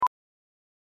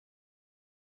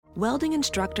Welding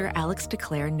instructor Alex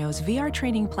DeClaire knows VR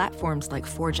training platforms like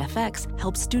Forge FX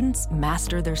help students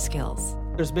master their skills.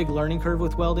 There's a big learning curve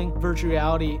with welding. Virtual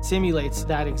reality simulates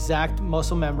that exact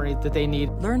muscle memory that they need.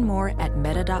 Learn more at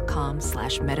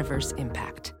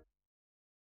meta.com/metaverseimpact.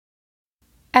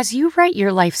 As you write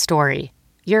your life story,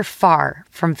 you're far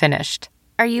from finished.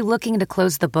 Are you looking to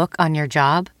close the book on your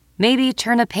job? Maybe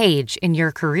turn a page in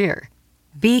your career?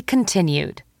 Be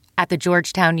continued at the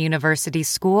Georgetown University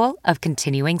School of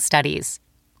Continuing Studies.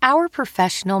 Our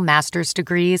professional master's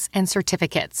degrees and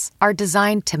certificates are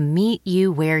designed to meet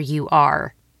you where you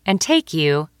are and take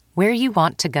you where you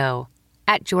want to go.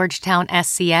 At Georgetown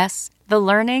SCS, the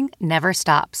learning never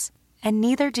stops, and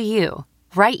neither do you.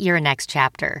 Write your next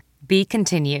chapter. Be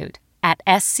continued at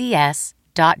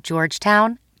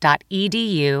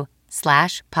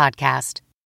scs.georgetown.edu/podcast.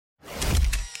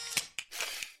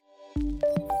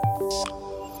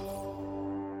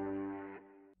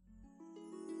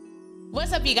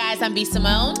 What's up, you guys? I'm B.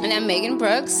 Simone. And I'm Megan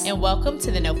Brooks. And welcome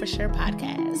to the Know For Sure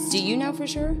podcast. Do you know for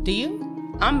sure? Do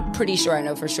you? I'm pretty sure I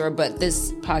know for sure, but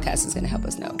this podcast is going to help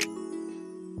us know.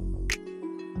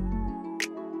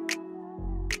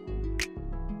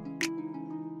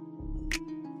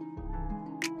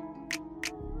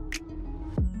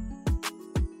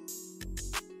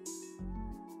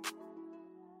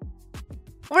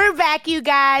 We're back, you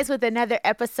guys, with another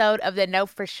episode of the Know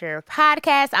For Sure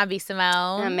podcast. I'm B.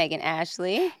 Simone. I'm Megan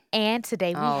Ashley. And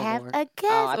today we have Lord. a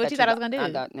guest. What you thought I was going to do?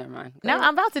 Never mind. No,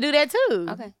 I'm about to do that too.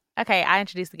 Okay. Okay, I'll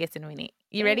introduce the guest in a minute.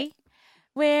 You ready?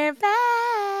 We're back.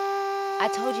 I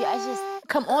told you, I just...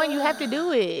 Come on, you have to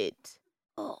do it.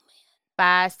 Oh,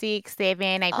 man. 5, 6,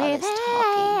 7, 8, All we're this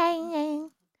talking.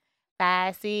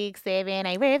 back. 5, 6, 7,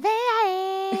 8, we're back.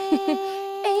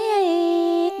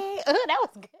 Oh, that was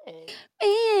good.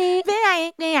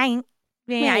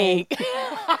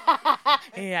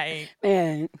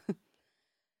 Man.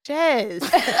 Jess.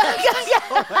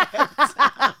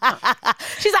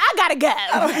 She's like, I gotta go.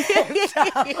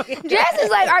 Jess is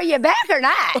like, are you back or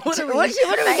not? What are we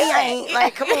doing?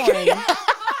 Like, come on.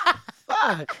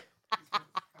 Fuck.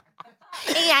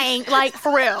 I ain't like,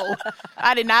 for real.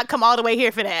 I did not come all the way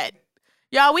here for that.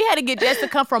 Y'all, we had to get Jess to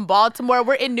come from Baltimore.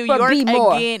 We're in New York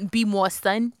again. Be more,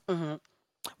 son. Mm-hmm.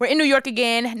 We're in New York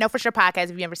again. Know For Sure podcast.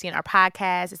 If you've ever seen our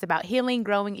podcast, it's about healing,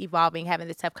 growing, evolving, having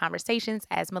the tough conversations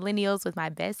as millennials with my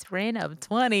best friend of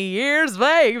 20 years,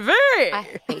 baby.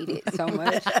 I hate it so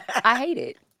much. I hate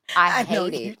it. I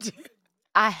hate it.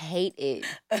 I hate it.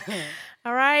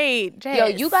 All right, Jess. Yo,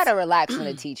 you got to relax on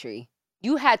the tea tree.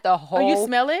 You had the whole you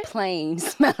smell it? plane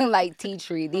smelling like tea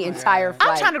tree the entire flight.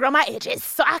 I'm trying to grow my edges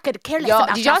so I could care less Y'all,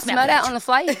 about did y'all smell smell that on the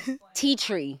flight? Tea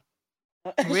tree.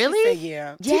 Really?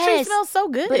 Yeah. Tea tree smells so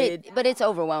good. But it's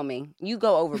overwhelming. You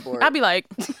go overboard. I'd be like,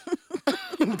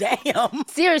 Damn.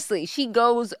 Seriously, she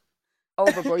goes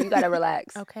overboard. You got to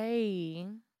relax. okay.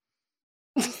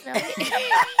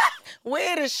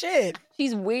 Weird as shit.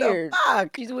 She's weird. The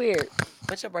fuck? She's weird.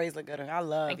 But your braids look good. I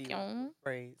love Thank you.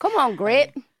 braids. Come on,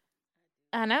 Grit.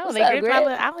 I know. What's They up, grip Grit?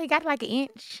 I only got like an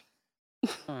inch.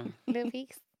 Mm. Little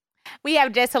piece. We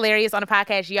have Jess Hilarious on the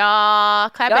podcast, y'all.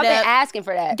 Clap Y'all it been up. asking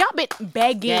for that. Y'all been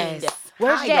begging. Yes.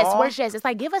 Where's Hi, Jess? y'all. Where's Jess? It's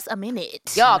like, give us a minute.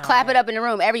 Y'all clap it up in the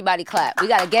room. Everybody clap. We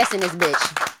got a guest in this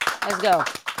bitch. Let's go.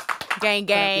 Gang,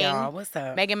 gang. Y'all, what's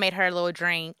up? Megan made her a little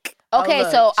drink. Okay,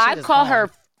 look, so shit I is call fine. her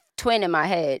twin in my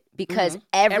head because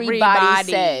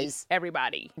everybody says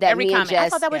Everybody. that Every me comment. and Jess. I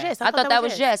thought that was Jess. I thought that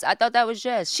was Jess. I thought that was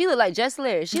Jess. She looked like Jess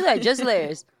Lyrs. She looked like Jess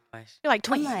Lyrs. You're like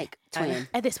twin. I'm like, twin.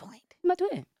 At this point. My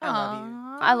twin. I love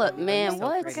you. I look, man, so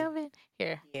what? pretty.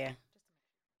 Here. Yeah.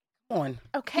 Come on.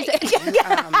 Okay. You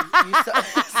so,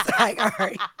 it's like, all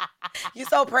right. You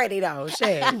so pretty though.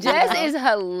 Shit. Jess is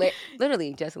hilarious.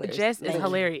 Literally, Jess Lyrs. Jess is Thank you.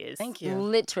 hilarious. Thank you.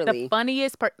 Literally. The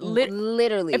funniest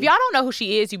Literally. If y'all don't know who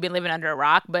she is, you've been living under a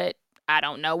rock, but I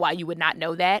don't know why you would not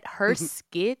know that. Her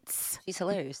skits, She's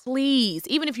hilarious. please,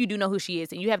 even if you do know who she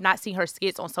is and you have not seen her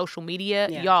skits on social media,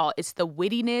 Yeah. y'all, it's the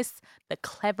wittiness, the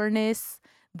cleverness,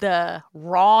 the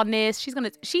rawness.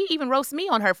 She even roasts me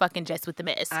on her fucking Jess with the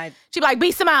Mess. She'd be like,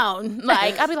 B. Simone.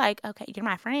 Like, I'd be like, okay, you're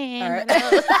my friend.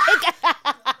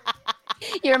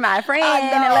 You're my friend.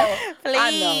 I know.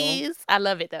 Please. I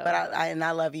love it though. But I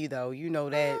love you though. You know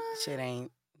that shit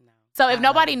ain't. No. So if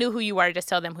nobody knew who you are, just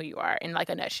tell them who you are in like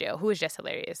a nutshell. Who is Jess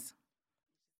Hilarious?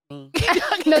 Me.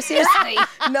 No, seriously.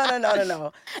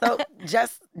 No. So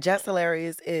Jess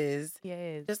Hilarious is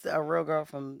Yes. just a real girl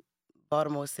from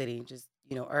Baltimore City. Just,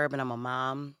 urban. I'm a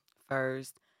mom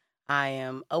first. I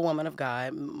am a woman of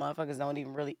God. Motherfuckers don't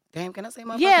even really. Damn, can I say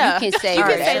motherfucker? Yeah. You can say You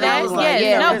can whatever say that. you want. Yes.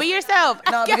 Yeah. No, be yourself.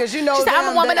 No, because you know She said,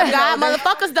 I'm a woman of God. they-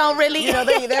 Motherfuckers don't really. You know,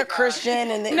 they're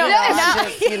Christian and No, I'm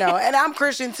just, and I'm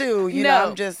Christian too. You know,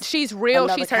 I'm just. she's real.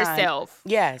 another She's kind. herself.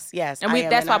 Yes. And I am,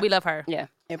 that's why I- we love her. Yeah.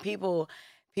 And people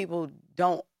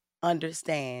don't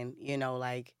understand.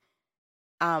 Like,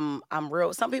 I'm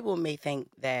real. Some people may think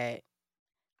that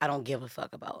I don't give a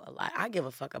fuck about a lot. I give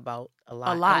a fuck about a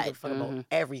lot. lot. I give a fuck about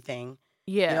everything.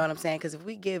 Yeah. You know what I'm saying? Because if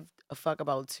we give a fuck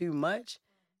about too much,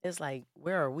 it's like,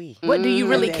 where are we? What do you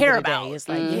really At the end care of the day, about? It's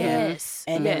like, Yes.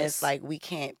 And then Yes. it's like we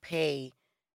can't pay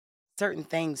certain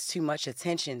things too much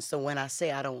attention. So when I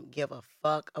say I don't give a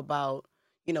fuck about,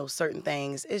 certain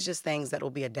things, it's just things that will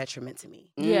be a detriment to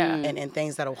me. Yeah. And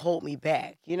things that will hold me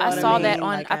back. You know I what saw I mean? that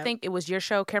on, Like, I think it was your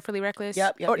show, Carefully Reckless.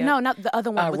 Yep. Or no, not the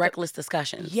other one. with the- Reckless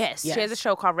Discussions. Yes. She has a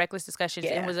show called Reckless Discussions.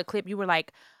 And Yeah. it was a clip. You were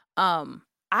like,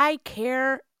 I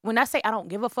care. When I say I don't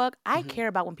give a fuck, I care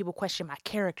about when people question my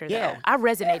character, though. Yeah. I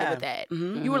resonated Yeah. with that.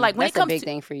 Mhm. You were like, when That's it comes a big to,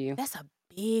 thing for you. that's a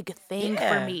big thing for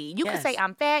Yeah. me. You could Yes. say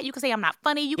I'm fat. You could say I'm not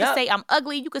funny. You could Yup. say I'm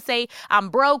ugly. You could say I'm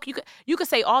broke. You could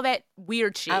say all that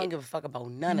weird shit. I don't give a fuck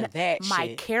about none of that my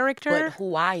shit. character But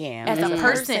who I am as a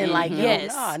person, like,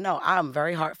 yes. no, I'm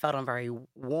very heartfelt. I'm very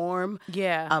warm.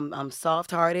 Yeah. I'm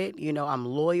soft-hearted. I'm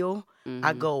loyal.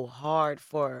 I go hard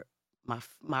for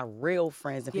my real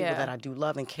friends and people Yeah. that I do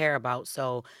love and care about.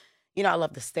 So, I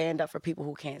love to stand up for people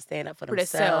who can't stand up for For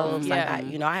themselves, themselves.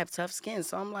 Like, yeah. I have tough skin,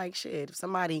 so I'm like, shit. If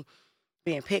somebody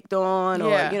being picked on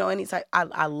Yeah. or any type,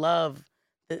 I love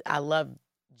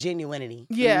genuinity.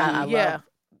 Yeah, I yeah. love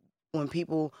when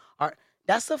people are.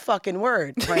 That's a fucking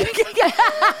word, Prince.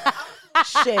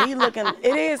 Shit, he looking.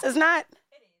 It is. It's not.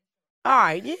 All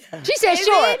right, yeah. She said Is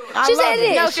sure. it? She I said love it it.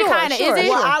 is. No, she sure, kinda sure, is it?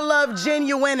 Well, sure. I love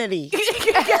genuinity.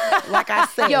 Like I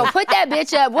said. Yo, put that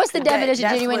bitch up. What's the definition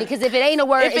of that's genuinity? what- Because if it ain't a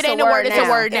word, If it it's ain't a word it's now. a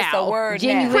word It's now. a word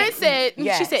Genuine. now. Prince said, she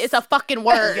Yes. said, it's a fucking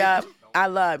word. Yup. I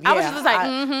love. I was yeah. just like,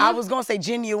 I was gonna say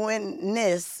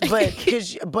genuineness,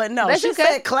 but no, That's she okay.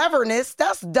 said cleverness.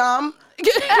 That's dumb. She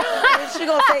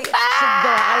gonna say,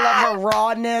 I love her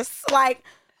rawness. Like,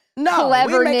 no,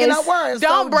 we making up Cleverness. words.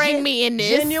 Don't bring me in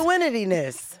this.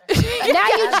 Genuinityness. Now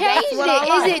you changed what I it.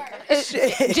 like. Is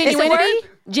it Shit. Genuinity?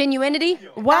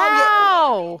 genuinity?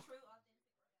 Wow.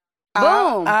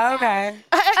 Boom. Okay.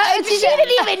 She didn't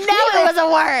even know it was a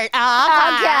word.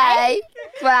 Okay.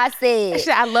 That's what I said. She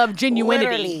said, I love genuinity.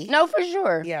 Literally. No, for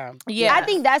sure. Yeah. Yeah. I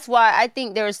think that's why I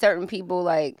think there are certain people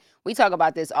like we talk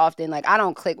about this often. Like I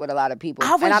don't click with a lot of people,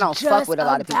 and I don't fuck with a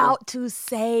lot of people. about to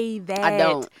say that. I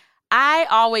don't. I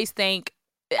always think,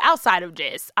 outside of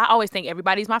Jess, I always think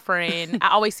everybody's my friend. I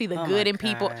always see the Oh good my in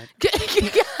people. God.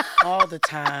 All the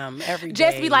time, every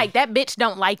day. Jess be like, that bitch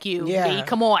don't like you. Yeah. B,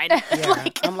 come on. Yeah.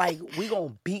 I'm like, we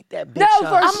gonna beat that bitch No, up.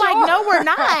 for I'm like, no, we're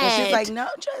not. And she's like, no,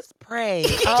 just pray.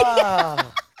 Oh.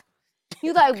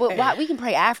 You like, but why, we can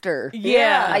pray after.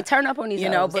 Yeah. Like turn up on these.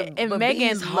 hoes. and but Megan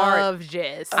B's heart- loves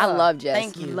Jess. I love Jess.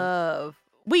 Thank you. Love.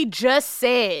 We just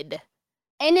said.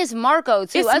 And it's Marco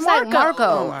too. It's I was like Marco.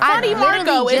 Marco. my I Funny God. Marco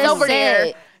literally is just over there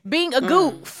said- being a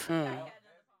goof.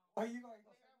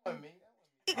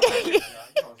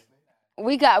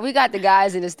 We got the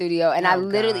guys in the studio, and I Oh,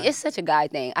 literally, God. it's such a guy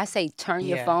thing. I say turn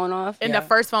your Yeah. phone off, And Yeah. the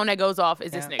first phone that goes off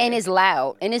is this nigga. and it's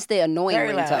loud, and it's the annoying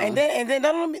Very loud. ringtone. And then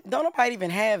don't nobody even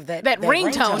have that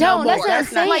ringtone no more. more. That's what I'm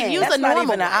That's not- saying. Like, use that's a not normal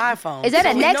even an one. iPhone. Is that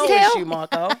a We know Nextel? it's you,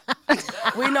 Marco.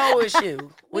 We know it's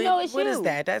you. We know it's What is you.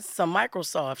 that? That's some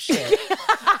Microsoft shit.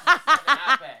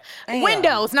 Damn.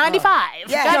 Windows 95.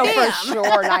 Yeah, no, Goddamn. for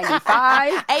sure,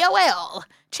 95. AOL.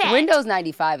 Chat. Windows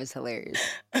 95 is hilarious.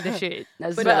 The shit.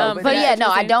 That's But, dope. but but yeah, yeah, what no,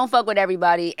 you I saying? don't fuck with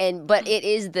everybody, but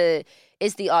it's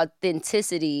the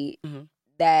authenticity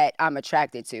that I'm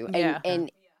attracted to, Yeah.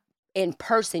 and in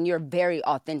person, you're very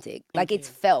authentic. Like it's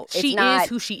felt. She it's not, is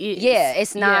who she is. Yeah,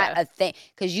 it's not Yeah. a thing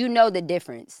because you know the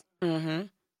difference. Mm-hmm.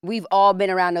 We've all been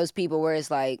around those people where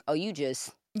it's like, oh, you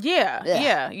just Yeah,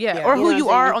 Yeah. yeah. Or You who know you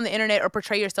what I'm are saying? on the internet or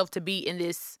portray yourself to be in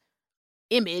this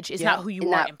image is Yeah. not who you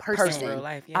Not are in person. person. Real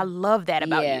life, yeah. I love that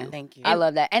about Yeah. you. Thank you. I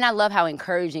love that. And I love how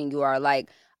encouraging you are. Like,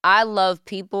 I love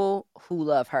people who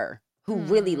love her, who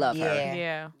really love her. Yeah.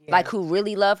 Yeah. Like, who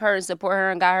really love her and support her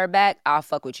and got her back. I'll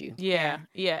fuck with you. Yeah,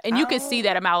 yeah. And you can see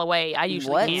that a mile away. I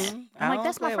usually What? can't. I I'm like, don't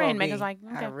that's my play friend. about Megan's B. like,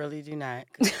 I okay. really do not.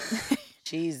 'Cause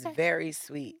she's very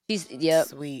sweet. Yep.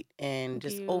 Sweet. And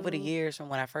just Thank over the you. years from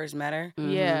when I first met her,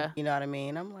 Yeah. you know what I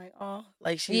mean? I'm like, oh,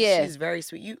 like Yeah. she's very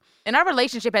sweet. You And our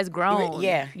relationship has grown.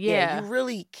 Yeah. Yeah. You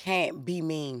really can't be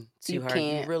mean to You her.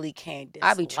 can't. You really can't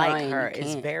I be dislike trying, her. you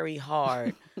It's can't. very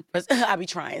hard. I be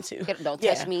trying to. Don't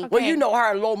Yeah. touch me. Well, you know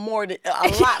her a lot more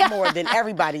than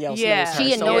everybody else Yeah. knows her.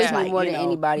 She so annoys it's me like, more you than know,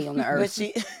 anybody on the But earth.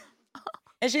 she,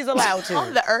 And she's allowed to.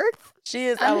 On the earth? She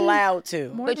is allowed to.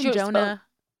 More But than you're Jonah.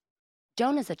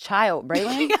 Jonah's a child,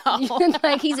 Braylon.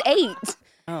 Like, he's 8.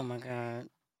 Oh, my God.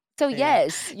 So,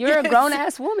 yes, you're a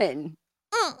grown-ass woman.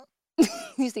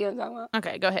 You see what I'm talking about?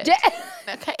 Okay, go ahead.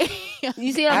 Okay.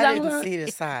 You see what I'm I talking didn't about? see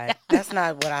this side. That's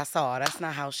not what I saw. That's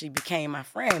not how she became my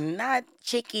friend. Not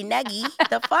Chicky Nuggy.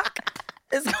 The fuck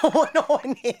is going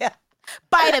on here?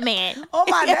 Spider-Man. Oh,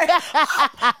 my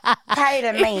God.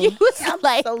 Spider-Man. You was I'm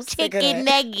like so sick of chicken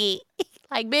that. nuggy.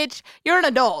 Like, bitch, you're an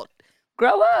adult.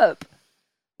 Grow up.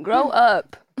 Grow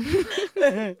up.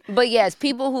 But yes,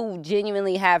 people who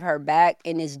genuinely have her back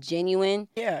and is genuine,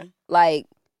 Yeah. like,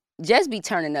 just be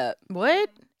turning up. What?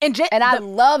 And I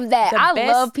love that. I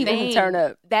best love people who thing turn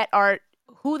up. that are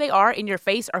who they are in your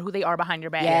face or who they are behind your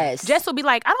back. Yes. Jess will be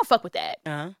like, I don't fuck with that.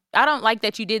 Uh-huh. I don't like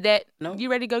that you did that. Nope. You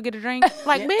ready to go get a drink?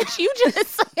 Like, bitch, you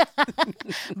just.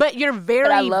 But you're very.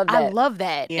 But I love that. I love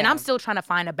that. And Yeah. I'm still trying to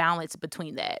find a balance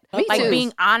between that. Me like too.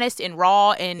 being honest and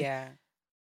raw. And Yeah.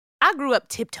 I grew up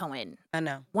tiptoeing, I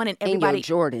know. wanting In your everybody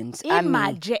Jordans.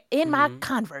 in my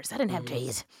Converse. I didn't have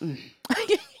J's.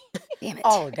 Damn it.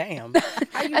 Oh, damn.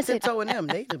 How you I said- tiptoeing them?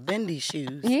 They the bendy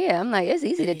shoes. Yeah, I'm like, it's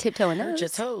easy to tiptoe in Hurt your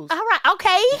those. toes. All right,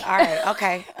 okay. All right.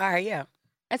 Okay. All right. Yeah.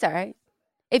 That's all right.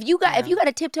 If you got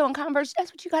to tiptoe in Converse,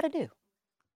 that's what you got to do.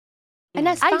 And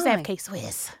that's I fine. used to have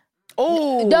K-Swiss.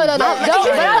 Oh. No. But I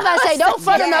was about to say, don't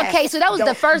front them up, Yes. K. So that was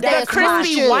the first day The of school.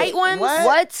 crispy white ones.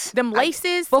 What? Them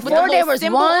laces. with the Before little there was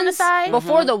symbol on the ones, side.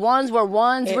 before the ones were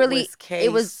ones, It really, was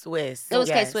K-Swiss. it was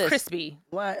Yes. K-Swiss. Crispy.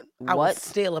 What? I What? would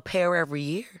steal a pair every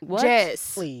year. What?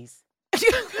 Jess. Please.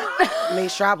 Make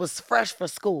sure I was fresh for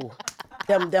school.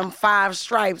 Them 5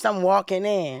 stripes, I'm walking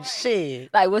in.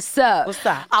 Shit. Like, what's up? What's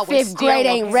up? I would 5th grade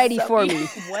steal ain't a- ready for me.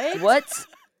 What? What?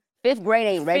 5th grade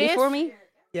ain't ready Fifth? for me?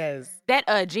 Yes.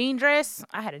 That jean dress.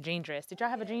 I had a jean dress. Did y'all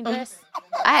have a jean dress?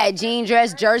 I had jean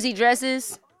dress, jersey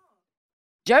dresses.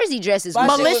 Jersey dresses. My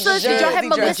was- shit was Melissa, a did y'all have jersey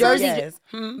Melissa? dress. Jersey Yes.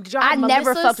 Hmm? Did y'all I have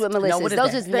never Melissas? fucked with Melissas. what is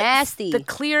Those that? is nasty. The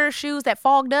clear shoes that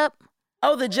fogged up.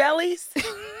 Oh, the jellies?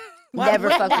 Never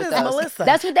what, fucked what with is those. Melissa?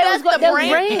 That's what they was going. the That was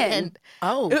brand. brand.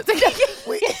 Oh.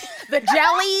 The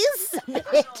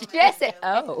jellies. Jesse.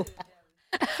 Oh.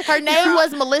 Her name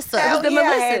was Melissa. Hell the yeah, I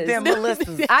had Melissas. them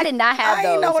Melissas. I did not have I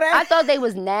those. ain't know that. I thought they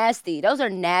was nasty. Those are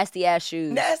nasty ass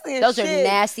shoes. Nasty as Those shit. are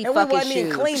nasty And we fucking wasn't even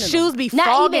shoes. cleaning them. Shoes be Not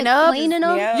fogging even up. cleaning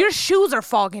them. Yeah. Your shoes are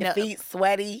fogging up. Feet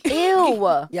sweaty.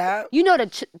 Ew. Yeah. You know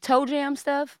the toe jam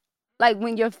stuff? Like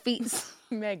when your feet.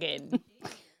 Megan,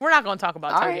 we're not gonna talk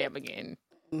about All toe right. jam again.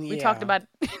 We Yeah. talked about.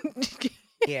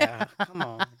 Yeah. Come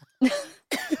on.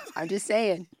 I'm just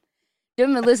saying.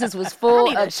 Them Melissas was I full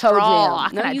need a of toe straw. I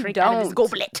jam. No, cannot you drink out of this don't.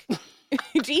 goblet.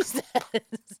 Jesus.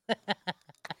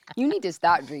 You need to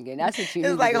stop drinking. That's what you need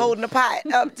It's like to do. holding a pot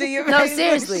up to your No, face.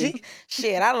 seriously.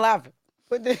 Shit, I love it.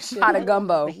 Put this shit Pot of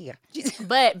gumbo. over here.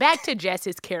 But back to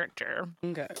Jess's character.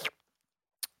 Okay.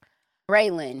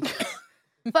 Braylon.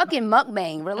 Fucking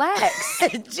mukbang. Relax.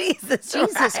 Jesus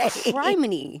Jesus Christ.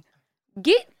 criminy.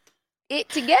 Get it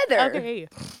together. Okay.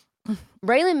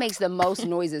 Braylon makes the most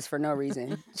noises for no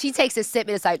reason. She takes a sip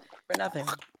and it's like For nothing.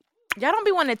 Y'all don't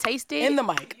be wanting to taste it. In the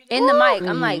mic. in the mic.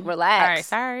 I'm like, All right, relax.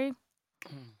 sorry.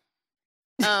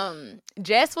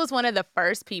 Jess was one of the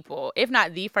first people, if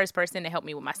not the first person to help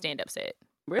me with my stand-up set.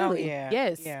 Really? Oh, yeah.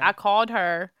 Yes. Yeah. I called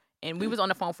her and we was on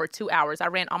the phone for 2 hours. I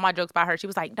ran all my jokes by her. She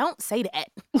was like, don't say that.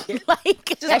 Like,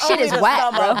 Just That shit only is the whack,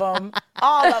 some bro. of them.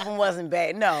 All of them wasn't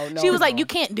bad. No. she was like, no. you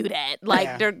can't do that. Like,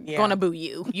 Yeah, they're yeah. going to boo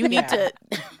you. You need to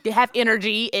have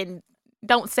energy and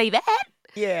don't say that.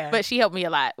 Yeah. But she helped me a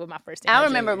lot with my first I stand-up.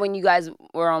 remember when you guys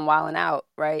were on Wildin' Out,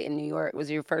 right, in New York. Was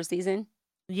it your first season?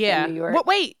 Yeah. New York. What,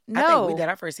 wait, no. I think we did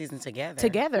our first season together.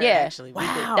 Together. Yeah. Actually, we did.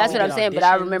 Wow. That's we what I'm did saying. But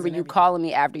I auditions remember and you everything. calling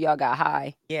me after y'all got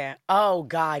high. Yeah. Oh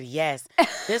God, yes.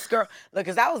 This girl, look,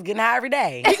 cause I was getting high every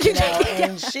day, you know,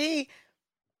 and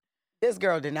this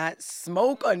girl did not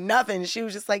smoke or nothing. She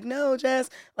was just like, no, Jess.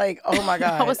 Like, oh my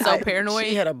God. I was so paranoid.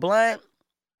 She had a blunt.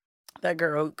 That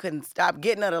girl couldn't stop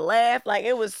getting her to laugh. Like,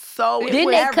 it was so. Didn't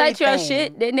they cut your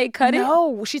shit? Didn't they cut it?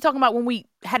 No, she's talking about when we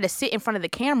had to sit in front of the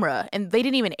camera and they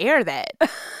didn't even air that.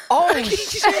 Oh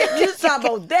shit! You talking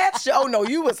about that shit? Oh no,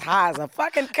 you was high as a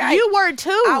fucking kite. You were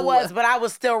too. I was, but I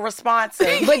was still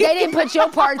responsive. But they didn't put your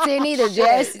parts in either,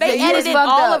 Jess. They You was edited fucked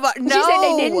all up. of our. No, She said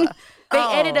they didn't. They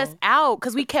Oh. edited us out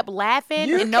because we kept laughing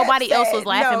You and nobody kept else was saying-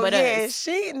 laughing no, but yeah,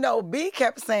 us. B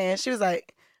kept saying, she was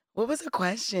like, what was the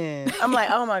question? I'm like,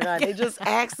 oh my God, they just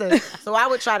asked us. So I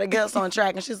would try to get us on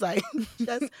track, and she's like,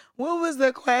 Jess, what was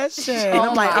the question? Oh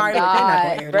I'm like, my all right, but they're not God,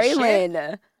 gonna air this shit.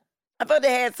 Braylon. I thought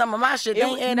they had some of my shit. They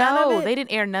ain't air none No, of it. they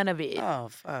didn't air none of it. Oh,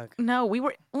 fuck. No, we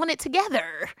were on it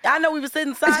together. I know we were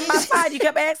sitting side by side. You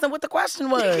kept asking what the question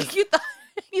was. You thought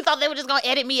You thought they were just gonna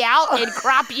edit me out and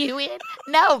crop you in?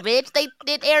 No, bitch. They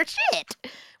did air shit.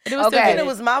 But it was Okay. And it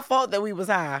was my fault that we was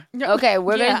high. Okay,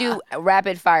 we're gonna do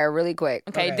rapid fire really quick.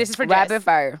 Okay, this is for rapid Jess.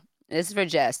 fire. This is for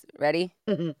Jess. Ready?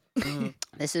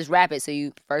 This is rapid. So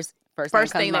you first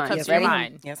thing that comes to Ready? your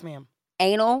mind. Yes, ma'am.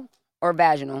 Anal or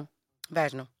vaginal?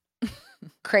 Vaginal.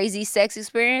 Crazy sex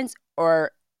experience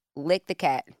or lick the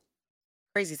cat?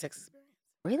 Crazy sex experience.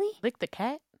 Really? Lick the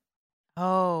cat?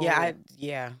 Oh.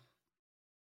 Yeah.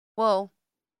 Well,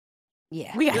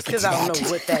 yeah. We got Just to because get I to don't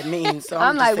know what that means. So I'm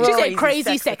I'm like, just well- saying She said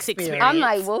crazy sex experience. I'm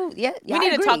like, well, yeah. We I need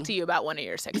to agree. talk to you about one of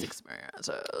your sex experiences.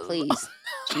 Please,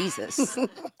 Jesus.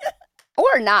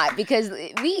 Or not, because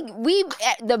we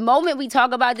the moment we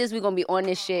talk about this, we're gonna be on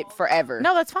this shit forever.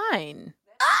 No, that's fine.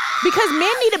 Because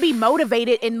men need to be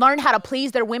motivated and learn how to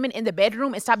please their women in the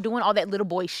bedroom and stop doing all that little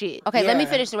boy shit. Okay, let me Yeah.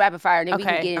 finish the rapid fire, and then we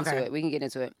can Okay. get into Okay. it. We can get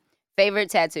into it. Favorite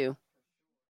tattoo?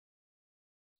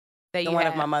 That the you one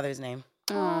have. of my mother's name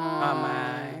Aww. on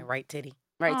my right titty.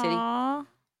 Right, titty.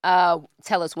 Aw.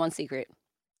 Tell us one secret.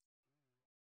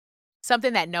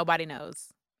 Something that nobody knows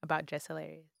about Jess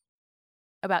Hilarious.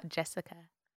 About Jessica.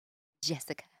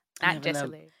 Jessica. I'm Not having Jess a-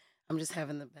 Hilarious. I'm just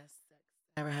having the best sex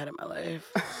I've ever had in my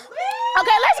life.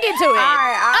 Okay, let's get to it.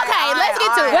 Okay, let's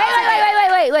get to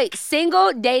it. Wait.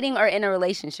 Single, dating, or in a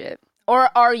relationship? Or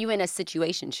are you in a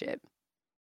situationship?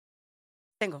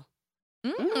 Single.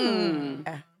 Mm.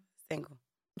 Yeah, single.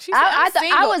 She said, I I'm thought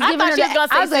single. I was giving thought her she was the- gonna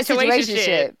I was say like,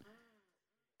 situationship.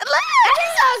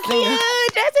 She's so cute.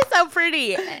 Jess is so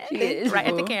pretty. is. Right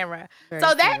at the camera. Very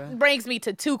So that single. brings me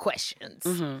to two questions.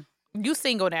 Mhm. You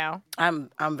single now. I'm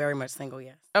very much single,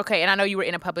 yes. Okay, and I know you were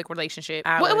in a public relationship.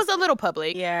 I Well, it was. was a little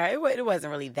public. Yeah, it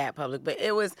wasn't really that public, but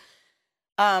it was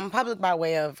public by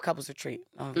way of couples retreat.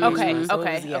 On Okay, Facebook. So it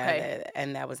okay, was, yeah, okay.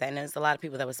 and that was that. And there's a lot of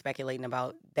people that was speculating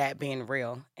about that being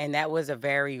real. And that was a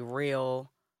very real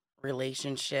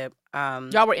relationship.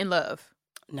 Y'all were in love.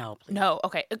 No, please. No,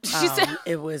 okay. She said,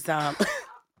 It was no,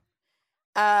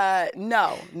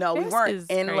 we This weren't is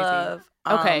in crazy. love.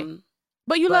 Okay.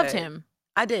 but you loved but- him.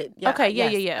 I did. Yeah, Okay, yeah,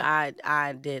 yes, yeah.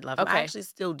 I did love him. I Okay. actually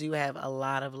still do have a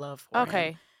lot of love for him.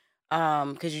 Okay.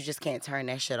 Because you just can't turn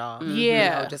that shit off.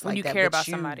 Yeah, just when like you that. care But about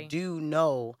you somebody. do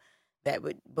know that,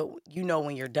 but you know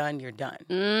when you're done, you're done.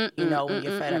 Mm, You know when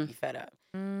you're fed up, you're fed up.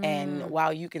 And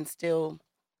while you can still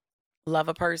love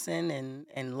a person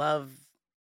and love,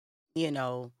 you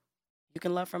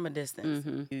can love from a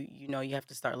distance. You know you have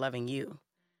to start loving you.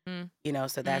 You know,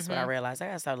 so that's what I realized. I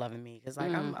gotta start loving me because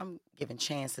like I'm giving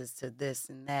chances to this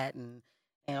and that and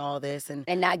all this and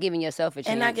not giving yourself a chance.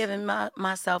 and not giving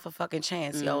myself a fucking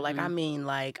chance, yo. Like I mean,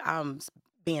 like I'm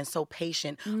being so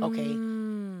patient. Okay,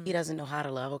 he doesn't know how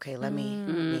to love. Okay, let me.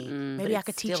 Maybe I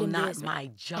could teach still him not this. my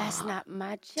job. That's not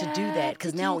my to job do that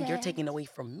because to now do you're that. taking away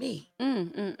from me,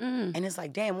 And and it's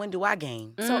like, damn, when do I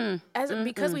gain? So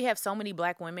because we have so many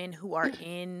black women who are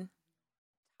in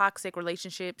toxic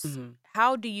relationships,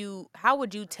 how would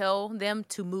you tell them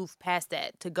to move past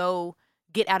that, to go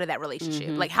get out of that relationship?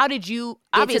 Like how did you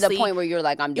get to obviously the point where you're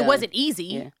like, I'm done. it wasn't easy.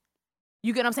 Yeah.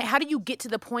 You get what I'm saying? How do you get to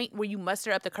the point where you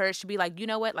muster up the courage to be like, you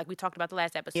know what? Like we talked about the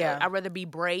last episode. Yeah. I'd rather be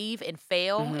brave and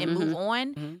fail and move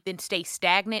on than stay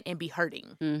stagnant and be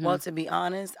hurting. Well, to be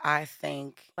honest, I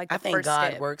think Like the I think first God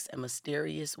step. works in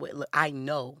mysterious way. Look, I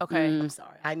know. Okay. I'm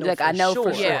sorry. I know. Look, for I know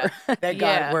for sure Yeah. that God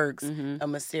Yeah. works in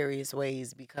mysterious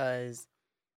ways because,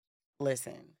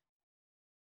 listen,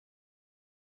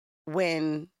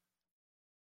 when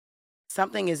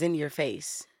something is in your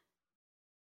face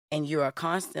and you are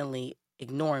constantly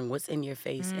ignoring what's in your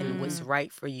face and what's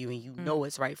right for you and you know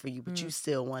it's right for you, but you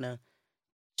still want to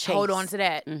chase. Hold on to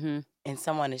that. And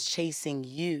someone is chasing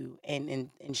you and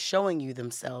showing you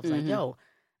themselves like, yo,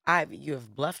 you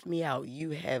have bluffed me out.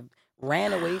 You have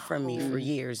ran away from me for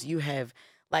years. You have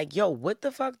like, yo, what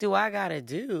the fuck do I gotta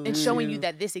do? And showing you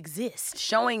that this exists.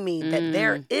 Showing me that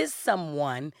there is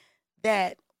someone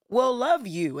that will love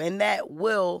you and that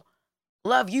will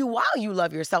love you while you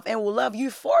love yourself and will love you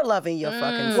for loving your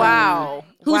fucking self. Wow.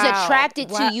 Who's Wow.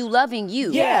 attracted Wow. to you loving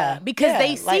you. Yeah, because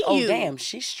they see like, you. Oh, damn,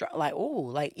 she's strong. Like, oh,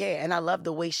 like, yeah. And I love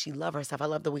the way she love herself. I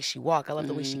love the way she walk. I love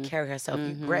the way she carry herself.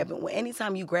 You grab it.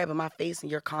 Anytime you grab in my face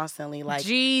and you're constantly like,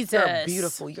 Jesus. you're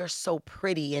beautiful. You're so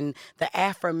pretty. And the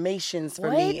affirmations for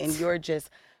me. And you're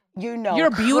just, You're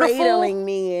beautiful? cradling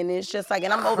me. And it's just like,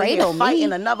 and I'm over here Cradle me?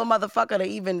 fighting another motherfucker to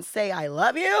even say, I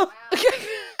love you.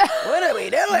 What are we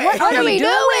doing? What are we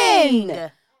doing?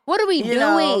 What are we You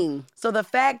know? doing? So the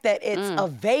fact that it's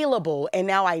available and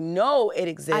now I know it I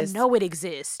exists. know it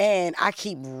exists. And I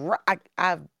keep,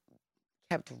 I've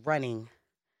kept running,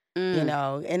 you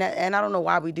know, and I don't know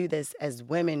why we do this as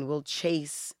women. We'll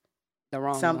chase The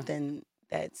wrong one. something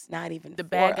that's not even the for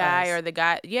bad guy us. or the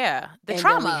guy. Yeah, the and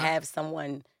trauma. then we have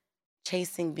someone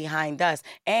chasing behind us.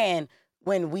 And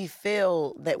when we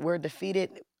feel that we're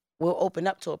defeated, we'll open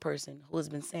up to a person who has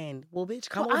been saying, well, bitch,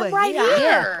 come over I'm right here. here.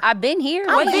 Yeah, I've been here.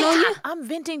 I'm, Waiting on you. I'm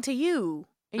venting to you,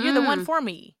 and you're the one for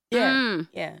me. Yeah,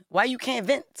 yeah. Why you can't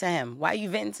vent to him? Why you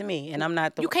venting to me? And I'm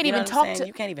not the. You can't know even what I'm talk saying? to.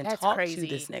 You can't even That's talk crazy.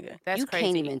 to this nigga That's You crazy.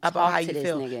 can't even about talk how to you this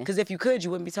feel. nigga. Because if you could,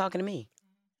 you wouldn't be talking to me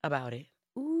about it.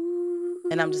 Ooh.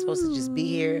 And I'm just supposed to just be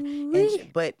here,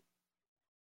 but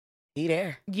be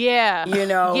there. Yeah. You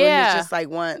know. Yeah. And it's just like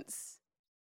once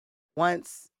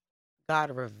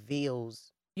God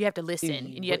reveals. You have to listen,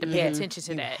 and you have to pay attention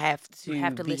to that. You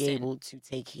have to be listen. able to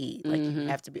take heed. Like you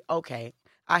have to be okay.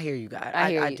 I hear you, God.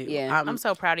 I hear I you, do. yeah. I'm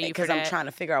so proud of you for because that. I'm trying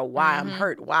to figure out why I'm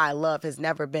hurt, why love has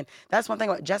never been. That's one thing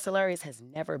about Jess Hilarious has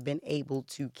never been able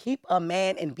to keep a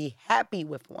man and be happy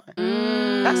with one.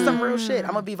 That's some real shit.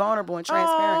 I'm gonna be vulnerable and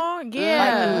transparent. Oh,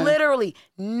 yeah. Like literally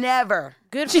never.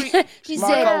 Good for you. She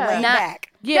Marco, said, lean not.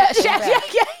 back. Yeah. Lean back.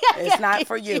 It's not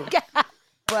for you.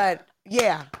 But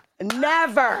yeah,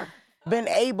 never been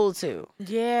able to.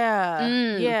 Yeah.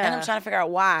 Yeah. And I'm trying to figure out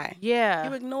why. Yeah.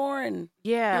 You ignoring.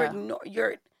 Yeah.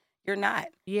 You're not.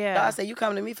 Yeah. God said you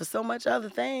come to me for so much other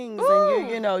things, and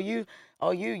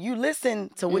you listen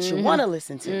to what you want to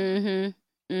listen to.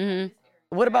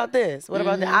 What about this? What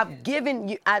about that? I've given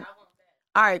you. All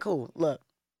right, cool. Look,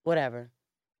 whatever.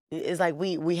 It's like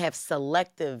we have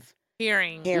selective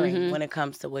hearing when it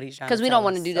comes to what he's trying to Because we tell don't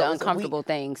want to us. do So the it's- uncomfortable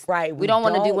things. Right. We don't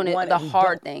want to do the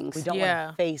hard We things. don't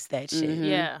want to face that shit.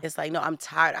 Yeah. It's like, no, I'm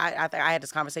tired. I think I had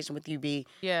this conversation with you, B.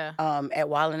 Yeah. At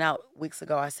Wildin' Out weeks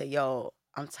ago, I said, yo,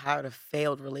 I'm tired of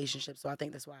failed relationships. So I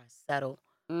think that's why I settled.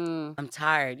 I'm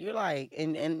tired. You're like,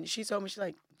 and she told me, she's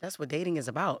like, that's what dating is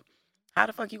about. How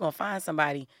the fuck you gonna find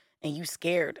somebody and you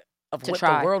scared of To what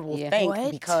try. the world will Yeah. think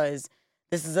What? because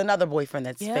this is another boyfriend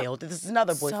that's Yep. failed. This is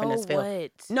another boyfriend that's failed.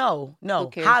 What? No. Who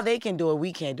cares? How they can do it,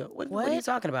 we can't do it. What are you What?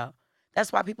 talking about?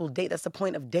 That's why people date. That's the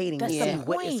point of dating. That's to the see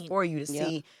what is point. for you, to Yep.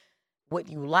 see what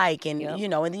you like. And, Yep.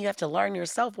 and then you have to learn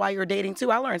yourself while you're dating,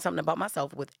 too. I learned something about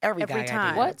myself with every guy I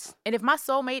time. dated. What? And if my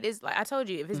soulmate is like I told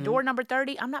you, if it's door number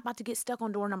 30, I'm not about to get stuck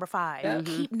on door number 5.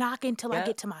 Keep knocking till I Yep.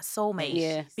 get to my soulmate.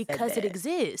 Yeah. Because it that.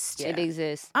 exists. It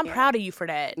exists. I'm proud of you for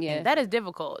that. Yeah. That is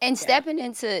difficult. And stepping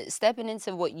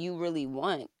into what you really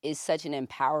want is such an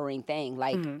empowering thing.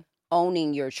 Like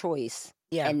owning your choice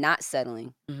Yeah. and not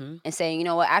settling Mm-hmm. and saying, you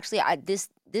know what, actually, this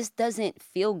doesn't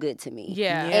feel good to me.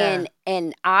 Yeah. Yeah.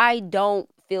 And I don't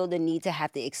feel the need to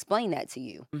have to explain that to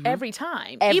you. Every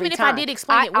time. Every Even if time. I did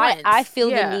explain it once. I feel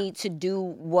Yeah. the need to do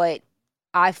what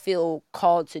I feel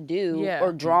called to do Yeah.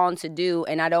 or drawn to do,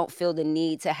 and I don't feel the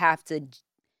need to have to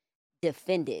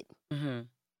defend it. Mm-hmm.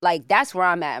 Like, that's where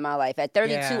I'm at in my life. At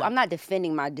 32, Yeah. I'm not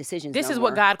defending my decisions This no is more.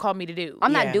 what God called me to do.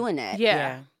 I'm Yeah. not doing that.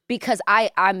 Yeah. Because I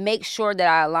make sure that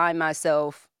I align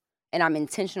myself and I'm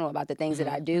intentional about the things that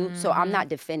I do. So I'm not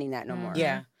defending that no more.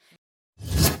 Yeah.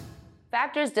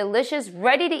 Factor's delicious,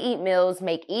 ready-to-eat meals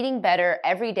make eating better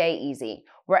every day easy.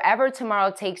 Wherever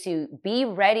tomorrow takes you, be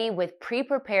ready with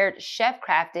pre-prepared,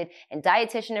 chef-crafted, and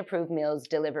dietitian-approved meals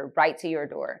delivered right to your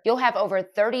door. You'll have over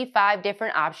 35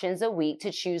 different options a week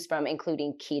to choose from,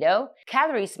 including keto,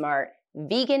 calorie smart,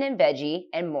 vegan and veggie,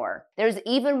 and more. There's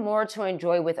even more to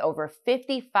enjoy with over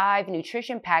 55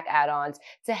 nutrition pack add-ons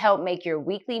to help make your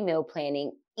weekly meal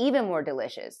planning even more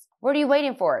delicious. What are you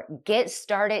waiting for? Get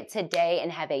started today and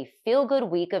have a feel-good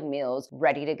week of meals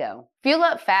ready to go. Fuel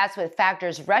up fast with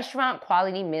Factor's restaurant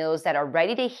quality meals that are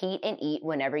ready to heat and eat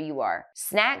whenever you are.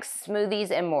 Snacks,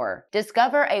 smoothies, and more.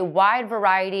 Discover a wide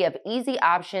variety of easy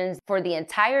options for the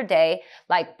entire day,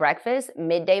 like breakfast,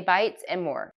 midday bites, and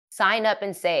more. Sign up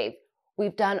and save.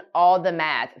 We've done all the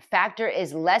math. Factor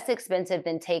is less expensive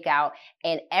than takeout,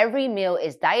 and every meal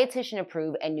is dietitian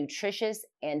approved and nutritious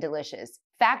and delicious.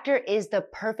 Factor is the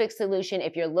perfect solution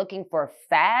if you're looking for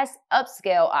fast,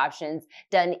 upscale options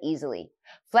done easily.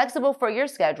 Flexible for your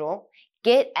schedule,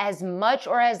 get as much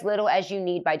or as little as you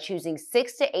need by choosing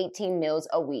 6 to 18 meals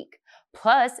a week.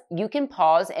 Plus, you can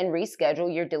pause and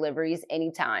reschedule your deliveries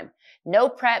anytime. No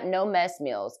prep, no mess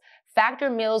meals. Factor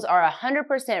meals are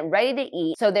 100% ready to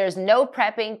eat, so there's no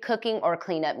prepping, cooking, or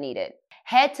cleanup needed.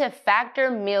 Head to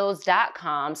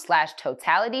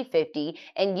factormeals.com/totality50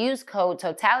 and use code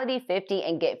totality50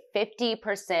 and get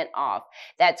 50% off.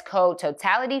 That's code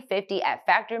totality50 at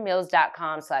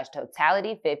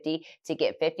factormeals.com/totality50 to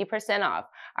get 50% off.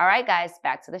 All right, guys,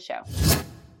 back to the show.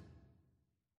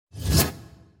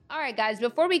 All right, guys,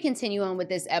 before we continue on with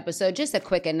this episode, just a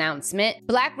quick announcement.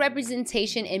 Black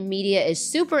representation in media is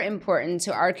super important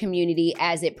to our community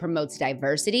as it promotes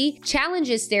diversity,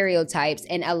 challenges stereotypes,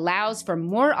 and allows for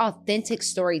more authentic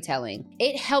storytelling.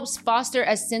 It helps foster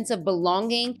a sense of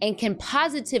belonging and can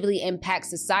positively impact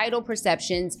societal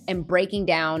perceptions and breaking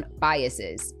down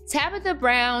biases. Tabitha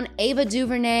Brown, Ava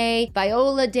DuVernay,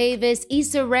 Viola Davis,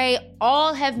 Issa Rae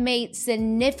all have made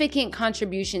significant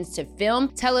contributions to film,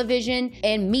 television,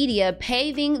 and media,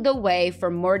 paving the way for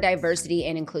more diversity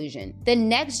and inclusion. The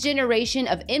next generation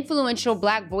of influential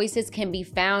Black voices can be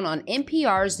found on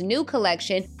NPR's new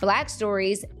collection, Black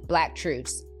Stories, Black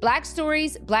Truths. Black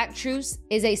Stories, Black Truths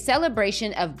is a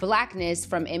celebration of Blackness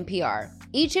from NPR.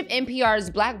 Each of NPR's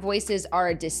Black voices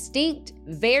are distinct,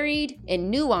 varied,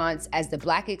 and nuanced as the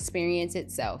Black experience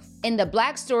itself. In the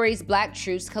Black Stories, Black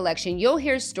Truths collection, you'll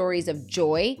hear stories of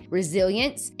joy,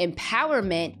 resilience,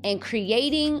 empowerment, and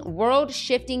creating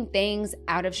world-shifting things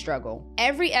out of struggle.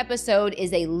 Every episode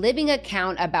is a living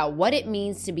account about what it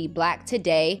means to be Black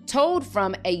today, told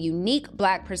from a unique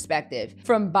Black perspective.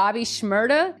 From Bobby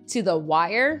Shmurda to The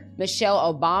Wire,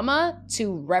 Michelle Obama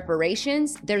to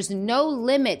reparations, there's no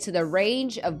limit to the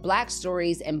range of Black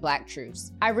stories and Black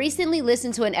truths. I recently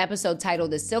listened to an episode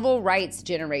titled The Civil Rights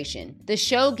Generation. The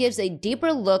show gives a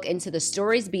deeper look into the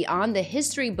stories beyond the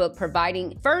history book,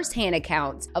 providing firsthand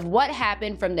accounts of what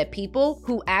happened from the people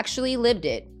who actually lived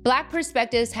it. Black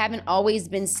perspectives haven't always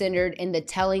been centered in the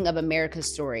telling of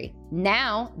America's story.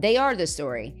 Now, they are the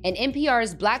story. In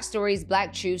NPR's Black Stories,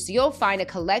 Black Truths, you'll find a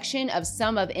collection of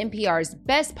some of NPR's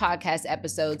best podcast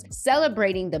episodes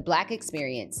celebrating the Black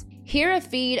experience. Hear a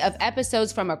feed of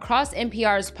episodes from across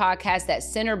NPR's podcasts that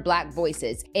center Black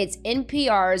voices. It's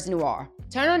NPR's Noir.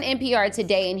 Turn on NPR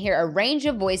today and hear a range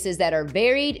of voices that are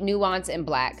varied, nuanced, and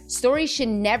Black. Stories should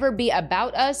never be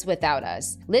about us without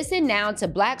us. Listen now to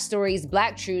Black Stories,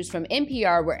 Black Truths from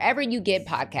NPR wherever you get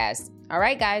podcasts. All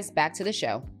right, guys, back to the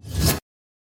show.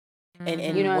 And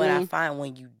you know what I mean? I find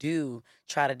when you do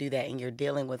try to do that and you're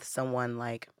dealing with someone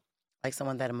like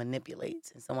someone that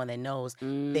manipulates and someone that knows,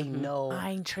 they know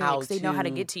Mind how tricks. They know how to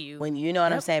get to you. When you know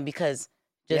what I'm Yep. saying? Because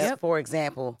just for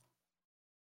example,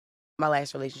 my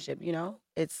last relationship,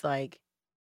 it's like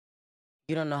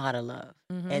you don't know how to love.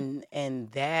 And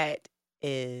that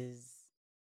is,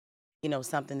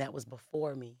 something that was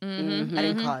before me. I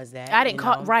didn't cause that. I didn't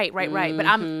call right. But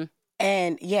I'm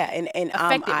and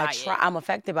affected by it. I'm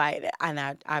affected by it, and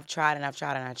I've tried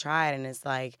and it's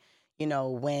like,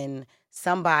 when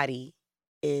somebody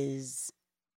is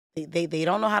they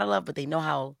don't know how to love, but they know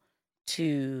how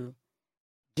to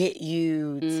get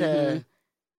you to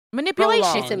manipulation.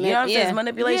 prolong. You know what I'm saying? It's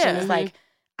manipulation. Yeah. It's like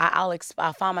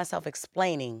I'll find myself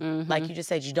explaining, like you just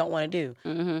said, you don't want to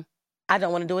do. I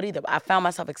don't want to do it either. But I found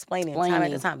myself explaining time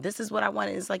after time. This is what I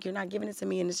wanted. It's like you're not giving it to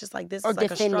me, and it's just like this Or is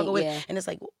like a struggle with. defending, And it's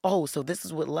like, oh, so this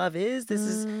is what love is. This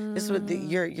is what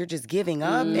you're just giving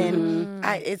up, and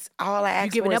it's all I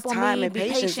ask for is time and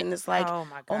patience. And it's like,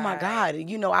 oh my God,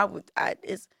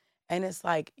 it's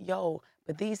like, yo,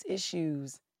 but these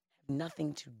issues have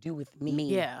nothing to do with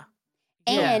me. Yeah.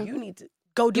 And you need to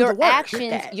go do the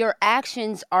work. Your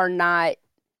actions are not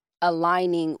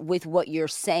aligning with what you're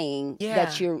saying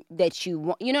that you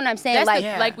want. You know what I'm saying?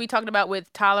 That's like we talked about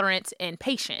with tolerance and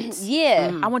patience.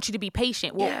 Yeah. I want you to be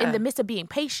patient. Well, in the midst of being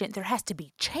patient, there has to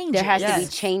be changes. There has to be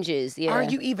changes. Yeah. Are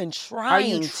you even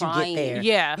trying to get there?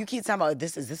 Yeah. You keep talking about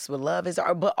this is what love is,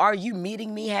 but are you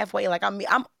meeting me halfway? Like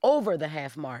I'm over the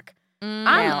half mark.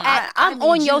 I'm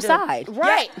on your side.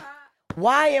 Right. Yeah.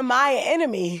 Why am I an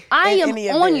enemy? I am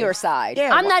on your side.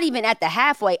 Yeah, I'm not even at the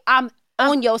halfway. I'm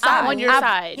on your side. I'm on your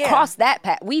side. Crossed that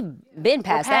path. We've been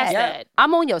past that. that.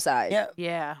 I'm on your side. Yeah.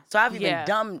 Yeah. So I've even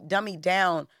dummied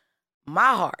down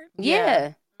my heart.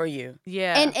 Yeah. For you.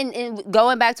 Yeah. And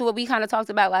going back to what we kind of talked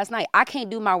about last night, I can't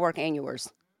do my work and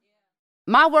yours.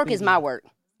 My work is my work.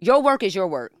 Your work is your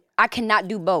work. I cannot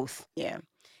do both. Yeah.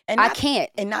 I can't.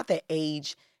 And not that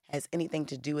age has anything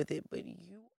to do with it, but you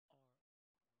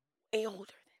are way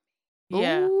older than me.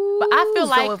 Yeah. But I feel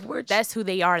like if we're that's who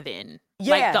they are then.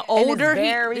 Yeah, like the and older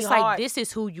it's it's hard. like this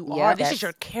is who you Yeah, are. This is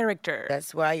your character.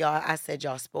 That's why I said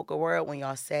y'all spoke a word when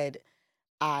y'all said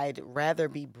I'd rather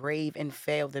be brave and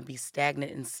fail than be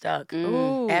stagnant and stuck.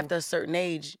 Ooh. After a certain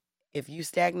age, if you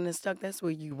stagnant and stuck, that's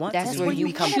where you want That's to be. where you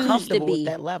become choose to comfortable be. with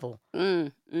that level.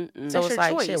 So it's your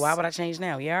like, choice. shit, why would I change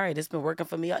now? Yeah, all right, it's been working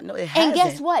for me. No, it hasn't. And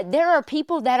guess what? There are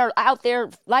people that are out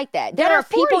there like that. There That are are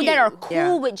for people that you. are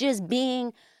cool with just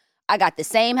being, I got the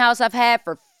same house I've had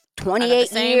for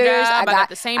 28 years.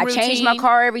 I change my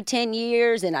car every 10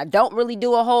 years and I don't really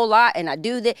do a whole lot and I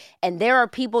do that. And there are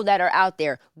people that are out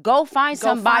there. Go find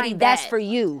somebody that's for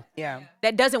you. Yeah.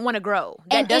 That doesn't want to grow.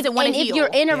 That doesn't want to heal. And if you're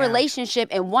in a relationship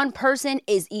and one person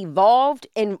is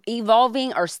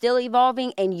evolving or still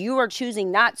evolving and you are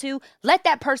choosing not to, let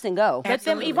that person go. Let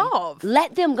them evolve.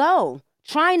 Let them go.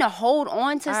 Trying to hold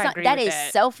on to something that is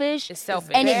selfish. It's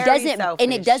selfish. And it Very doesn't selfish.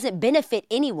 and it doesn't benefit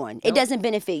anyone. Nope. It doesn't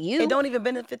benefit you. It don't even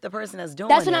benefit the person that's doing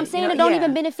That's what I'm saying. It don't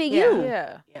even benefit you.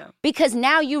 Yeah. Because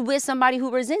now you're with somebody who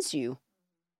resents you.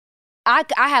 I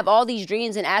have all these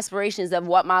dreams and aspirations of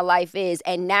what my life is,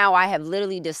 and now I have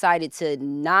literally decided to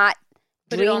not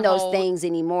dream those things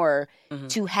anymore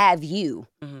to have you,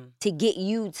 to get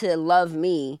you to love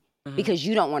me. Because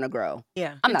you don't want to grow.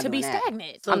 Yeah. I'm not to doing be that.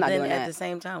 stagnant. So I'm not then doing at that. the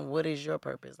same time, what is your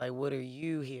purpose? Like, what are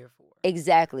you here for?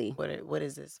 Exactly. What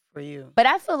is this for you? But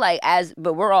I feel like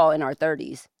but we're all in our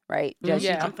 30s, right? Just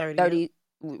Yeah. I'm 30. 30.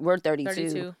 We're 32.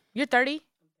 32. You're 30?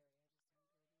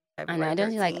 I know.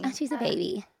 Don't you like? Oh, she's a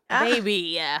baby.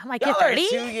 Baby, yeah. I'm like, Y'all you're are 30?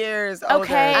 2 years older.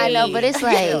 Okay. I know, but it's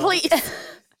like, Please.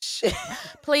 Shit.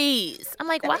 Please. I'm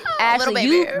like, wow. little Ashley,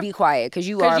 baby. you be quiet because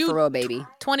you are for real, baby.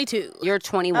 22. You're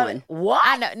 21. What?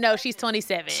 I know. No, she's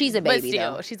 27. She's a baby, but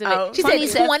still, though. She's a baby. Oh. She's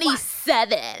 27.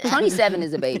 27. 27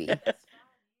 is a baby.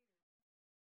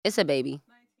 It's a baby.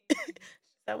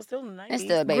 That was still in the 90s. It's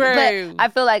still a baby. Right. But I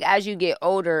feel like as you get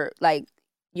older, like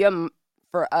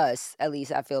for us at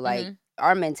least, I feel like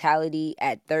our mentality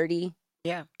at 30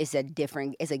 it's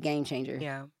a game changer.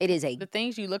 Yeah. It is The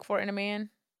things you look for in a man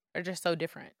are just so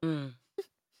different.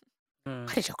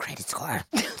 What is your credit score?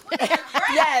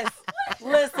 Yes.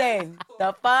 Listen,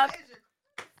 the fuck?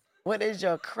 What is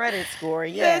your credit score?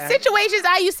 Yeah. The situations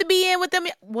I used to be in with them.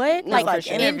 What? No, Like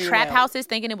for in sure. trap houses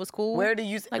thinking it was cool? Where do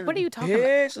you... Like, what are you talking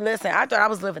Bitch, listen, I thought I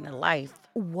was living a life.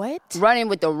 What? running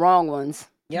with the wrong ones.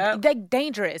 Yeah. They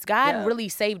dangerous. God Yeah. really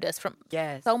saved us from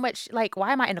so much. Like,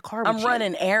 why am I in a car with I'm you?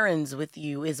 running errands with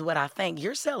you is what I think.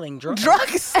 You're selling drugs.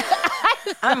 Drugs?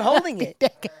 I'm holding it.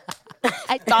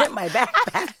 I thought in my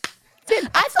backpack.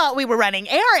 I thought we were running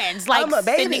errands, like I'm a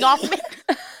baby. sending off.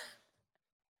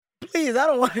 Please, I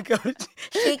don't want to go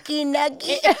chicken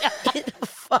nugget.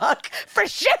 Fuck. For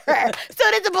sure.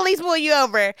 Soon as the police pull you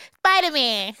over,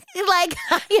 Spider-Man. He's like,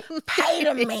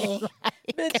 Spider-Man.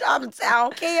 Bitch, I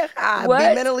don't care. I'll What?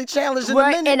 be mentally challenged in a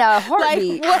minute. In a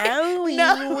heartbeat.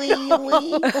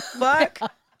 Fuck.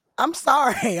 I'm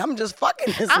sorry. I'm just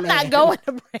fucking this I'm man. not going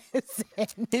to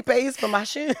prison. He pays for my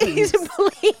shoes. Please.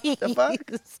 The fuck?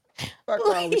 Fuck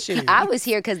wrong with you? I was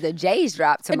here because the J's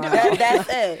dropped tomorrow. That's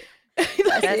it.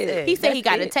 That's it. He said That's he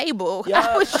got a it. table. Yeah.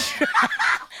 I was sure.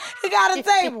 He got a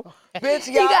table. Bitch,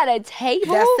 He y'all. got a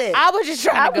table? That's it. I was just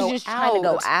trying to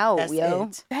go out, That's yo.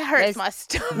 it. That hurts That's- my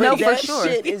stomach. No, But for that sure.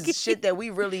 shit is shit that we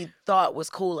really thought was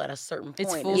cool at a certain point.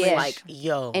 It's It's foolish. like,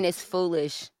 yo. And it's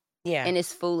foolish. yeah. And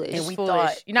it's foolish. And we Foolish.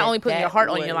 thought You're not that only putting your that heart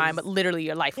on your line, was- but literally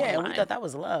your life on yeah, the we line. thought that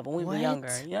was love when we were What?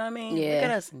 younger. You know what I mean? Yeah. Look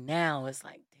at us now. It's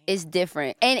like, damn. It's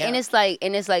different. And it's like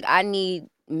I need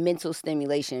mental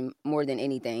stimulation more than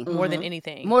anything. More than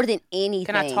anything. More than anything.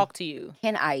 Can I talk to you?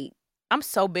 Can I? I'm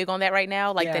so big on that right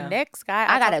now. Like Yeah. the next guy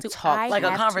I gotta talk to, talk. I Like a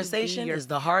have to conversation be your- is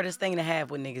the hardest thing to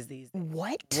have with niggas these days.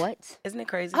 What? What? Isn't it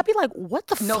crazy? I'll be like, what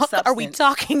the No fuck are we substance.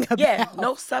 talking about? yeah,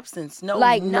 no substance, no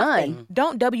Like nothing. none.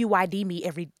 Don't WYD me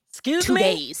every Excuse 2 me?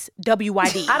 days.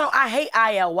 WYD. I hate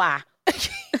ILY.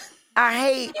 I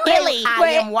hate Illy.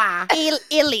 IMY.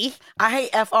 Illy. I hate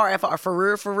FR. For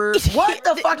real. What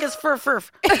the fuck is fur?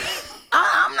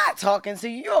 I'm not talking to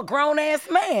you. You're a grown ass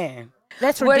man.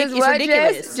 That's What is it's what,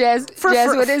 ridiculous. Jess? Jess,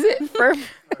 what is it?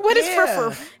 What is Yeah.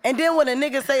 fur? And then when a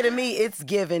nigga say to me, it's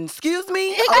given. Excuse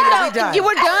me? I Oh, know, we done. you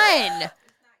were done.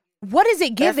 What is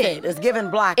it That's giving? it. It's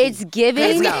given blocking. It's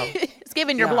giving. No. It's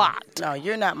giving you're No. blocked. No,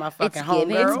 you're not my fucking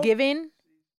giving. homegirl. It's giving.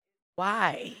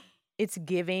 Why? It's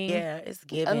giving. Yeah, it's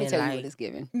given. Let me tell you like, what it's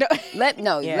giving. No. Let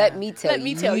Yeah. me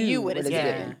tell you what it's yeah.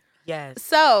 giving. Yes.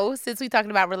 So, since we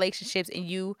talking about relationships and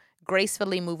you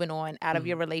gracefully moving on out of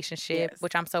your relationship, Yes.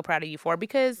 which I'm so proud of you for,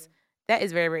 because that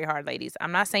is very, very hard, ladies.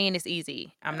 I'm not saying it's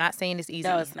easy. No,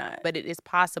 it's not. But it is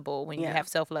possible when you Yeah. have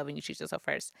self-love and you choose yourself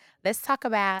first. Let's talk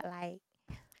about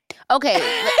Okay,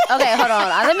 hold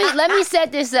on. Let me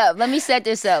set this up. Let me set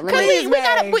this up. Let me, we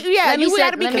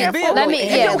gotta be careful.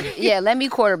 Let me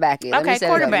quarterback it. Let me Okay, set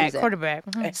it up. Let me set it up. quarterback.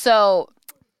 Mhm. So,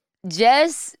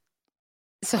 Jess,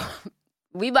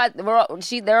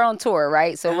 they're on tour,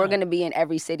 right? So we're gonna be in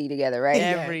every city together, right?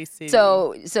 Every city.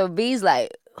 So B's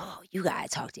like, oh, you gotta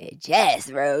talk to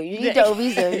Jess, bro. You told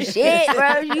me some shit,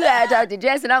 bro. You gotta talk to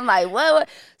Jess, and I'm like, what?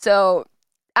 So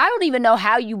I don't even know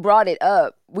how you brought it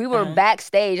up. We were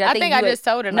backstage. I think I just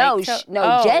told her. No,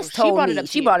 Jess told me.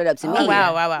 She brought it up to me. Oh,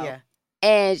 wow. Yeah.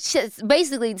 And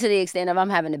basically to the extent of I'm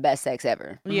having the best sex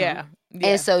ever. Yeah.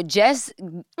 And so Jess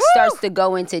starts to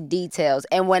go into details.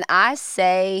 And when I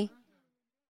say,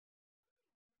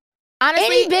 honestly,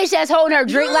 any bitch that's holding her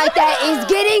drink like that is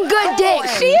getting good dick.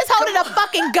 She is holding a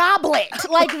fucking goblet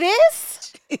like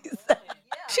this.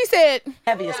 She said,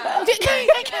 heavy as fuck.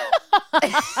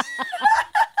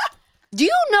 Do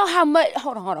you know how much,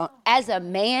 hold on. As a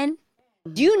man,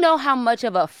 do you know how much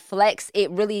of a flex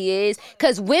it really is?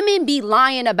 Because women be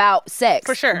lying about sex.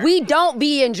 For sure. We don't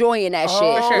be enjoying that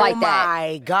shit like that. Oh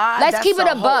my God. Let's keep it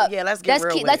a buck. Yeah, let's get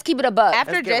real with Let's keep it a buck.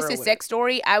 after Jess's sex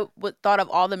story, I thought of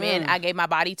all the men I gave my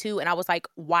body to, and I was like,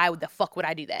 why the fuck would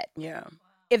I do that? Yeah.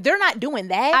 If they're not doing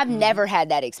that, I've never had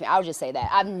that experience. I'll just say that.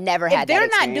 I've never had that if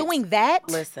experience. they're not doing that,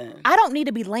 Listen. I don't need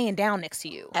to be laying down next to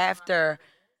you. After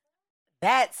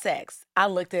that sex, I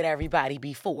looked at everybody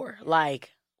before.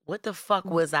 Like, what the fuck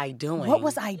was I doing? What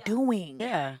was I doing?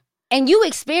 Yeah. And you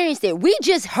experienced it. We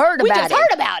just heard about it. We just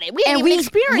heard about it. We didn't even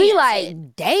experience we it.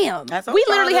 like, damn. That's We okay.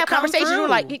 literally have Come conversations. through. We're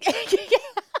like,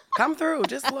 Come through.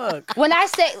 Just look. When I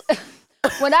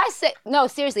say, no,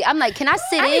 seriously, I'm like, can I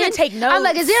sit I in? need to take I'm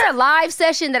like, notes. is there a live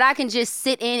session that I can just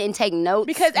sit in and take notes?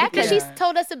 because after she's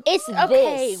told us, It's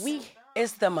okay, this.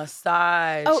 It's the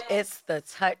massage. Oh. It's the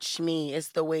touch me. It's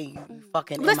the way you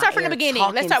fucking. let's in start my from the ear beginning.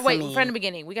 talking Let's start. to Wait, me. from the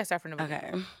beginning. We got to start from the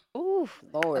beginning. Okay. Ooh,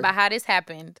 Lord. About how this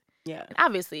happened. Yeah. And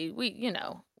obviously, we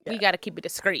we got to keep it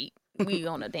discreet. We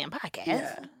on a damn podcast.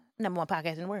 Yeah. Number one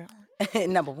podcast in the world.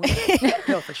 Number one.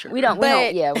 No, for sure. we don't,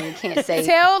 yeah, we can't say.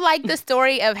 Tell like the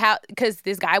story of how, because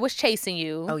this guy was chasing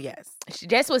you. Oh yes.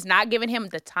 Jess was not giving him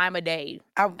the time of day.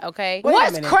 Okay. Wait a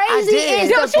What's minute. crazy I is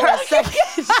did. the For a second.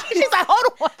 She's like, hold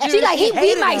on. She's like, we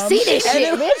hated might him. see this And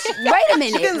shit, it- bitch. Wait a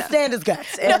She didn't minute. stand his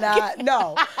guts. And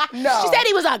no. She said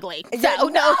he was ugly. So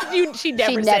no, she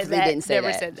never said definitely that. didn't say never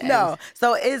that. said that. No.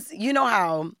 So it's, you know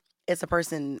how it's a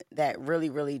person that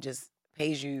really, really just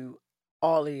pays you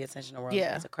all of the attention in the world.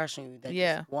 Yeah. Has a crush on you that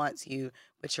Yeah. just wants you,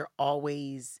 but you're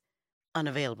always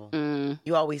unavailable. Mm.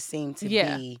 You always seem to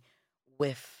Yeah. be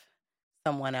with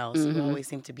someone else. Mhm. You always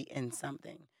seem to be in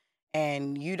something.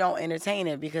 And you don't entertain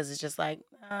it because it's just like,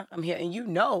 I'm here. And you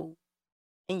know,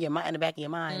 in your mind, in the back of your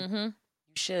mind, Mm-hmm.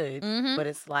 you should. Mhm. But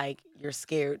it's like you're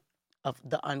scared of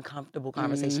the uncomfortable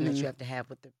conversation that you have to have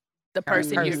with The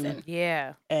person. person.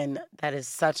 Yeah. and that is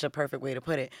such a perfect way to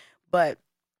put it. But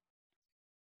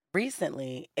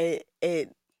recently,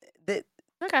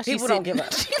 Look how people she's don't sitting. give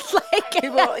up. She's like,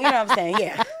 People, you know what I'm saying?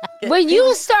 Yeah. When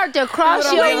you start to cross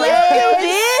People your don't legs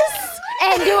this.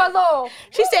 and do a little.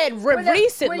 She said When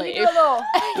recently. you do a little.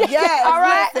 Yes, All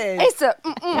right. listen. It's a.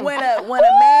 Mm-mm.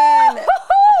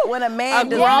 when a man A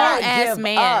does grown not ass give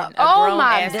man. up, A Oh grown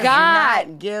my ass does man. God.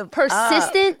 not give up,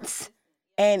 Persistence.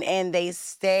 and they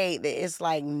stay. It's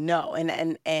like no,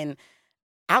 and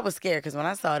I was scared because when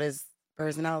I saw this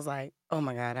person, I was like, oh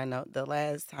my God, I know. The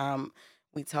last time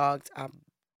we talked, I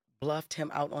bluffed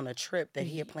him out on a trip that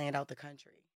he had planned out the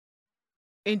country.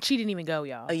 And she didn't even go,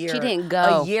 y'all. A year. She didn't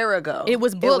go. A year ago. It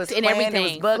was booked and planned, it was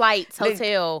everything. booked. Flights, The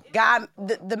hotel. guy,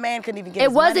 the man couldn't even get. It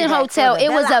his money wasn't back hotel. for the It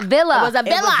was a villa. It was a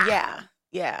villa.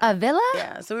 Yeah. A villa?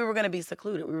 Yeah. So we were gonna be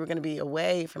secluded. We were gonna be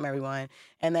away from everyone,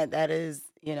 and that is,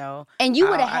 And you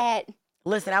would have I- had.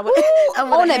 Listen, I would.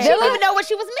 on a She villa? didn't even know what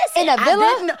she was missing. In a I villa?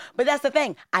 didn't know, but that's the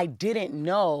thing. I didn't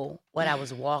know what I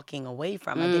was walking away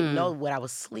from. I didn't know what I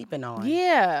was sleeping on.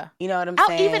 Yeah. You know what I'm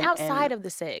saying? Even outside And of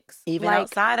the sex. even like,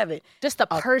 outside of it, just a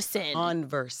person.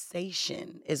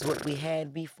 conversation is what we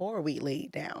had before we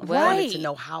laid down. I Right. wanted to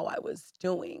know how I was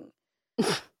doing.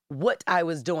 What I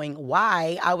was doing,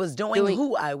 why I was doing,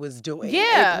 who I was doing.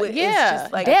 Yeah, It's yeah.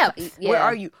 just like, Depth. where Yeah.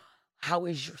 are you? How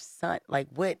is your son? Like,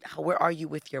 where are you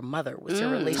with your mother? What's your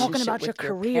relationship Talking about with your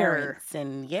your career. parents?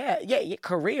 And yeah,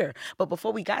 career. But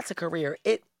before we got to career,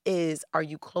 it is, are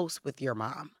you close with your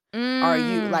mom? Are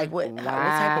you like what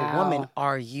type of woman Wow.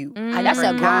 are you? That's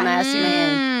a grown ass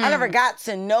man. I never got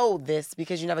to know this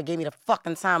because you never gave me the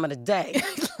fucking time of the day.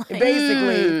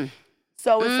 Basically.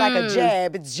 So it's like a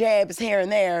jab. It's jabs here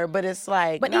and there, but it's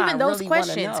like, But nah, even I those really wanna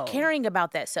questions, know. caring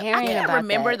about that stuff. I Caring can't about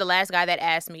remember that. the last guy that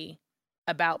asked me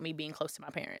about me being close to my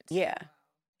parents. Yeah.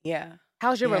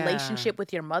 How's your Yeah. relationship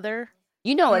with your mother?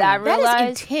 You know what I That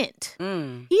realized? is intent.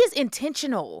 Mm. He is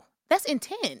intentional. That's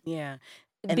intent. Yeah.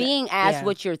 And Being asked yeah.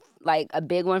 what you're, like, a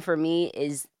big one for me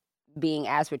is being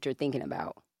asked what you're thinking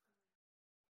about.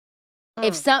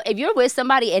 If you're with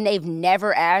somebody and they've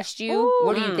never asked you,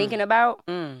 what are you thinking about?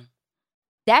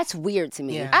 That's weird to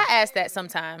me. Yeah. I ask that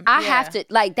sometimes. I have to,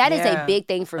 like, that is a big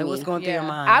thing for like, me. What's going through your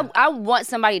mind? I want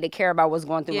somebody to care about what's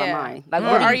going through my mind. Like,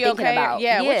 what are you you thinking okay? about?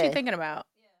 Yeah, what you thinking about?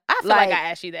 I feel like I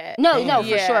asked you that. No,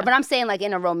 for sure. But I'm saying, like,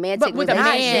 in a romantic but with a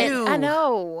relationship. man, I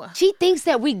know. She thinks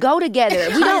that we go together.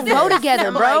 We don't go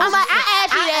together, bro. I'm like,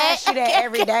 I ask you that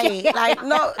every day. Like,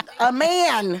 no, a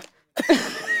man.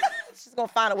 She's gonna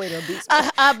find a way to abuse me.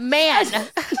 A man.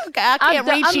 Okay, I can't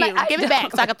reach you. Like, Give it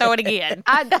back so I can throw it again.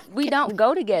 We don't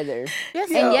go together.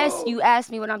 Yes, and yes, you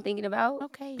asked me what I'm thinking about.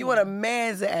 Okay. You want a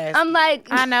man's ass. I'm like,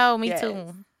 I know, me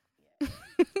too.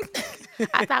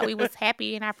 I thought we was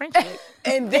happy in our friendship.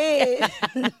 And then,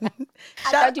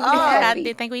 thought you was I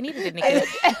didn't think we needed a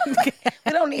nigga.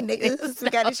 we don't need niggas. We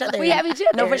got each other. we have each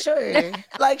other. No, for sure.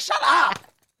 Like, shut up.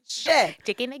 Shit.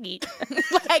 Chicken nugget.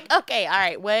 Like, okay, all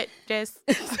right, what? Just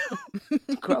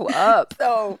grow up.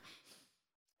 So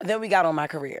then we got on my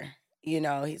career. You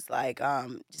know, he's like,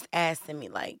 just asking me,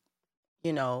 like,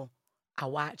 you know, I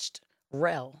watched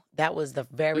Rel. That was the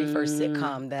very first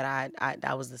sitcom that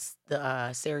I was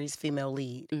the series female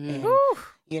lead. And,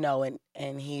 you know,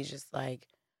 and he's just like,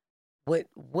 what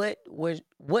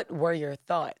were your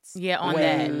thoughts? Yeah, on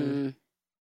when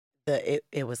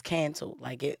it was canceled,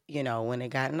 like it, you know, when it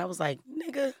got, and I was like,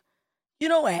 nigga, you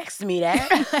don't ask me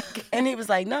that. And he was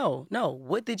like, no,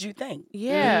 what did you think?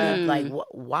 Yeah. Like,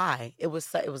 why? It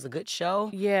was a good show.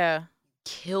 Yeah.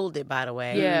 Killed it, by the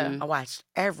way. Yeah. I watched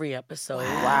every episode.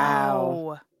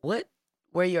 Wow. What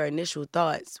were your initial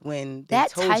thoughts when they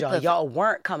told y'all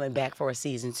weren't coming back for a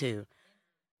season 2?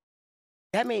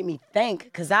 That made me think,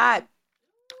 because I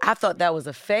thought that was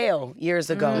a fail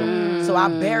years ago. So I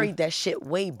buried that shit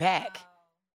way back.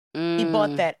 He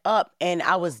brought that up, and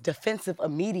I was defensive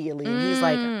immediately. And he's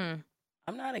like,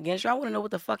 I'm not against you. I want to know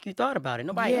what the fuck you thought about it.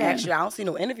 Nobody asked you. I don't see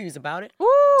no interviews about it.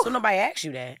 So nobody asked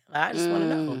you that. I just want to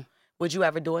know. Would you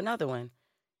ever do another one?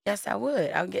 Yes, I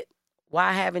would. I would get.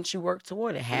 Why haven't you worked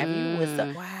toward it? Have you? With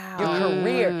your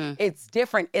career, it's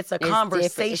different. It's a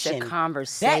conversation. It's a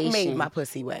conversation. That made my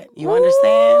pussy wet. You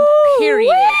understand? Period.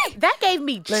 What? That gave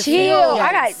me chills. Chill.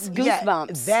 I got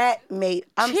goosebumps. That made.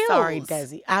 I'm Chills. sorry,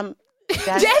 Desi.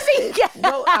 Desi. Go,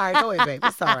 all right, go ahead, babe.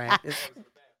 It's all right.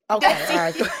 Okay, all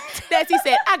right. Desi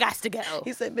said, I got to go.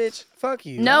 He said, bitch, fuck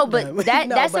you. No, but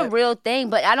that's a real thing.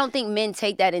 But I don't think men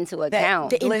take that into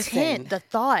account. The intent, the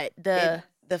thought, the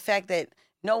fact that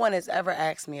no one has ever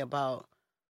asked me about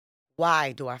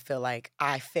why do I feel like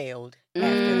I failed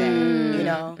after that, you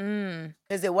know?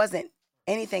 Because it wasn't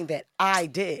anything that I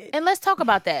did. And let's talk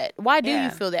about that. Why do you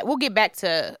feel that? We'll get back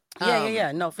to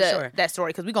no, for sure. that story,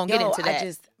 because we're going to get into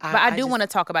that. But I do want to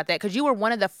talk about that, because you were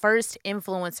one of the first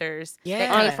influencers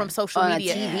that came from social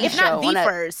media. If not the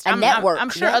first. A network.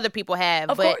 I'm sure other people have.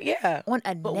 Of but course, on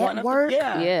a network?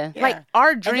 Yeah. Like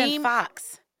our And dream. then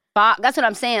Fox. That's what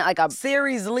I'm saying. Like a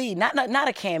Series lead, not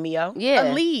a cameo.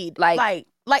 yeah, A lead. Like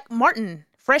Martin,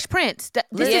 Fresh Prince.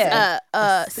 This is a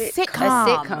sitcom. a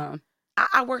sitcom.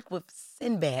 I worked with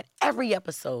Sinbad every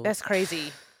episode. That's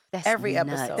crazy. That's every nuts.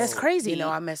 episode. That's crazy. You know,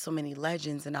 I met so many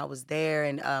legends, and I was there,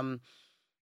 and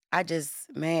I just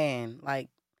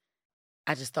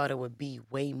thought it would be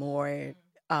way more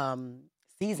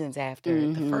seasons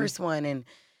after the first one, and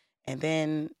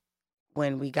then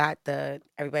when we got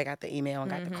everybody got the email and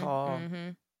got the call,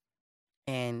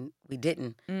 and we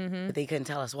didn't, but they couldn't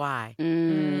tell us why.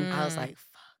 I was like,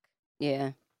 fuck.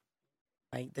 Yeah.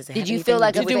 Like, does it Did have you anything feel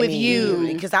like to it do was with you?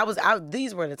 Because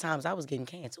these were the times I was getting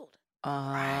canceled.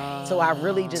 So I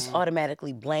really just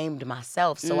automatically blamed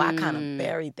myself. So I kind of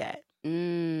buried that.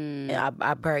 And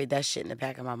I buried that shit in the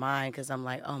back of my mind, because I'm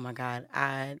like, oh my God.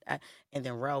 And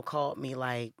then Rel called me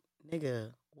like,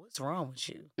 nigga, what's wrong with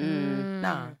you?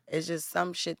 Nah, it's just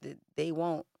some shit that they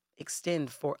won't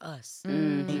extend for us.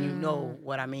 And you know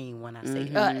what I mean when I say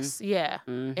that. Us, yeah.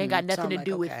 Ain't got nothing to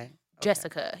do with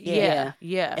Jessica. Yeah.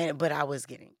 Yeah. But I was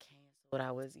getting canceled.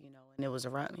 I was, and it was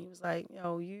around. He was like,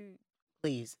 yo, you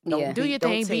please Yeah. don't Do your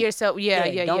don't thing, be take- yourself.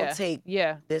 Yeah. Don't take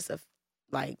Yeah. this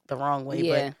like the wrong way.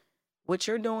 Yeah. But what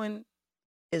you're doing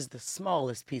is the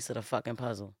smallest piece of the fucking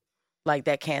puzzle. Like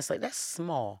that that's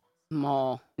small.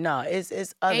 Small. No, it's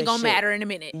other Ain't gonna shit. matter in a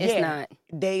minute. It's not.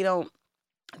 They don't.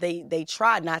 They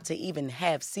tried not to even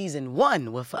have season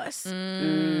 1 with us.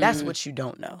 That's what you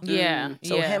don't know. Yeah.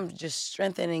 So yeah. him just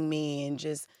strengthening me and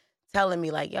just telling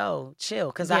me like, yo, chill.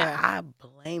 Because I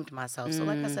blamed myself. So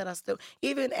like I said, I still,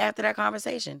 even after that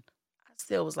conversation, I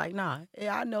still was like, nah,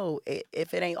 I know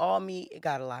if it ain't all me, it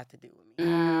got a lot to do with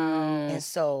me. And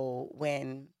so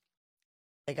when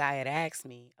the guy had asked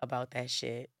me about that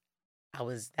shit,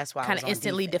 that's why I kind was of on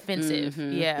instantly defense.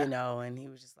 defensive. Yeah. You know, and he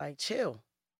was just like, chill.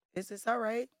 Is this all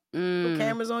right? Put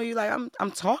cameras on you, like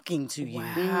I'm talking to you.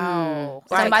 Wow.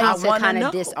 Like, Somebody I to wanna kind know.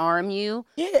 of disarm you.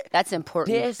 Yeah. That's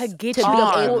important. To get To you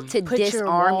be able to put your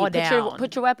disarm wall you. down.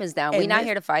 Put your weapons down. We're And not this-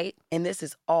 here to fight. And this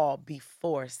is all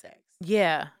before sex.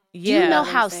 Yeah. Do you know know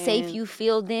what how I'm safe saying? you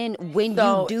feel then when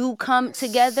So- you do come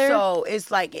together? So it's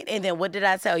like, and then what did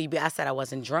I tell you? I said I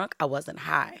wasn't drunk. I wasn't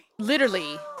high.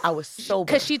 Literally. I was sober.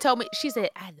 Because she told me, she said,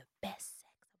 I had the best sex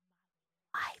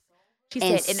of my life. She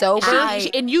And said,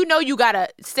 sober? and you know you gotta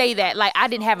say that. Like, I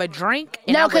didn't have a drink.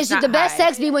 And No, I was because not the best high.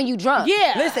 sex be when you drunk.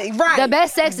 Yeah. Listen, right. The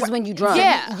best sex is when you drunk.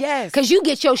 Yeah. Yes. Because you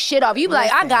get your shit off. You be like,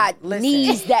 I Listen, got listen.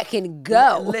 knees that can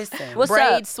go. Listen. What's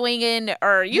Braid up? swinging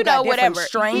or, you got know, different whatever.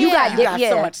 Strength. You got you got yeah.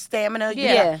 so much stamina. You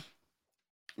Yeah. got-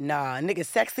 Nah, nigga,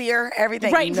 sexier,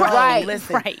 everything. Right, No, right,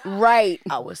 listen. right. Right.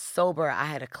 I was sober. I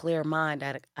had a clear mind.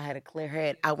 I had a clear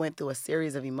head. I went through a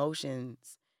series of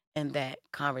emotions in that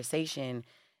conversation.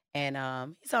 And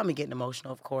he saw me getting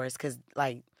emotional, of course, because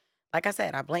like I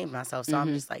said, I blamed myself. So I'm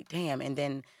just like, damn. And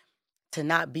then to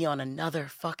not be on another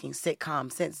fucking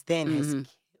sitcom since then has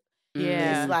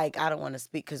Yeah. It's like, I don't want to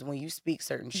speak, because when you speak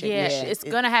certain shit, Yeah, this shit, it's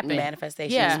gonna happen.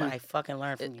 Manifestation Yeah. is what I fucking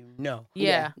learned from you. No.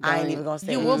 Yeah. I ain't even gonna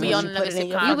say You it. will be Once on you put another it in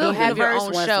your sitcom. You will fucking have your universe,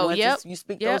 own once- show. once Yep. You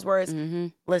speak Yep. those words. Mm-hmm.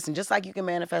 Listen, just like you can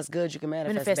manifest good, you can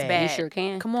manifest, Manifest bad. bad. You sure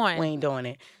can. Come on. We ain't doing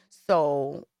it.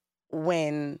 So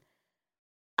when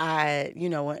I,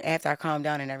 after I calmed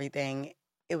down and everything,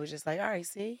 it was just like, all right,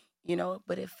 see,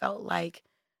 but it felt like,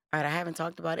 all right, I haven't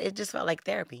talked about it. It just felt like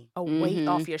therapy. A weight Mhm.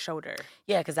 off your shoulder.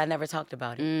 Yeah, because I never talked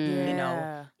about it. Mm. You know,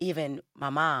 Yeah. even my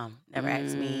mom never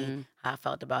asked me how I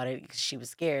felt about it, because she was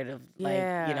scared of,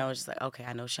 Yeah. just like, okay,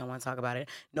 I know she don't want to talk about it.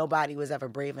 Nobody was ever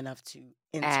brave enough to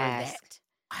enter Ask. that.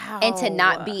 Wow. And to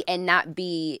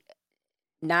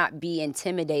not be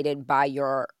intimidated by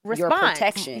your Response.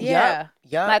 protection. Yeah.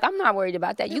 Yup. Like, I'm not worried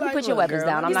about that. You can like, put your "Look, weapons girl,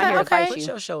 down. let I'm me not see here how to fight Put you.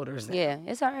 your shoulders down. Yeah,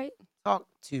 it's all right. Talk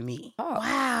to me. Talk.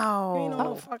 Wow. You ain't on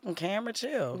no fucking camera,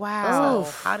 chill. Wow.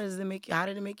 So how did it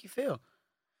make you feel?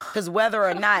 Because whether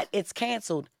or not it's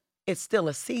canceled, it's still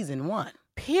a season 1.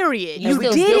 Period. You You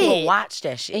still did did We'll it. watch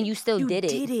that shit. And you still You did it.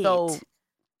 So You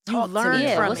talk to learned me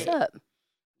Yeah, from what's it. up?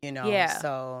 Yeah.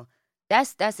 So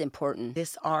That's important.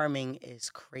 disarming is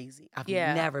crazy. I've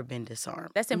Yeah. never been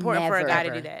disarmed. That's important for a Never. guy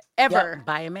to do that. Ever. Yep,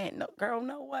 by a man. No, girl,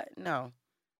 no what? No.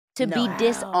 To No. be Wow.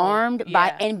 disarmed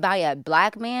Yeah. by a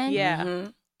black man, Yeah.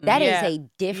 Mhm. that is Yeah. a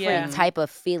different Yeah. type of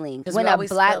feeling. 'Cause When we a always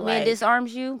black feel man like-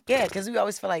 disarms you, Yeah, because we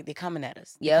always feel like they're coming at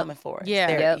us. They're Yep. coming for us. Yeah.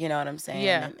 They're- Yep. You know what I'm saying?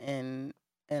 Yeah. And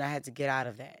I had to get out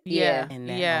of that Yeah. in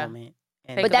that Yeah. moment.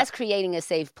 And Think but that's creating a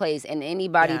safe place. And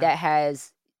anybody Yeah. that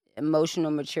has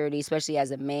emotional maturity, especially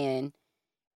as a man,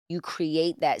 you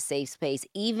create that safe space,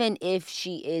 even if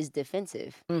she is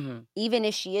defensive, Mhm. even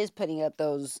if she is putting up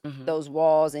those Mhm. those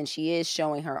walls and she is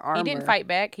showing her armor. He didn't fight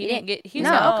back. He didn't get. He no,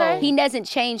 said, okay. he doesn't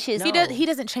change his. No. He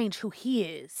doesn't change who he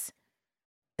is.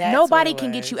 That's Nobody what it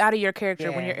can get you was. out of your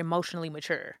character when Yeah. you're emotionally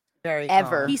mature. Very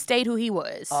ever. calm. He stayed who he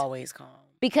was. Always calm.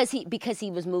 because he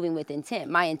was moving with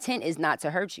intent. My intent is not to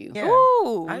hurt you. Yeah.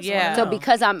 Ooh, I just yeah. wanna So know.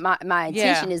 because my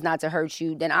intention is not to hurt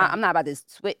you, then I'm not about to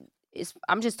switch.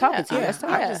 I'm just talking to you. Yeah, Let's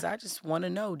talk. I just want to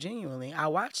know genuinely. I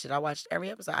watched it. I watched every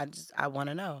episode. I want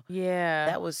to know. Yeah.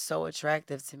 That was so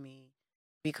attractive to me,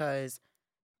 because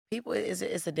people,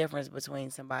 it's a difference between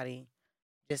somebody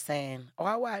just saying, "Oh,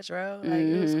 I watched, bro. Like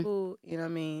it was Mhm. cool," you know what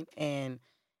I mean, and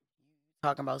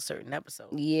talking about certain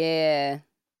episodes, Yeah.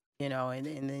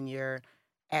 and then you're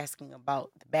asking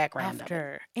about the background of it.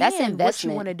 After. That's and what you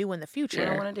investment. want to do in the What future. you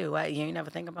don't want to do. You ain't never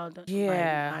think about that.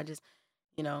 Yeah. I just,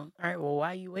 all right. Well,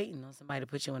 why are you waiting on somebody to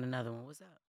put you in another one? What's up?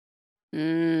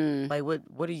 Mm. Like,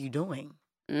 what are you doing?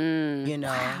 Mm.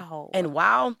 Wow. And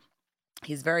while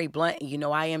he's very blunt,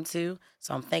 I am too.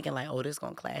 So I'm thinking like, oh, this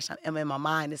gonna clash. I'm in my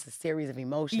mind. It's a series of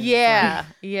emotions. Yeah.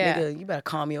 Like, Yeah. nigga, you better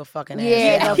calm your fucking ass.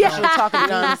 Yeah, down. no, for sure. Talking You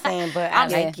to know me. what I'm saying? But I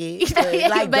Yeah. like it. But,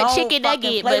 like, But don't chicken fucking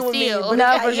nugget, play but with me. still. But No,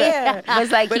 like, for sure. yeah. But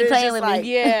it's like, But keep it's playing just with like,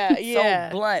 me. Yeah. Yeah.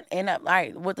 So blunt. And all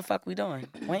right, what the fuck we doing?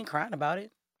 We ain't crying about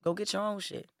it. Go get your own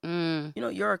shit. Mm.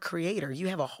 You're a creator. You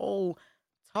have a whole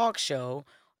talk show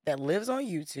that lives on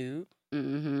YouTube.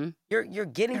 Mm-hmm. You're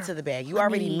getting to the bag. You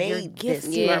already You're made this.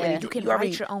 gifted. You Yeah. already You can you already,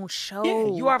 write your own show.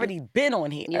 Yeah, you already been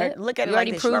on here. Yeah. Look at You it like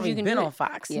already this. proved You already you can been do on it.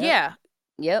 Fox. Yeah. Yeah.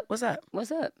 Yep. What's up?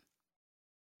 What's up?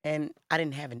 And I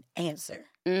didn't have an answer.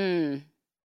 Mm.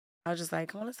 I was just like,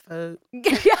 come on, let's fuck.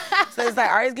 So it's like,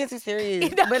 all right, it's getting too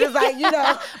serious. But it's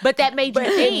like, But that made you but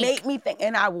it think. made me think.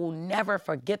 And I will never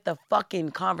forget the fucking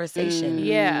conversation.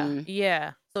 Yeah. Mm.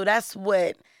 Yeah. So that's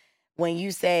what, when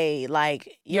you say,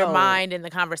 like, Your yo, mind and the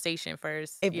conversation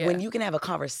first. Yeah. When you can have a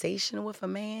conversation with a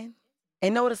man,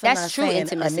 and notice I'm That's not true saying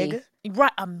intimacy. a nigga.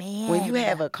 Right, a man. When you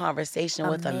have a conversation A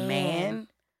with a man,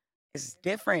 It's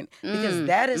different because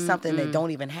that is something that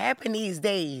don't even happen these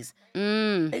days.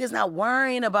 Niggas not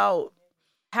worrying about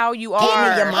how you getting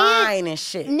are. in your mind and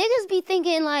shit. Niggas be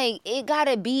thinking like it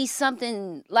gotta be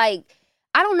something like,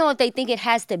 I don't know if they think it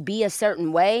has to be a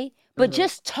certain way, but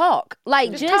just talk.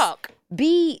 Like just talk.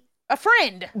 Be A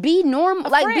friend. be normal.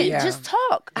 Like friend. be, just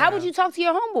talk. How would you talk to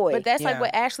your homeboy? But that's like Yeah.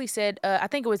 what Ashley said. I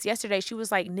think it was yesterday. She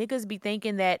was like, niggas be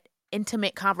thinking that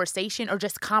intimate conversation or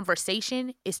just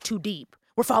conversation is too deep.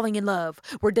 We're falling in love.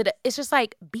 It's just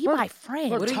like, be my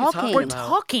friend. What are you talking. talking We're about?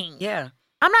 talking. Yeah.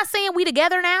 I'm not saying we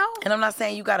together now. And I'm not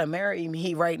saying you gotta marry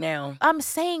me right now. I'm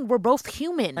saying we're both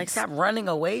humans. Like, stop running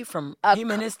away from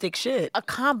humanistic shit. A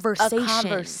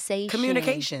conversation.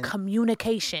 Communication.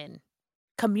 Communication.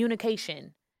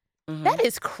 Mhm. That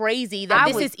is crazy that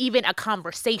this is even a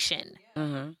conversation.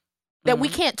 Mhm. That we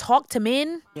can't talk to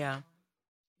men. Yeah.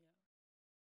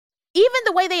 Even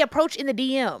the way they approach in the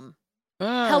DM.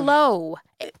 Hello.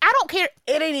 I don't care.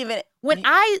 It ain't even. When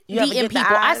I you ever DM get the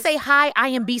people, I eyes? say, hi, I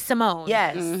am B. Simone.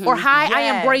 Yes. Or hi, I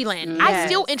am Yes. Braylon. I Yes.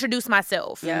 still introduce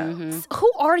myself. Yeah.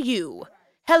 Who are you?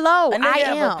 Hello, A I nigga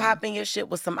am. ever pop in your shit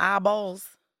with some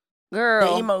eyeballs?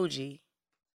 Girl. The emoji.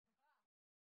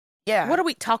 Yeah. What are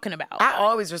we talking about? I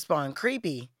always respond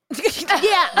creepy.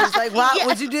 Yeah. It's like, why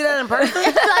would you do that in person?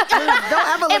 Don't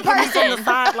ever look at me from the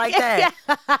side like that.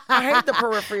 I hate the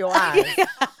peripheral eyes.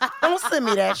 Don't send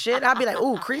me that shit. I'll be like,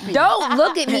 ooh, creepy. Don't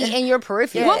look at me in your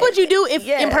peripheral. What would you do if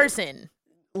Yeah. in person?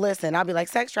 Listen, I'll be like,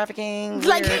 sex trafficking.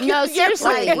 Like, weird. No, you're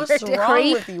seriously. Like, what's wrong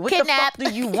Creep, with you? What kidnap. the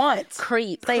fuck do you want?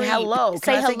 Creep. Say hello. Say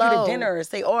Can I take you hello. to dinner?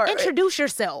 Or Introduce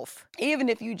yourself. even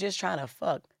if you just trying to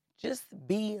fuck, just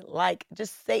be like,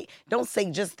 don't say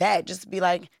just that. Just be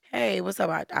like, hey, what's up?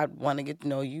 I want to get to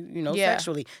know you, Yeah.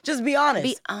 sexually. Just be honest.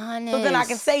 Be honest. So then I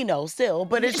can say no still.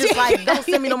 But it's just like, don't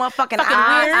send me no motherfucking Fucking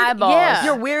eyes. weird. eyeballs. Yeah.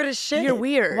 You're weird as shit. You're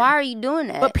weird. Why are you doing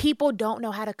that? But people don't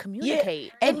know how to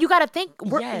communicate. And- And you got to think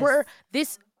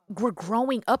Yes. we're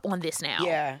growing up on this now.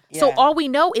 Yeah, So yeah. all we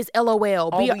know is LOL.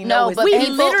 All we know is we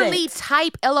instant. literally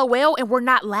type LOL and we're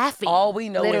not laughing. All we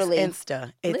know Literally. is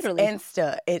Insta. It's Literally.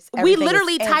 Insta. It's we everything is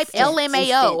literally type instant.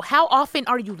 LMAO. Instant. How often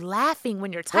are you laughing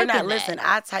when you're We're typing not that? listen.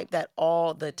 I type that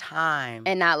all the time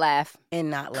and not laugh. and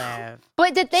not laugh.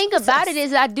 But the thing about it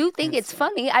is, I do think it's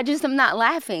funny. I just am not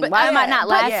laughing. But, Why am I not but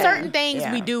laughing? certain things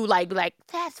Yeah. we do like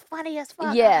that's funny as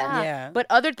fuck. Yeah. ah. Yeah. But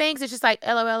other things it's just like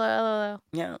LOL.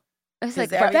 Yeah. It's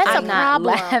like, 'Cause bro, everything- I'm That's a not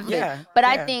problem. laughing. Yeah, But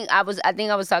yeah. I think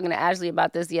I was talking to Ashley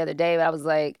about this the other day. But I was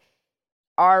like,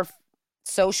 our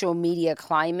social media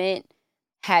climate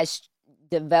has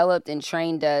developed and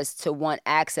trained us to want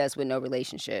access with no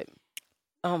relationship.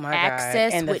 Oh my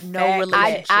Access God. And the with no fact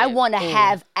relationship. that- I want to Ooh.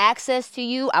 have access to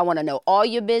you. I want to know all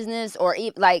your business, or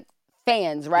like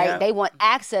fans, right? Yeah. They want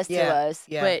access to Yeah. us.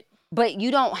 Yeah. But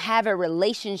you don't have a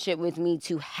relationship with me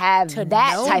to have To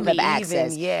that know type me of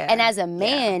access. even, yeah. And as a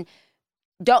man,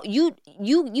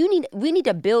 we need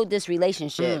to build this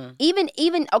relationship. Even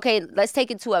okay, let's take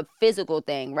it to a physical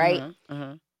thing, right?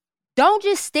 Mhm. Don't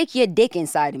just stick your dick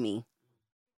inside of me.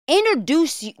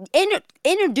 Introduce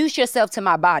yourself to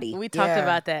my body. We talked Yeah.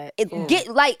 about that.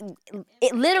 Literally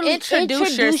Introduce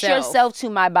introduce yourself. yourself to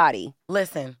my body.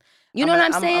 Listen. You know what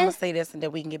I'm I'm saying? gonna say this and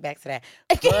then we can get back to that.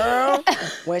 Girl,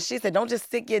 when she said, don't just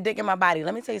stick your dick in my body,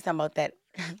 let me tell you something about that.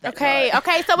 Okay, nut.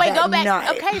 okay, so wait, That go back.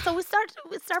 nut. Okay, so we start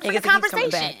from the It keeps coming conversation.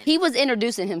 back. He was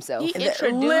introducing himself. He He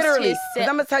introduced Literally. himself. 'Cause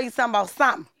I'm gonna tell you something about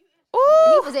something.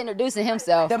 was introducing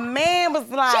himself. The man was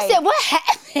like, She said, "What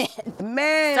happened?" the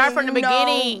man, Start from the you know,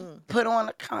 beginning. put on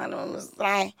a condom. Was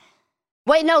like,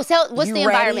 Wait, no. What's You the ready?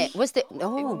 environment? What's the?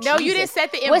 Oh, No, you Jesus. didn't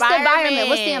set the What's the environment. environment?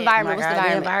 What's the oh environment? my What's the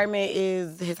God, environment?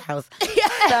 is his house.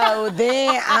 So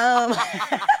then,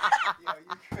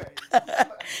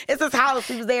 it's his house.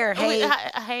 He was there. Hey,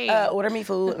 Hey, order me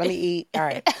food. Let me eat. All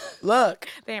right. Look,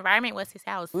 the environment was his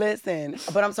house. listen.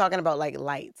 But I'm talking about like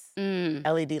lights, Mm,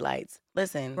 LED lights.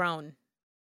 Listen, Grown.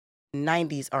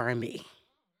 90s R&B.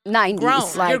 90s.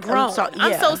 Grown. Like, You're grown.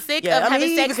 I'm so sick of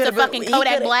having sex to fucking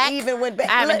Kodak Black. Even went back.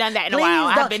 I haven't done that in a while.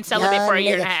 I've been celibate for a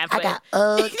year and a half. I but- got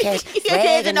old cash You're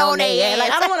dragging on on their their ass.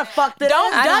 Like, I don't want to fuck this.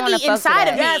 Don't I don't wanna Dougie fuck inside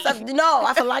with of me. Yes, no,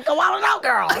 I feel like a while ago,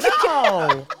 girl.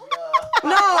 No.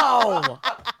 No.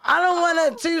 I don't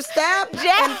want to two-step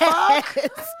and fuck.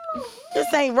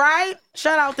 This ain't right.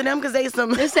 Shout out to them because they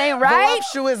some This ain't right?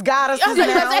 voluptuous goddesses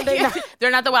now.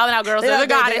 They're not the Wild 'N Out girls. They're the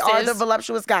They are the goddesses.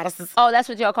 voluptuous goddesses. Oh, that's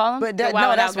what y'all call them? But The that, Wild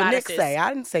no, 'N that's Out what Nick goddesses. say.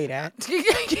 I didn't say that.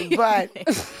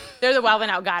 But They're the Wild 'N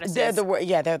Out goddesses. they're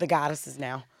the goddesses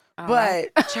now.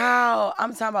 But child,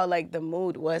 I'm talking about like the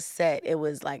mood was set. It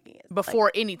was like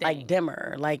Before anything. like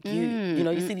dimmer. Like you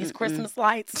know, you see these Christmas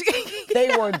lights?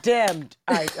 They were dimmed.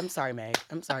 All right, I'm sorry, Meg.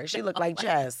 I'm sorry. She looked like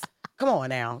Jess. Come on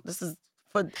now. This is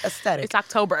for aesthetic. It's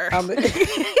October.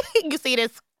 You see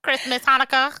this Christmas,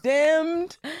 Hanukkah?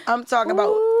 Dimmed. I'm talking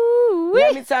about.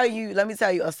 Let me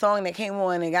tell you a song that came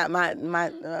on and got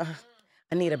my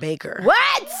Anita Baker.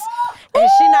 What? And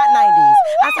she not 90s.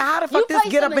 I said, how the fuck this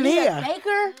get up in Anita here?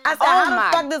 Baker? I said, how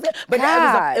the fuck this? But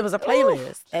it was a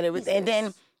playlist, and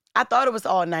then I thought it was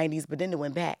all 90s, but then it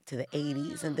went back to the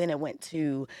 80s, and then it went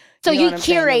to. So you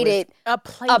curated a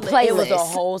playlist. It was a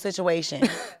whole situation.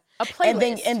 A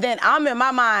playlist. And then I'm in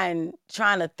my mind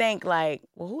trying to think like,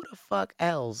 well, who the fuck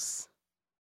else?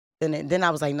 Then I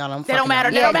was like, no, I'm fucking. They don't matter.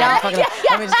 Up. They don't matter.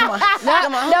 Let me just come on.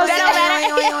 Come on.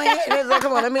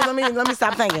 Come on. Let me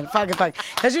stop thinking. Fuck it.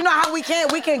 Because you know how we can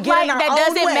get in our that own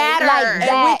doesn't way. matter. Like and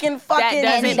that. we can fucking.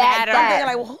 That doesn't matter. I'm thinking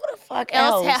like, well, who the fuck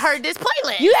else had heard this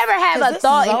playlist? You ever have 'Cause a this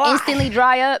thought is a and lie. instantly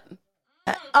dry up?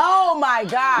 Oh my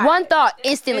God. One thought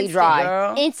instantly Instant, dry.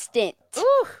 girl. Instant.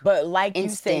 But like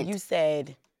Instant. you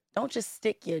said, don't just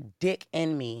stick your dick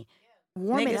in me.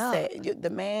 Warm it up. The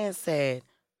man said,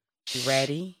 you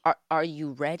ready? Are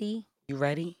you ready? You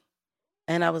ready?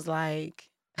 And I was like,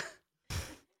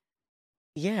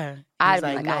 yeah. He I'd was be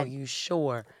like, like, no, you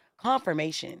sure?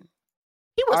 Confirmation.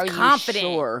 He was Are you confident.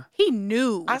 sure? He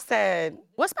knew. I said,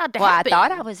 What's about to Well, I happen?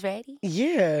 thought I was ready.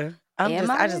 yeah.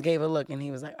 Am I I? just gave a look, and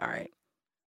he was like, all right,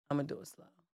 I'm gonna do it slow.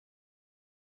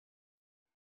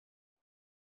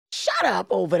 Shut up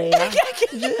over there.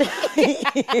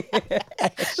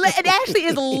 It actually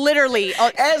is literally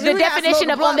As the we gotta definition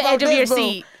smoke of a on the blunt edge of about your this, boo.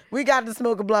 seat. We got to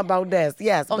smoke a blunt about this.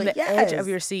 Yes. On but the edge of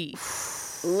your seat.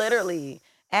 Literally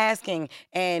asking.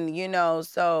 And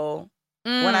so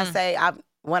when I say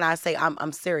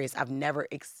I'm serious, I've never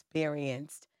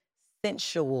experienced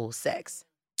sensual sex.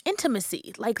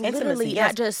 Intimacy. Like Intimacy, literally, yes.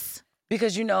 not just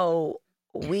Because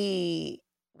we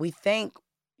think,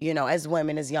 as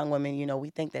women, as young women, we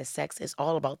think that sex is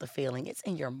all about the feeling. It's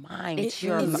in your mind. it's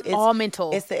all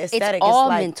mental. It's the It's aesthetic. all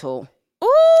like, mental.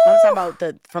 I'm talking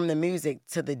about from the music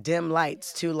to the dim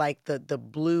lights to like the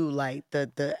blue light,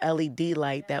 the LED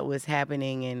light that was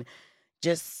happening, and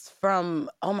just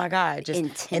from, oh my God,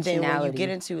 just and then when you get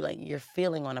into like your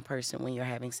feeling on a person when you're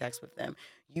having sex with them,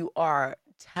 you are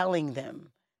telling them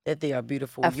that they are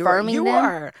beautiful. Affirming you them?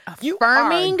 are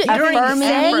Affirming giving during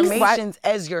affirmations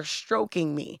as you're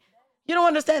stroking me. You don't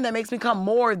understand that makes me come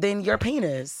more than your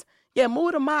penis. Yeah,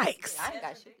 move the mics.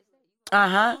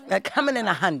 Like coming in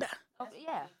a Honda.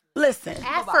 Yeah. Listen.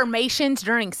 affirmations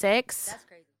during sex. That's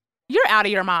crazy. You're out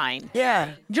of your mind.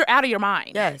 Yeah. You're out of your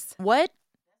mind. Yes. What?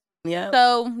 Yeah.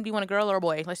 So, do you want a girl or a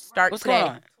boy? Let's start What's today.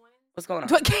 going on? What's going on?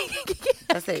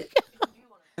 That's it.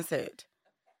 That's it.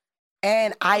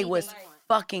 And I was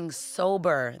fucking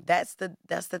sober. That's the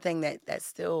thing that's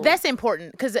still. That's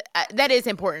important because that is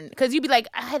important because you'd be like,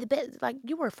 I had the best. Like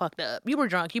you were fucked up. You were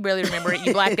drunk. You barely remember it.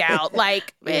 You blacked out.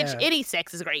 Like, bitch, Yeah. any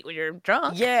sex is great when you're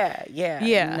drunk. Yeah.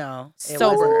 No. It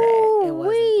Sober. wasn't that. It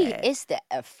wasn't that. It's the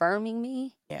affirming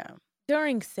me Yeah.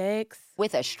 During sex,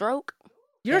 with a stroke.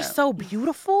 you're Yeah. so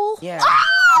beautiful. Yeah.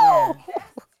 Oh!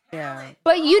 Yeah.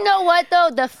 But you know what though?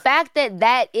 The fact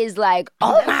that is like,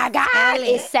 oh my God,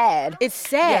 it's sad. It's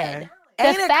sad. The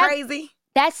Ain't it fact- crazy?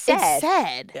 That's sad. It's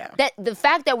sad. Yeah. That the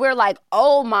fact that we're like,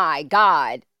 oh my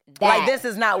God, that Like this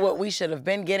is not what we should have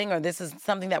been getting, or this is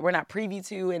something that we're not privy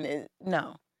to, and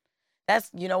no, that's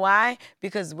why?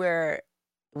 Because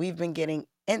we've been getting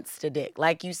Insta dick,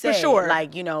 like you said, sure.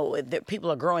 Like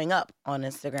people are growing up on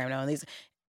Instagram now, and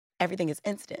everything is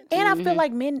instant. And I feel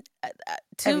like men,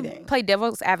 to Everything. play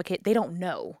devil's advocate, they don't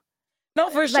know. No,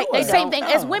 for sure. Like the same Don't thing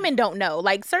as know. women don't know.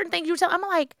 Like certain things you tell, I'm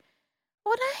like,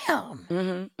 well, damn.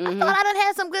 Mm-hmm. I thought I done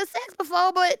had some good sex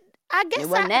before, but I guess it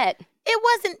wasn't that. It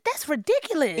wasn't. That's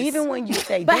ridiculous. Even when you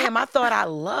say, But damn, I thought I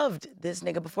loved this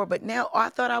nigga before, but now I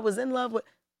thought I was in love with.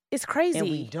 it's crazy. And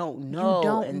we don't know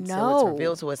don't until know. it's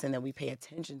revealed to us, and then we pay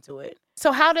attention to it.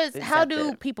 So how Accept do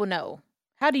it. people know?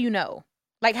 How do you know?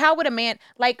 Like how would a man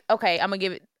like? Okay, I'm gonna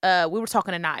give it. We were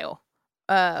talking to Niall.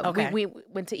 Okay. We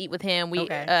went to eat with him. We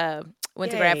Okay.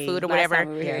 went to grab Yay. food or Last whatever. time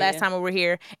we were here, Last yeah. time we were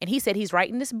here, and he said he's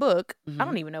writing this book. I Mhm.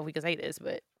 don't even know if we can say this,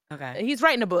 but Okay. he's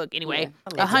writing a book anyway.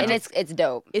 Yeah. 100. And it's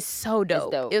dope. It's so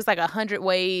dope. dope. It was like 100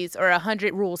 ways or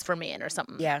 100 rules for men or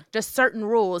something. Yeah. Just certain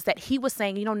rules that he was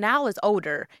saying, Niall is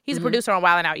older. He's a producer on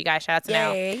Wild 'N Out, you guys. Shout out to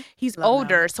Niall. Yay. He's Love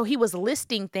older. Niall. So he was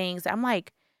listing things. I'm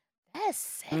like, that's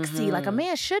sexy. Like a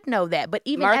man should know that. But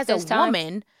even Mark as this a time.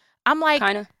 woman, I'm like,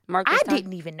 Kind of. Mark I this time.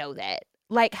 didn't even know that.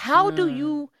 Like, how do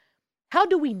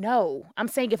we know? I'm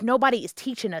saying if nobody is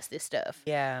teaching us this stuff.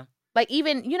 Yeah. Like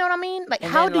even, you know what I mean? Like And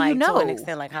how then, do you like, know? To an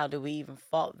extent, like, how do we even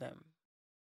fault them?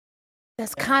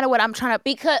 That's kind of what I'm trying to.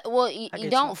 Because, well, you I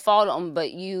get don't you. fault them,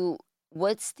 but you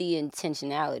what's the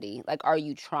intentionality? Like, are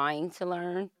you trying to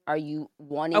learn? Are you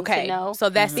wanting to know? So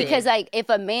that's because like if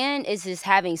a man is just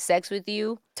having sex with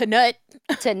you to nut,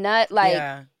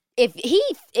 like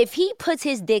if he puts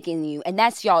his dick in you and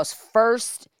that's y'all's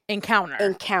first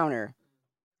encounter,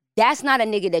 that's not a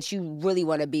nigga that you really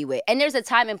want to be with. And there's a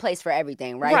time and place for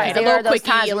everything, right? Right. There are those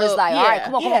times where it's like, all right,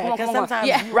 come on.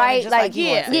 Right? Like,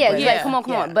 like, come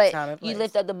on. But you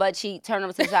lift up the butt cheek, turn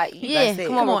over to the side. Yeah,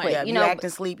 come on real quick. Yeah, you know, acting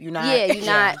sleep, you're not. Yeah, you're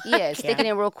not. Yeah, stick it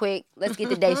in real quick. Let's get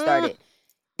the day started.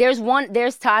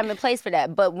 There's time and place for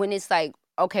that. But when it's like,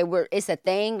 okay, it's a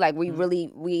thing. Like we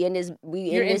in this.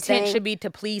 Your intent should be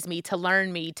to please me, to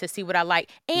learn me, to see what I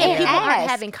like. And people aren't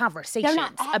having conversations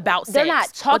about sex. They're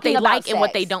not talking what they about like sex. and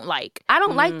what they don't like. I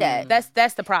don't like that.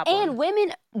 That's the problem. And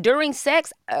women during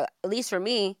sex, at least for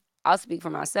me, I'll speak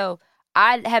for myself.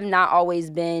 I have not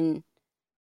always been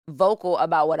vocal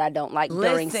about what I don't like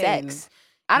during sex.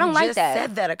 I don't like that. You just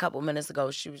said that a couple minutes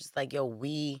ago. She was just like, "Yo,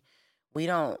 we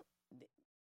don't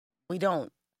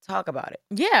talk about it."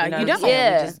 Yeah, you don't.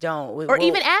 Yeah, we just don't. Or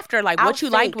even after, like what you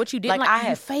liked, what you didn't like. I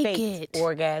have fake it.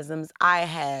 Orgasms.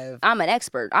 I'm an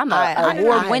expert. I'm an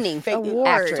award-winning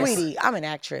actress. Sweetie, I'm an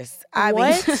actress.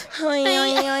 What?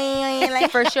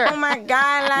 Like, for sure. Oh my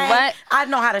God! Like, what? I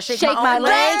know how to shake my own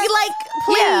legs. Like,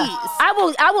 please. Yeah.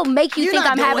 I will make you think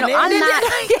I'm having. I'm not.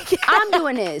 I'm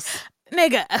doing this,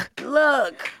 nigga.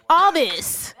 Look, all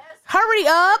this. Hurry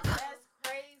up.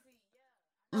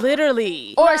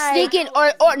 Literally. Or sneaking, or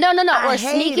or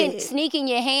sneaking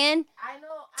your hand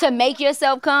to make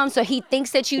yourself come, so he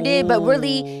thinks that you did, but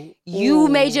really you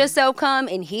made yourself come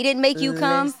and he didn't make you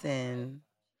come. Listen.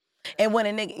 And when a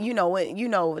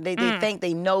nigga, they think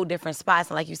they know different spots,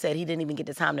 and like you said, he didn't even get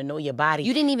the time to know your body.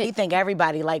 You didn't even. He think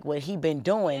everybody like what he been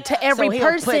doing to every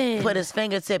person. Put his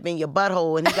fingertip in your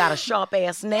butthole, and he got a sharp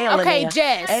ass nail in there. Okay,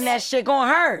 Jess. And that shit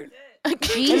gonna hurt.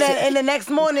 Jesus. And the next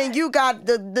morning you got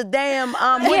the damn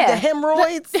with the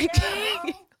hemorrhoids.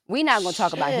 We not gonna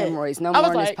talk about hemorrhoids no more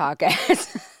in this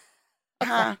podcast.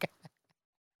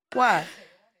 What?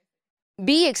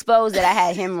 Be exposed that I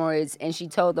had hemorrhoids, and she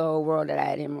told the whole world that I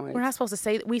had hemorrhoids. We're not supposed to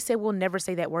say. We said we'll never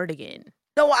say that word again.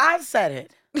 No, I said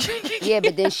it. Yeah,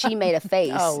 but then she made a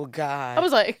face. Oh God! I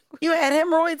was like, "You had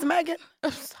hemorrhoids, Megan?"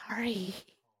 I'm sorry.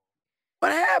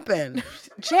 What happened?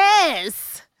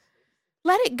 Jess,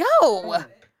 let it go.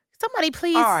 Somebody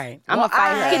please. All right. I'm gonna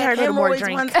fight her. Get her a little more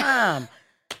drink. One time.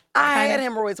 I had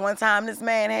hemorrhoids one time. This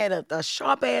man had a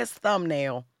sharp ass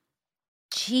thumbnail.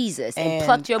 Jesus, and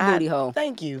plucked your booty hole.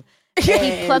 Thank you.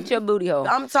 He plucked your booty hole.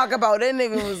 I'm talking about that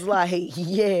nigga was like,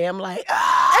 yeah. I'm like,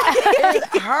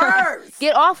 it hurts.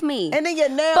 Get off me. And then your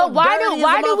nail. But why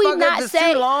do we not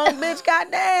say too long, bitch?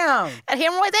 Goddamn. And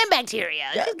hemorrhoids and bacteria.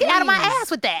 Just get out of my ass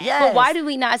with that. Yes. But why do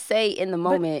we not say in the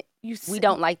moment? We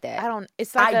don't like that. I don't.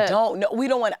 It's like I don't know. We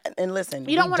don't want. And listen,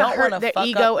 you don't want to hurt their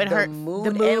ego and hurt the mood,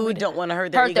 and we don't want to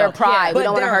hurt their pride. Yeah. We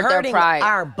don't want to hurt their pride.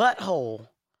 Our butthole.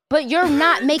 But you're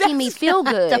not making me feel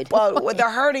good. Well, they're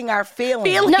hurting our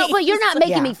feelings. No, but you're not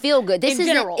making me feel good. This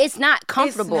isn't. It's not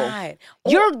comfortable. It's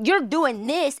not. You're doing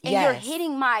this, and you're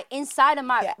hitting my inside of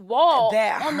my wall.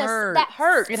 That hurts. That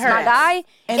hurts. It hurts. My guy.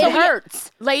 And it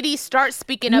hurts. Ladies, start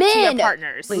speaking up to your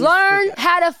partners. Learn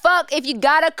how to fuck if you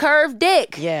got a curved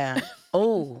dick. Yeah.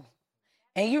 Oh.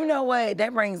 And you know what?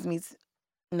 That brings me.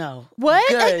 No. What?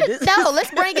 Good. No, let's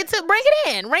bring it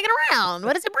in. Bring it around.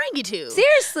 What does it bring you to?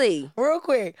 Seriously. Real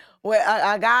quick. Will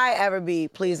a guy ever be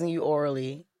pleasing you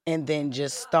orally and then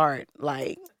just start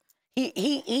like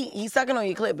he's sucking on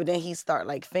your clit, but then he start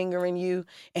like fingering you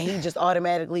and he just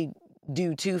automatically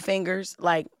do 2 fingers?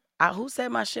 Like, who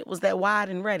said my shit was that wide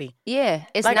and ready? Yeah,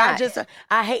 it's like, not.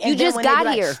 I hate. You just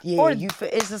got here. Yeah,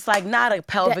 it's just like not a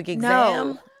pelvic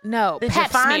exam. No, did you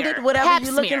find it? Whatever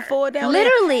you're looking for down there.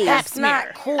 Literally, that's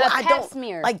not cool. I don't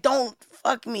smear. Like, don't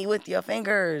fuck me with your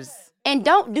fingers. And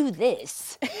don't do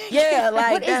this. Yeah,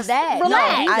 like what is that?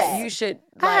 Relax. No, you should.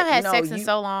 Like, I haven't had sex in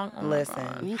so long. Oh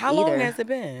listen, how long has it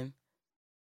been?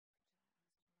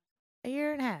 A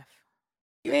year and a half.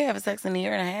 You ain't having sex in a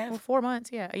year and a half? Well, 4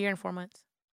 months. Yeah, a year and 4 months.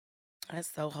 That's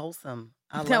so wholesome.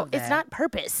 I love no, that. it's not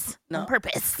purpose. No. On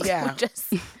purpose. Yeah.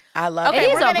 Just. I love it.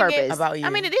 It is on purpose. About you. I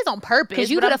mean, it is on purpose.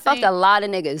 Because you could have fucked a lot of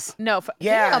niggas. No.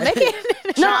 Yeah. Make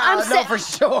it. No, I'm saying. No, for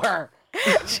sure.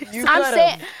 I'm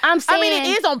saying. I mean,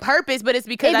 it is on purpose, but it's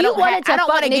because I don't want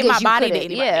to give my body to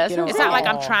anybody. Yeah, it's not like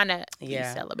I'm trying to be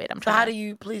celibate. So how do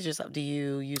you please yourself? Do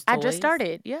you use toys? I just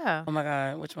started. Yeah. Oh my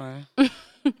God, which one?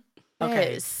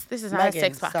 Okay. Yes. This is not a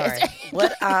sex podcast. Sorry.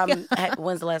 What?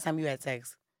 When's the last time you had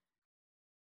sex?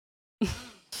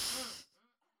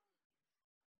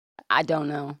 I don't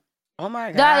know. Oh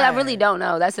my God. I really don't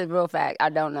know. That's a real fact. I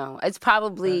don't know. It's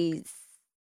probably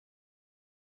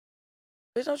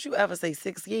Bitch, don't you ever say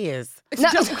 6 years. No.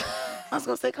 I was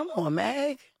going to say, come on,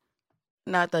 Meg.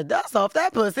 Knock the dust off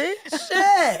that pussy.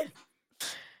 Shit.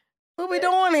 What we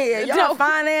doing here? Y'all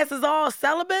finances all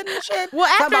celibate and shit? Well,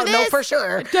 after this... No, for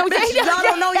sure. Bitch, y'all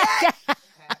don't know yet?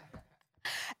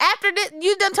 After this,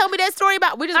 you done told me that story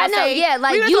about... We just gonna say, yeah,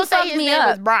 like, you fucked me up.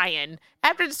 Was Brian.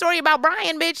 After the story about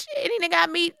Brian, bitch, any nigga I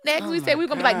meet next, we said we were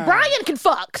going to be like, Brian can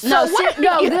fuck. So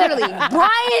literally,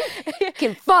 Brian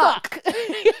can fuck.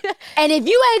 And if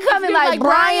you ain't coming like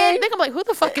Brian... They gonna be like, who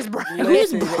the fuck is Brian?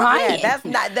 Who's Brian? Yeah, that's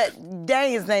not... That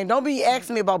ain't his name. Don't be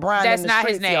asking me about Brian That's in the not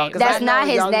streets, his name. y'all, That's not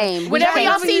his name. Whenever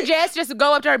y'all see Jess, just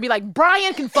go up to her and be like,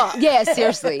 Brian can fuck. Yeah,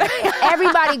 seriously.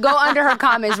 Everybody go under her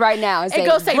comments right now and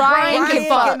say, Brian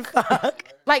can fuck.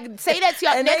 Like, say that to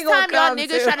y'all. And next time y'all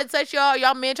niggas too. try to touch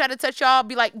y'all men try to touch y'all,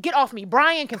 be like, get off me.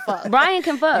 Brian can fuck. Brian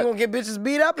can fuck. You gonna get bitches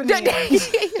beat up in Who here.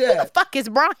 the fuck is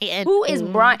Brian? Who is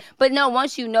Brian? But no,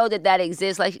 once you know that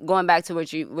exists, like going back to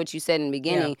what you said in the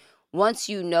beginning, once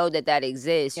you know that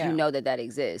exists, you know that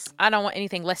exists. I don't want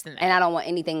anything less than that. And I don't want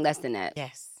anything less than that.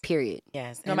 Yes. Period.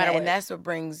 Yes. No matter what. And that's what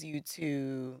brings you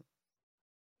to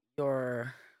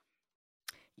your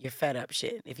fed up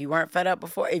shit. If you weren't fed up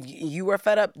before, if you were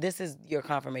fed up, this is your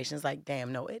confirmation. It's like,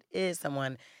 damn, no, it is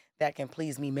someone that can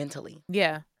please me mentally.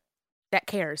 Yeah. That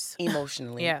cares.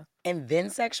 Emotionally. Yeah. And then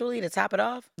sexually to top it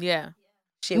off. Yeah.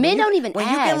 Shit, Men don't even when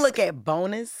ask. you can look at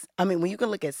bonus, when you can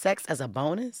look at sex as a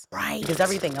bonus. Right. Because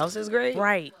everything else is great.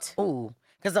 Right. Ooh.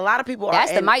 Because a lot of people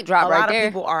That's the mic drop right there. A lot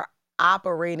of people are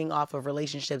operating off of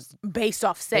relationships Based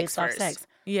off sex first. sex.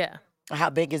 Yeah.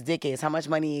 How big his dick is, how much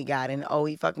money he got, and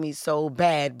he fucked me so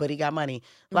bad, but he got money.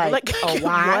 Like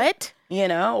why? What? You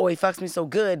know, or he fucks me so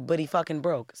good, but he fucking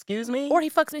broke. Excuse me? Or he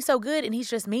fucks me so good and he's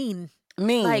just mean.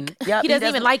 Mean. Like, he doesn't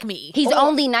even like me. He's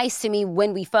only nice to me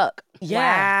when we fuck.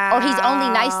 Yeah. Wow. Or he's only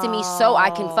nice to me so I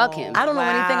can fuck him. I don't know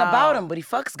anything about him, but he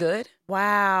fucks good.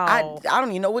 Wow. I don't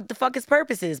even know what the fuck his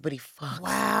purpose is, but he fucks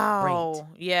great.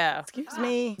 Yeah. Excuse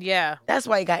me? Yeah. That's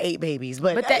why he got 8 babies,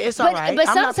 but it's But all right.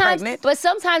 I'm not pregnant. But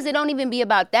sometimes it don't even be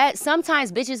about that.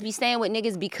 Sometimes bitches be staying with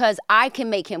niggas because I can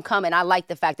make him come and I like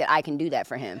the fact that I can do that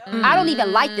for him. I don't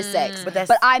even like the sex,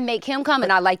 but I make him come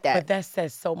and I like that. But that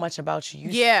says so much about you.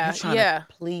 Yeah, You're trying to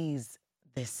please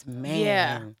this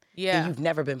man. Yeah. And you've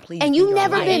never been pleased. And you've in your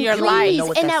never life. been your pleased.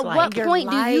 life. And at what Your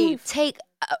point do you life. take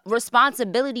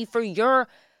responsibility for your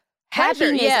Pleasure,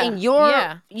 happiness yeah. and your,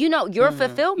 Yeah. your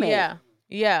fulfillment? Yeah.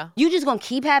 Yeah. You just gonna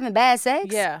keep having bad sex?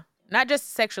 Yeah. Not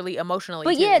just sexually, emotionally.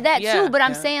 But too. yeah, that too. But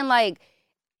I'm saying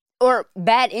or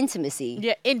bad intimacy.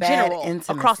 Yeah, in Bad general,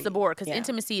 intimacy. across the board, because Yeah.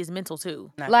 intimacy is mental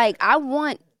too. Like I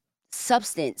want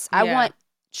substance. I Yeah. want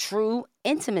true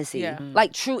intimacy. Yeah.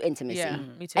 Like true intimacy. Yeah,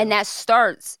 me too. And that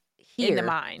starts here. in the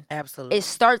mind. Absolutely. It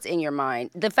starts in your mind.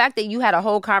 The fact that you had a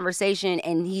whole conversation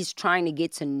and he's trying to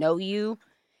get to know you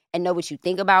and know what you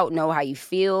think about, know how you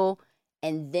feel,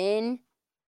 and then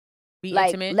Be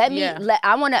like intimate. let me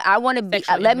I want to be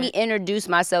Sexually let me intimate. introduce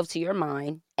myself to your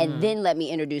mind and then let me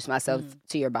introduce myself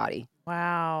to your body.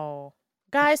 Wow.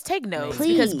 Guys, take notes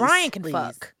Please. because Brian can Please.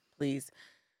 fuck. Please.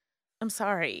 I'm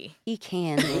sorry. He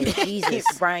can, Lord Jesus.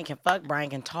 Brian can fuck. Brian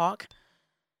can talk.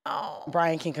 Oh.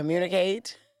 Brian can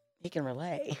communicate. He can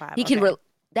relay. He can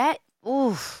that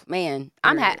oof, man.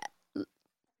 I'm happy.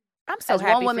 I'm so As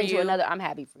happy one woman for you. to another, I'm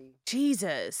happy for you.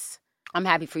 Jesus. I'm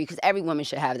happy for you because every woman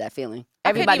should have that feeling. I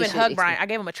couldn't Everybody even should hug Brian. experience- I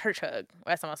gave him a church hug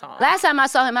last time I saw him. Last time I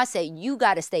saw him, I said, "You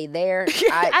got to stay there."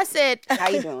 I said, "How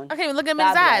you doing?" I can't even look him in God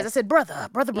his eyes. bless. I said, brother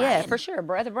Brian. Yeah, for sure,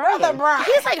 brother Brian.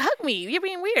 He's like, hug me. You're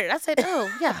being weird. I said,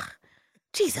 oh, yeah.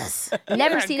 Jesus.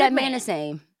 Never You're a see good that man the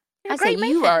same. You're I a great said,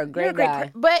 "You man. are a You're great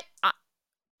guy." But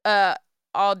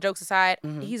all jokes aside,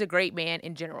 he's a great man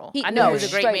in general. I know he's a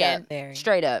great straight man up. Very.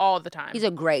 Straight up. all the time. He's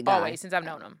a great guy. Always, since I've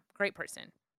known him. Great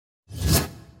person.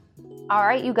 All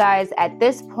right, you guys, at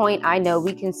this point, I know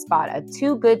we can spot a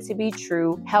too good to be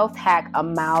true health hack a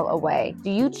mile away. Do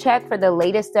you check for the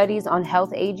latest studies on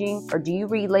health aging, or do you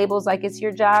read labels like it's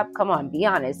your job? Come on, be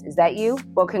honest. Is that you?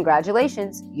 Well,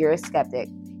 congratulations, you're a skeptic.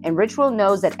 And Ritual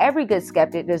knows that every good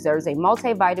skeptic deserves a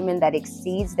multivitamin that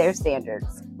exceeds their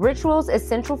standards. Ritual's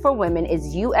Essential for Women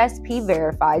is USP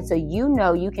verified, so you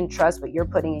know you can trust what you're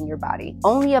putting in your body.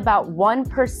 Only about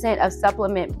 1% of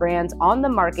supplement brands on the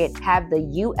market have the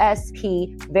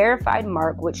USP verified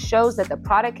mark, which shows that the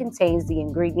product contains the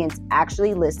ingredients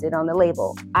actually listed on the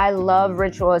label. I love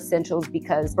Ritual Essentials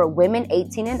because for women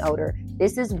 18 and older,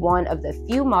 This is one of the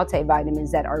few multivitamins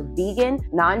that are vegan,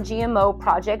 non-GMO,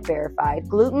 project verified,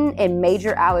 gluten and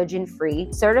major allergen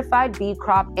free, certified B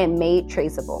Crop, and made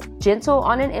traceable. Gentle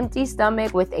on an empty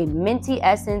stomach with a minty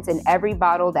essence in every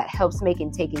bottle that helps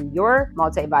making taking your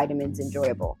multivitamins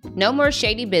enjoyable. No more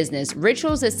shady business.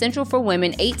 Ritual's Essential for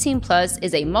Women 18 Plus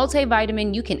is a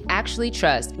multivitamin you can actually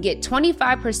trust. Get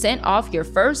 25% off your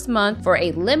first month for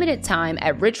a limited time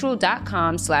at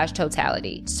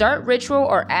ritual.com/totality. Start Ritual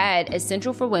or add Essential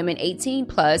for Women 18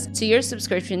 Plus to your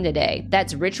subscription today.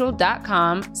 That's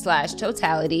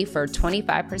ritual.com/totality for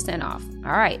 25% off.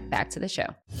 All right, back to the show.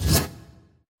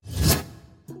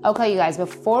 Okay, you guys,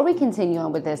 before we continue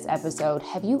on with this episode,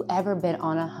 have you ever been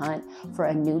on a hunt for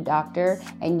a new doctor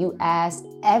and you asked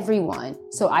everyone?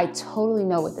 So I totally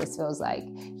know what this feels like.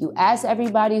 You ask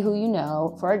everybody who you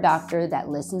know for a doctor that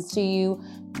listens to you,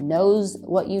 knows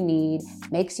what you need,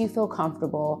 makes you feel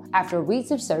comfortable. After weeks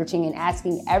of searching and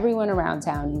asking everyone around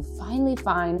town, you finally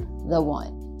find the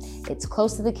one. It's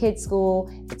close to the kids' school,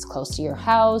 it's close to your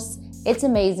house, it's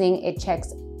amazing, it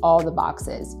checks all the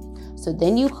boxes. So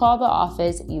then you call the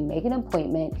office, you make an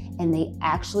appointment, and they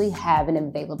actually have an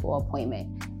available appointment.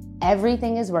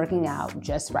 Everything is working out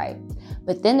just right.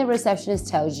 But then the receptionist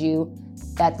tells you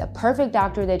that the perfect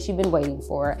doctor that you've been waiting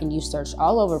for and you searched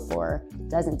all over for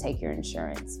doesn't take your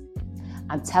insurance.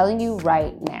 I'm telling you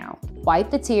right now,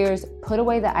 wipe the tears, put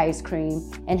away the ice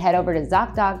cream, and head over to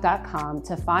ZocDoc.com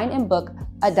to find and book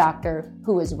a doctor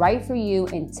who is right for you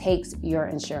and takes your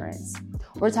insurance.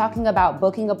 We're talking about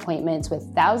booking appointments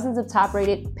with thousands of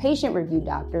top-rated patient-reviewed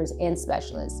doctors and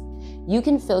specialists. You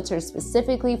can filter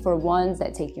specifically for ones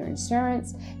that take your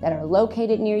insurance, that are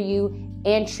located near you,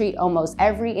 and treat almost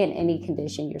every and any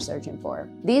condition you're searching for.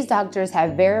 These doctors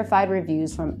have verified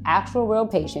reviews from actual real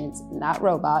patients, not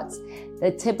robots. The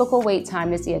typical wait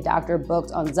time to see a doctor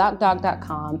booked on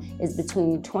ZocDoc.com is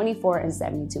between 24 and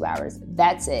 72 hours.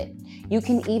 That's it. You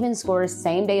can even score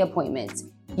same-day appointments.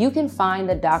 You can find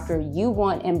the doctor you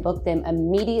want and book them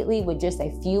immediately with just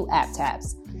a few app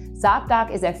taps. ZocDoc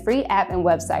is a free app and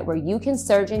website where you can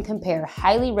search and compare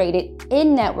highly rated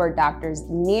in-network doctors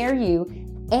near you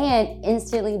and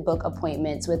instantly book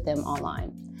appointments with them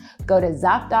online. Go to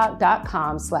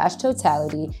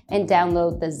ZocDoc.com/totality and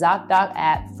download the ZocDoc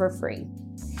app for free.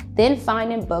 Then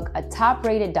find and book a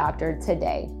top-rated doctor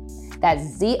today. That's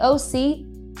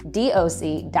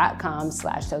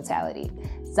ZocDoc.com/totality.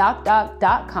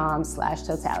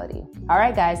 ZocDoc.com/totality. All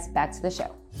right, guys, back to the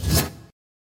show.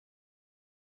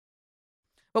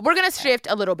 But we're going to shift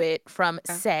a little bit from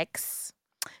sex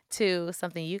to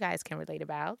something you guys can relate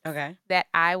about. Okay. That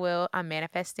I'm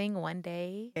manifesting one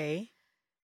day. Okay.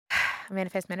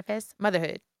 Manifest.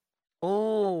 Motherhood.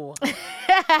 Oh.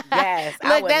 Yes.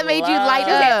 Look, that made you light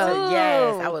up.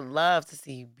 Yes. I would love to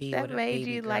see you be that with a made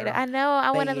baby you girl. light up. I know.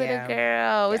 I want a little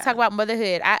girl. We talk about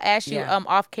motherhood. I asked you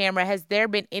off camera, has there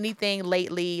been anything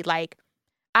lately, like,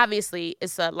 obviously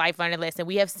it's a life learning lesson.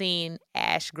 We have seen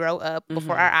Ash grow up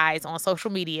before our eyes on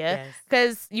social media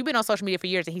because you've been on social media for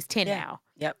years and he's 10 now.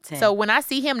 Yep, 10. So when I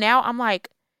see him now, I'm like,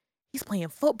 he's playing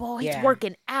football. He's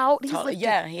working out. He's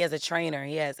he has a trainer.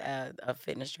 He has a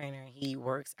fitness trainer. He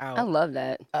works out. I love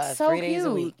that. So 3 days a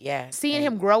cute. week. Yeah. Seeing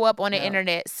him grow up on the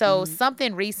internet. So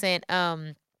something recent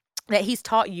that he's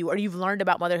taught you or you've learned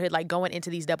about motherhood, like going into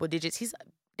these double digits. He's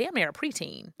damn near a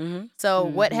preteen. So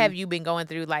what have you been going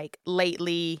through like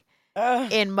lately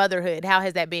in motherhood? How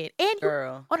has that been? And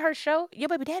girl, on her show, your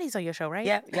baby daddy's on your show, right?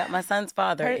 Yeah. My son's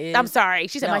father is. I'm sorry,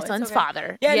 she said my son's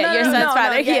father. Yeah, your son's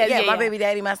father. Yeah, my baby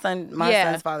daddy, my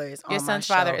son's father is on your son's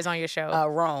father is on your show.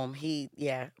 Rome.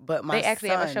 But my they actually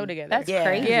son, have a show together. That's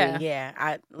crazy. Yeah.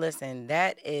 I listen.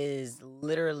 That is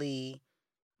literally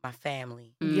my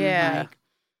family. Yeah. Like,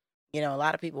 a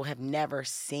lot of people have never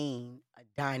seen a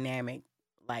dynamic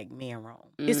like me and Rome.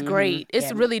 It's great.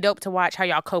 It's really dope to watch how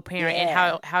y'all co-parent and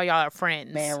how y'all are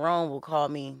friends. Man, Rome will call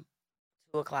me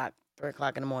 2 o'clock, 3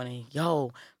 o'clock in the morning.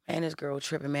 Yo, man, this girl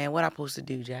tripping, man. What I supposed to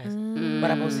do, Jess? What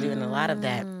I supposed to do? And a lot of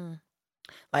that,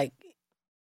 like,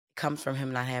 comes from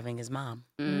him not having his mom.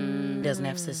 He doesn't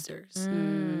have sisters.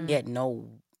 He had no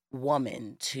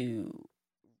woman to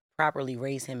properly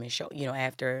raise him and show,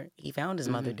 after he found his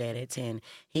mother dead at 10,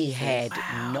 he had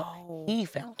he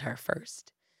found her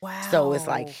first. Wow. So it's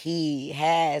like he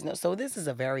has so this is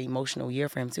a very emotional year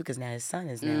for him too, because now his son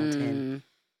is now 10.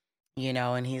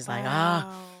 And he's like,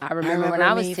 I remember when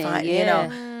I was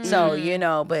 10,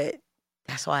 So, but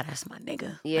that's why that's my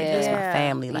nigga. Yeah. Like, that's my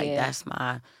family. Like, that's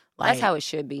my, that's how it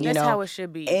should be. That's how it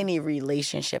should be. Any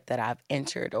relationship that I've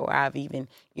entered or I've even,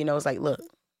 it's like, look,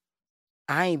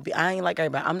 I ain't like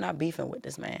everybody. I'm not beefing with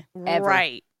this man. Ever.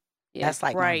 Right. That's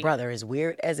like my brother. As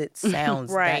weird as it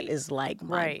sounds, that is like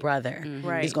my brother.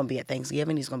 He's going to be at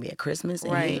Thanksgiving. He's going to be at Christmas.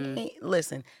 And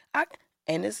listen,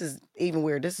 and this is even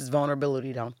weird. This is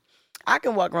vulnerability, though. I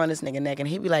can walk around this nigga neck and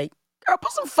he'd be like, girl,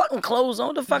 put some fucking clothes on.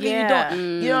 What the fuck are you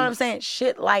doing? You know what I'm saying?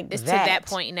 Shit like it's that. It's to that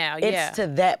point now. It's to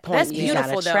that point. That's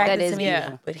beautiful, though. That is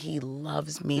beautiful. But he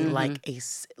loves me like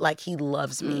he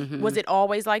loves me. Was it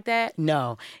always like that?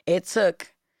 No. It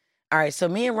took, all right, so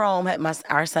me and Rome,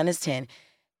 our son is 10.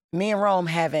 Me and Rome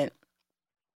haven't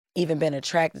even been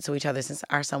attracted to each other since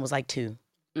our son was like 2.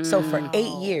 So for 8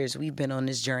 years, we've been on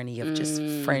this journey of just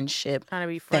friendship, trying to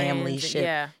be family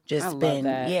shit. Just been,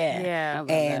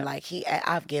 and like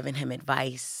I've given him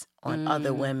advice on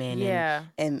other women,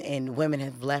 and women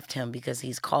have left him because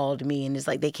he's called me, and it's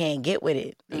like they can't get with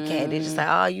it. They can't. They're just like,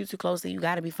 oh, you too close to you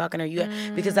got to be fucking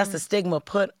her. Because that's the stigma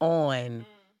put on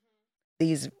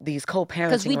these co-parenting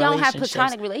because we don't have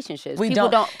platonic relationships.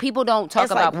 People don't talk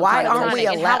about like, why aren't we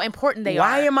and how important they are.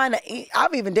 Why am I not?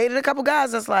 I've even dated a couple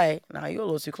guys that's like, nah, you're a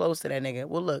little too close to that nigga.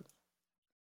 Well, look,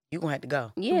 you're gonna have to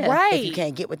go. If you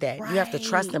can't get with that, you have to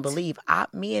trust and believe.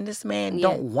 Me and this man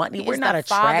don't want me. We're not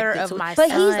attracted to it. But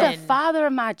he's the father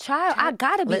of my child. I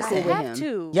gotta be cool with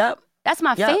him. Yep. That's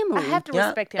my family. I have to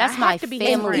respect him. That's my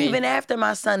family. Even after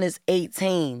my son is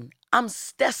 18,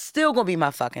 that's still gonna be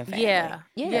my fucking family.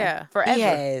 Yeah. Forever. He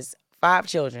has 5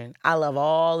 children. I love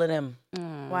all of them.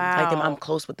 Wow. Like them. I'm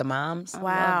close with the moms.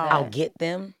 Wow. I'll get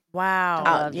them.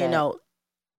 Wow. You know,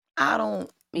 I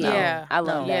don't. Yeah, I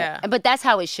love that. But that's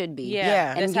how it should be.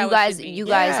 Yeah. And you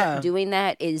guys doing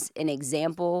that is an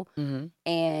example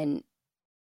and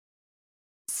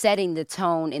setting the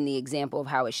tone in the example of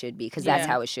how it should be, because that's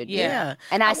how it should be. Yeah.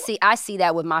 And I see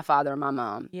that with my father and my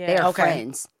mom. Yeah. They are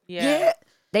friends. Yeah.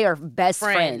 They are best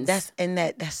friends. That's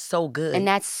so good. And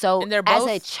that's so, and they're both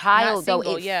as a child, single,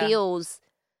 though, it feels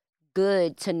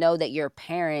good to know that your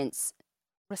parents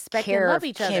respect and love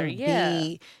each other.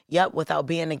 Without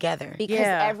being together. Because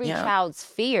every child's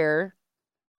fear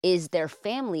is their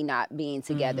family not being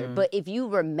together. But if you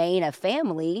remain a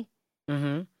family,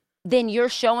 then you're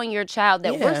showing your child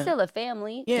that we're still a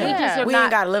family. We ain't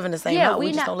got to live in the same house.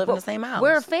 We just don't live in the same house.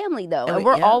 We're a family, though. And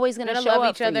we're always going to show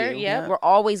up each other. We're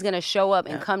always going to show up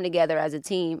and come together as a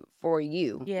team for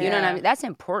you. You know what I mean? That's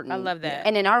important. I love that.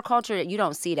 And in our culture, you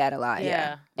don't see that a lot.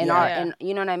 And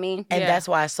you know what I mean? And that's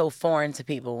why it's so foreign to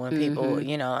people when people,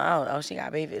 you know, oh, she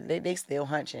got baby. They still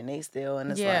hunching. They still, and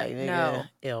it's like, nigga,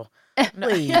 ill.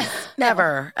 Please.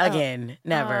 Never again.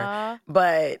 Never.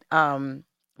 But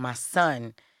my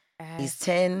son, he's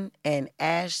 10, and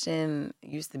Ashton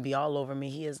used to be all over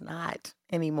me. He is not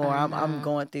anymore. I'm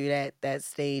going through that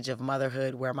stage of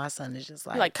motherhood where my son is just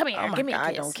like, come here, oh my give me God, a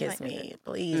kiss. don't kiss me,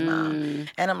 please, Mom.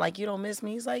 And I'm like, you don't miss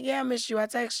me? He's like, yeah, I miss you. I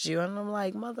text you. And I'm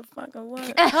like, motherfucker,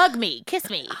 what? Hug me, kiss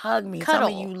me, hug me, cuddle.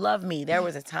 Tell me you love me. There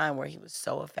was a time where he was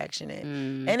so affectionate,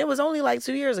 and it was only like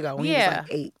 2 years ago when he was like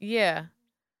 8. Yeah,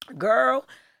 girl.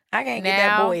 I can't get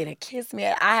that boy to kiss me.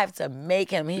 I have to make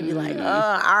him. He'd be like, oh,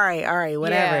 all right,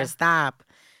 whatever, stop.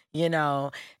 You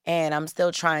know, and I'm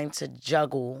still trying to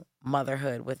juggle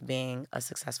motherhood with being a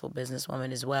successful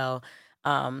businesswoman as well.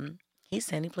 He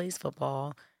plays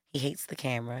football. He hates the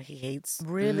camera. He hates,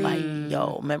 really?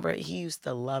 Like, remember, he used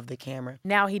to love the camera.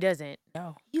 Now he doesn't.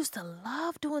 No. He used to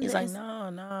love doing this. He's like, no.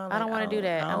 Like, I don't want to do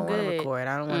that. I don't want to record.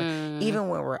 I don't want to. Even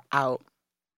when we're out,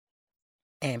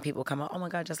 and people come out, oh my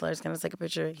God, Jess Larry's gonna take a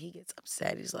picture. He gets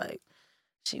upset. He's like,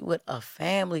 she with a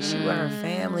family. She with her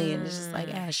family. And it's just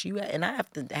like, Ash, and I have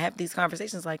to have these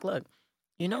conversations like, look,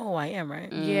 you know who I am,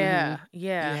 right? Yeah.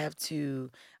 You have to,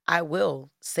 I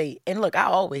will say, and look, I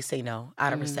always say no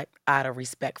out of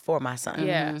respect for my son.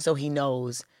 Yeah. So he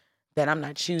knows that I'm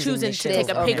not choosing to take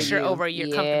a picture over your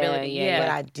comfortability. Yeah. But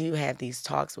I do have these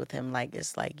talks with him like,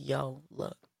 it's like, yo,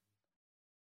 look,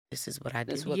 this is what I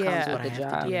do. This is what comes with the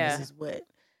job. This is what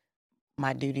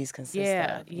my duties consist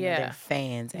of. They're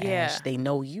fans, Ash. They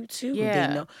know you too. They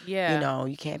know, you know,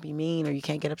 you can't be mean or you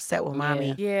can't get upset with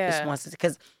mommy. Just wants to,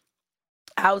 because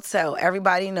I'll tell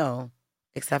everybody no,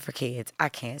 except for kids. I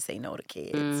can't say no to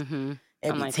kids.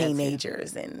 It'd be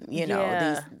teenagers and, you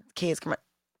know, these kids come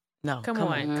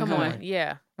on.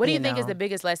 Yeah. What do you think is the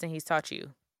biggest lesson he's taught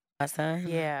you? My son?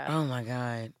 Yeah. Oh my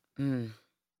God.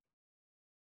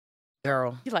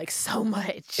 Girl. You like so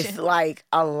much. It's like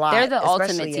a lot. They're the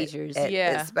ultimate teachers.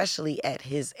 Especially at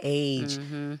his age.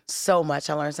 So much.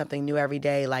 I learn something new every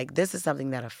day. Like, this is something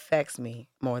that affects me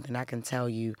more than I can tell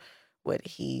you what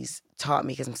he's taught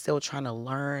me, because I'm still trying to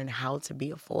learn how to be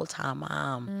a full-time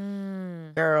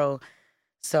mom. Girl.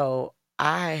 So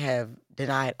I have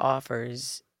denied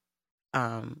offers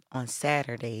on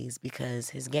Saturdays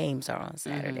because his games are on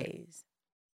Saturdays.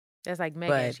 That's like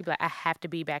Megan. But- She'd be like, I have to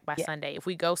be back by Sunday. If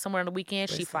we go somewhere on the weekend,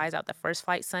 she flies out the first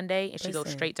flight Sunday and she goes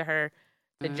straight to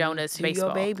the Jonas to baseball.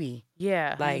 your baby.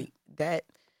 Yeah. Like that,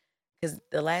 because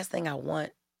the last thing I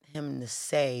want him to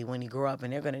say when he grow up,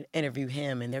 and they're going to interview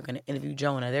him and they're going to interview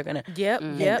Jonah. They're going to. Yep.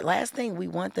 And Yep. the last thing we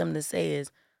want them to say is,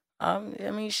 I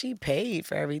mean, she paid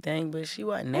for everything, but she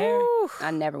wasn't there. Ooh.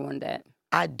 I never wanted that.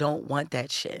 I don't want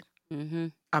that shit. Mm-hmm.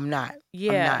 I'm not.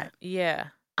 Yeah. I'm not. Yeah.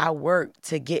 I worked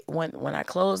to get when I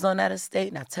closed on that estate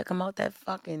and I took him out that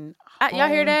fucking Y'all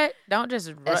hear home. that? Don't just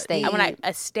Estate.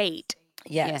 estate.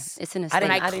 Yes. Yeah, it's an I estate. When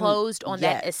didn't- I didn't- closed on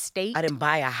that yes. estate. I didn't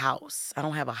buy a house. I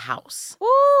don't have a house. Woo.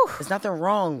 There's nothing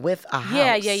wrong with a house.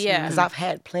 Yeah, yeah, yeah. Because I've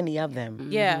had plenty of them.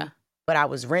 Yeah. But I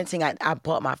was renting. I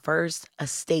bought my first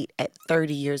estate at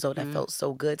 30 years old. That felt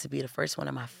so good to be the first one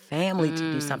in my family to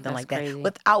do something like that crazy.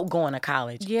 without going to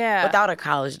college. Yeah. Without a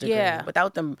college degree. Yeah.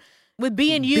 Without them With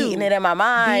being you. beating it in my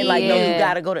mind. Like, no, you Yeah.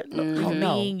 got to go to. No,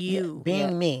 no. Being you.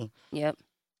 Being me. Yep.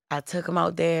 I took him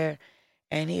out there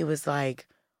and he was like,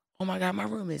 oh my God, my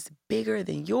room is bigger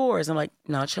than yours. I'm like,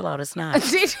 no, chill out, it's not.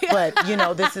 But,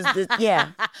 this is, yeah.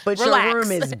 But Relax. your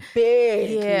room is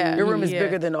big. Yeah. Your room is Yeah.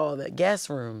 bigger than all the guest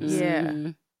rooms. Yeah. Mm-hmm.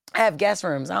 I have guest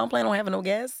rooms. I don't plan on having no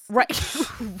guests. Right.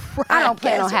 I don't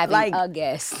plan on guess, having like- a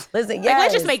guest. Listen, Like,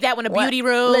 let's just yes. make that one a What- beauty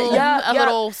room, Yeah, a yeah.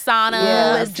 little sauna,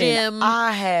 Yeah, a listen, gym.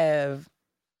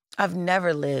 I've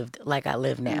never lived like I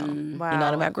live now. Wow. You know what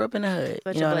I mean? I grew up in the hood.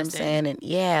 Such you know a what I'm blessing. saying? And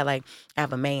yeah, like I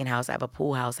have a main house, I have a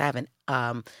pool house, I have a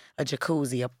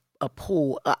jacuzzi, a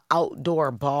pool, an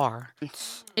outdoor bar. And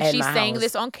at she's my saying house.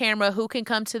 this on camera. Who can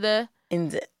come to the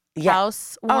And yeah.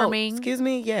 house Oh, warming? excuse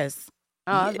me. Yes.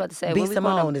 Oh, I was about to say, B. when we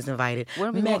Simone gonna- is invited.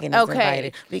 when we Megan gonna- is Okay.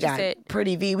 invited. We She got said-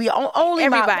 Pretty V. We only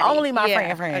Everybody. my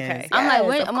Yeah, friends. okay. I'm like, Yes,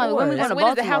 when, of I'm like, when we course. going to When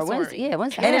is the Baltimore? house When's warming?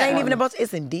 when's the And it house ain't even warming? about.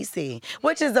 It's in DC,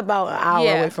 which is about an hour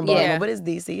Yeah, away from Baltimore, yeah. but it's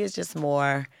DC. It's just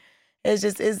more. It's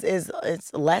just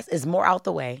it's less. It's more out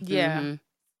the way. Yeah. Mhm.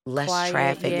 Less Quiet,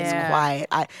 traffic. yeah. It's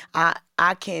quiet.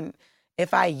 I can.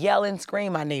 If I yell and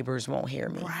scream, my neighbors won't hear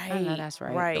me. Right. I know that's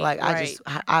right. Right. Like right.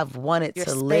 I've wanted Your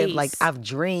to live like space. I've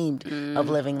dreamed of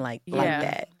living like Yeah.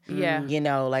 that. Yeah. You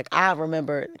know, like I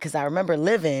remember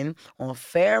living on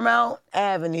Fairmount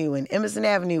Avenue and Emerson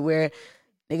Avenue where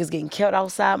niggas getting killed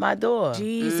outside my door.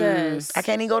 Jesus. I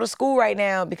can't even go to school right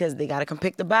now because they gotta come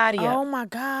pick the body up. Oh my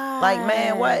God. Like,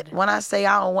 man, what? When I say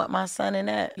I don't want my son in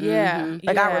that. Yeah.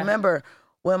 Like yeah. I remember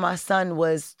when my son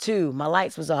was 2, my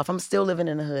lights was off. I'm still living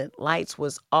in the hood. Lights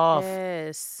was off.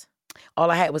 Yes.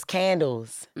 All I had was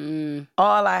candles.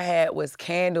 All I had was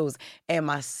candles. And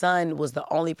my son was the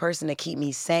only person to keep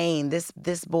me sane. This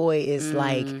boy is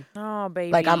like Oh,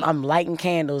 baby. I'm lighting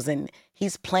candles and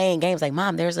he's playing games like,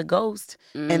 Mom, there's a ghost.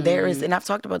 And there is, and I've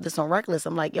talked about this on Reckless.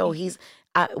 I'm like, yo,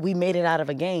 we made it out of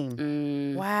a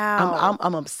game. Wow.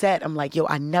 I'm upset. I'm like, yo,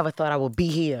 I never thought I would be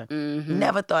here.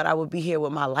 Never thought I would be here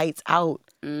with my lights out.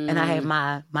 And I have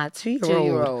my 2-year-old.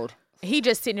 2-year-old. He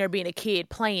just sitting there being a kid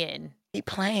playing. He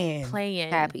playing.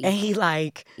 Happy. And he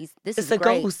like, This it's is a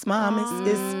great. ghost, Mom.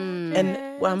 And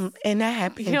I'm and that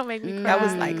happened. You don't make me cry. That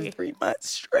was like 3 months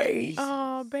straight.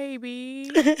 Oh, baby.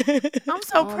 I'm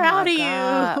so proud of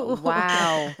you.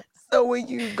 Wow. So when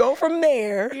you go from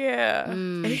there Yeah.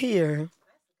 to here,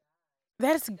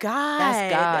 That's God.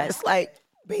 That's God. it's like,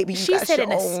 baby, you She got said your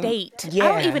an own- estate. Yeah. I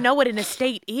don't even know what an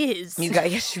estate is.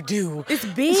 Yes, you do. It's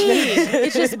big.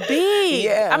 It's just big.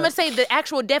 Yeah. I'm gonna say the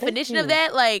actual definition of you.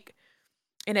 that, like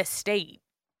an estate.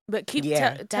 But keep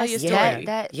Yeah. tell your story. Yeah.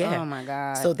 That, Yeah. Oh my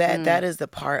God. So that is the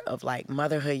part of like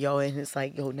motherhood, yo, and it's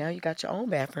like, yo, now you got your own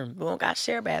bathroom. We don't got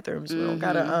share bathrooms. We don't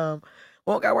gotta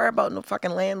we don't gotta worry about no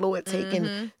fucking landlord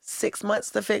taking 6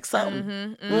 months to fix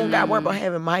something. We don't gotta worry about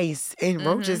having mice and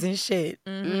roaches and shit.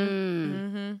 We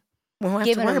don't have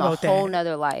Giving to worry them a about whole that.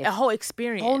 nother life. A whole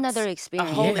experience. Whole nother A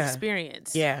experience. whole Yeah.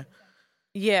 experience. Yeah.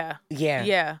 Yeah. Yeah.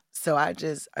 Yeah. So I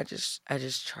just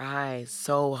try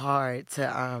so hard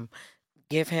to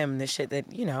give him the shit that,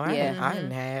 I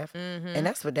didn't have. And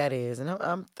that's what that is. And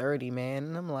I'm 30, man.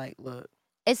 And I'm like, look.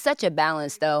 It's such a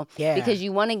balance though. Yeah. Because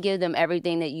you want to give them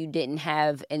everything that you didn't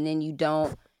have and then you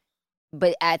don't,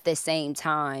 but at the same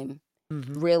time,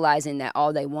 realizing that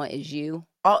all they want is you.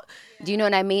 Do you know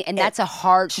what I mean? And that's a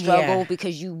hard struggle Yeah.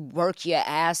 because you work your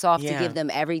ass off to Yeah. give them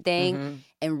everything.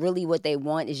 And really what they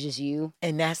want is just you.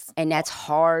 And that's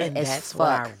hard and as that's fuck. what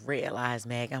I realized,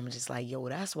 Meg. I'm just like, yo,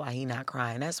 that's why he not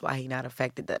crying. That's why he not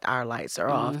affected that our lights are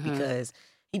off because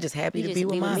he just happy He to just be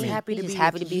with be with mommy. me. Happy He to just be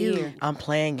happy with to be you. here. I'm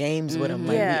playing games with him.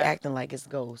 Like, Yeah. we acting like it's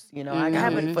ghosts. I got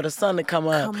to wait for the sun to come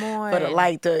up. Come For the on.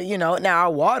 light to, now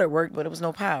our water worked, but it was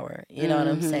no power. You know what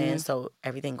I'm saying? So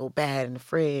everything go bad in the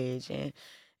fridge. And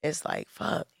it's like,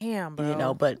 fuck. Damn,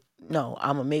 bro. But no,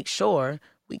 I'm going to make sure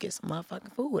we get some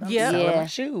motherfucking food. I'm Yeah. selling Yeah. my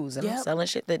shoes, and Yep. I'm selling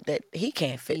shit that he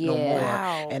can't fit no Yeah. more.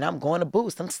 Wow. And I'm going to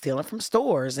Boost. I'm stealing from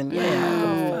stores, and yeah, I don't give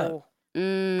a fuck. Wow.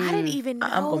 Mm. I didn't even know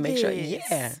I'm gonna make sure.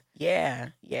 this. Yeah.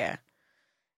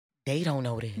 They don't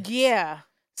know this. Yeah.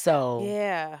 So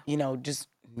Yeah. you know, just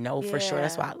know for sure.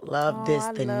 That's why Yeah. I love this.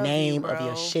 I The love you, name of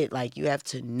your bro. shit, like you have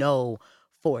to know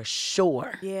for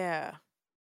sure Yeah.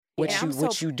 what And you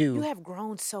I'm do. You have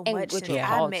grown so And much what since you're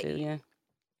Yeah. I called met to, you. yeah.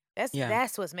 Yeah.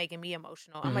 That's what's making me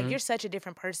emotional. I'm like, Mhm. you're such a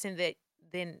different person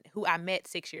than who I met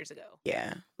 6 years ago.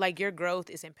 Yeah, Like your growth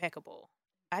is impeccable.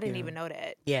 I didn't Yeah. even know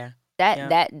that. yeah, That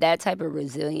Yeah. that type of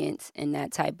resilience and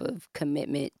that type of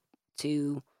commitment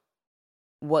to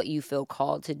what you feel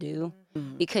called to do.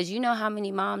 Mhm. Because you know how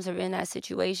many moms are in that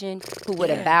situation who would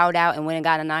have Yeah. bowed out and went and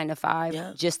got a 9 to 5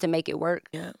 Yeah. just to make it work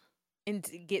yeah. And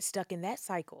to get stuck in that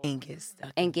cycle. And get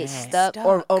stuck. and in get that. stuck,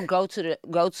 or Stuck. go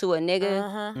to a nigga,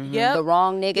 Uh-huh. Mhm. Yep. the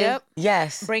wrong nigga. Yep.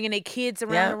 Yes. Bringing their kids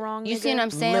around Yep. the wrong You nigga. see what I'm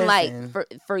saying? Like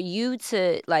Listen. for you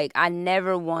to like, I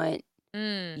never want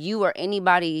Mm. you or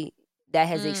anybody that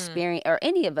has Mm. experienced, or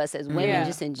any of us as women, Yeah.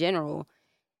 just in general.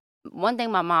 One thing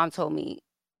my mom told me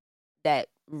that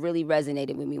really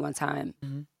resonated with me one time,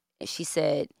 Mhm. she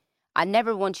said, "I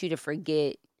never want you to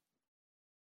forget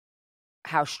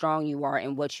how strong you are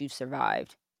and what you've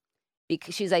survived."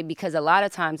 Because she's like, because a lot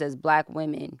of times as Black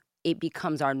women, it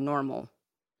becomes our normal.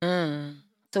 Mm.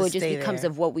 So To it just stay becomes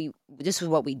there. of this is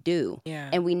what we do. Yeah.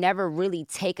 And we never really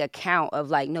take account of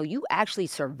like, no, you actually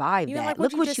survived You know, that.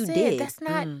 like Look what just you said. did. That's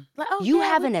not Mm. like, oh, You yeah,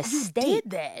 have an you estate.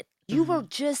 did that. You Mm-hmm. were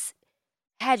just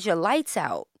had your lights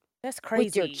out That's crazy.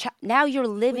 with your child. Now you're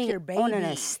living your on an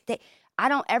baby. estate. I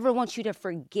don't ever want you to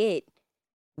forget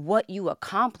what you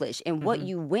accomplished and what Mhm.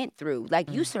 you went through.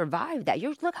 Like you survived that.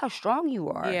 Look how strong you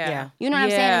are. Yeah. You know what I'm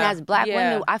saying? And as Black Yeah.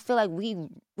 women, I feel like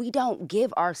we don't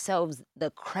give ourselves the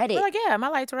credit. We're like, yeah, my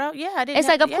lights were out. Yeah, I didn't. It's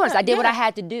like, of course, I did what I yeah.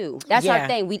 had to do. That's our Yeah.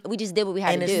 thing. We just did what we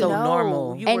had And to it's do. so No,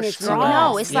 normal. you And were it's strong.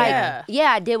 no, it's Yeah. like,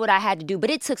 yeah, I did what I had to do,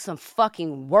 but it took some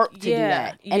fucking work to do Yeah,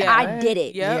 that, and yeah. I did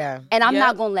it. Yep. Yeah. And I'm Yep.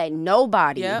 not gonna let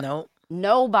nobody, Yep. Nope.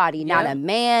 nobody, not Yep. a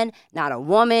man, not a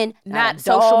woman, Not a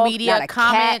social dog, media not a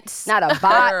comments. cat, not a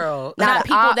bot, Girl. not Not a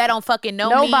people op, that don't fucking know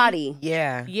me. nobody.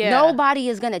 Yeah. Yeah. Nobody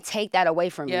is gonna take that away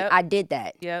from Yep. me. I did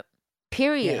that. Yep.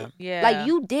 Period. Yeah. Like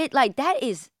you did. Like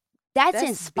that's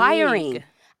inspiring. big.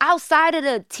 Outside of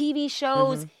the TV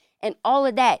shows and all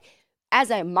of that, as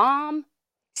a mom,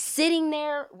 sitting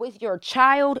there with your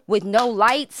child with no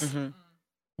lights,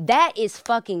 that is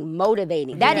fucking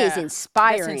motivating. That is Yeah.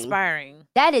 inspiring. That's inspiring.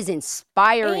 That is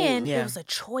inspiring. And Yeah. it was a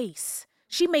choice.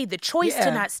 She made the choice Yeah.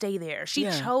 to not stay there. She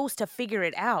Yeah. chose to figure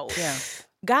it out. Yeah.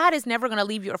 God is never going to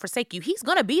leave you or forsake you. He's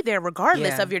going to be there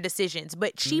regardless Yeah. of your decisions.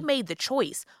 But she made the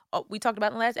choice. Oh, we talked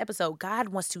about in the last episode. God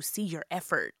wants to see your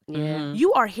effort. Yeah.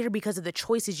 You are here because of the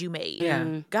choices you made. Yeah.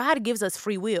 God gives us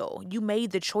free will. You made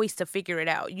the choice to figure it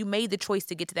out. You made the choice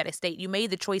to get to that estate. You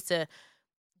made the choice to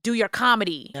do your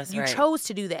comedy. That's you right. chose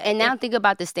to do that. And now think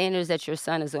about the standards that your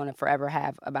son is going to forever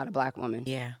have about a Black woman.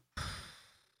 Yeah.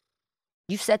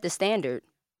 You set the standard.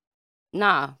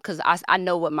 Nah, because I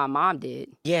know what my mom did.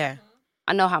 Yeah.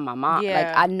 I know how my mom, Yeah.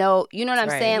 like, I know, you know what I'm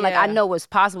Right. saying? Like, I Yeah. know what's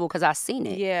possible because I seen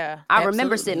it. yeah. I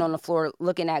remember Absolutely. sitting on the floor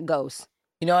looking at ghosts.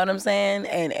 You know what I'm saying?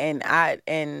 And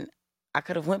I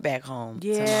could have went back home to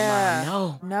Yeah. my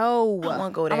mom. No. No. I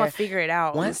won't go I'm there. going to figure it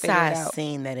out. Once figure it I out.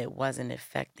 seen that it wasn't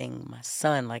affecting my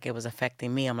son like it was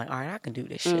affecting me, I'm like, all right, I can do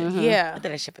this shit. Mhm. Yeah. I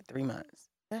did that shit for 3 months.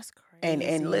 That's crazy.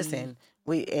 And listen,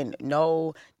 and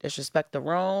no disrespect to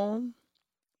Rome,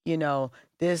 you know,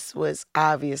 this was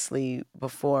obviously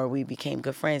before we became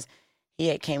good friends. He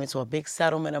had came into a big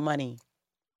settlement of money.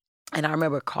 And I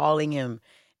remember calling him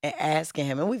and asking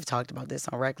him, and we've talked about this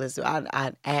on Reckless.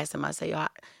 I asked him, I said,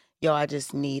 yo, I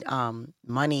just need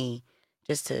money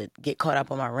just to get caught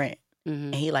up on my rent. Mm-hmm.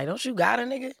 And he like, don't you got a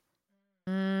nigga?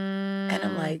 And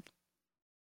I'm like,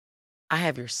 I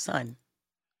have your son.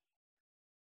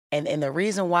 And the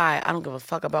reason why I don't give a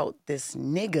fuck about this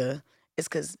nigga is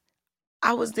because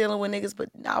I was dealing with niggas, but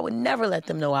I would never let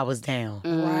them know I was down.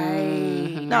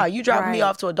 Right. No, you dropping me Right.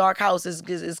 off to a dark house is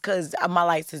because my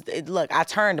lights is. Look, I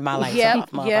turned my lights Yep,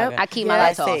 off, motherfucker. yep. I keep my Yeah,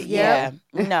 lights That's off. it. Yeah.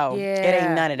 No, it Yeah.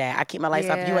 ain't none of that. I keep my lights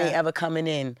off. You ain't Yeah. ever coming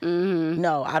in. Mm-hmm.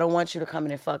 No, I don't want you to come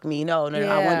in and fuck me. No.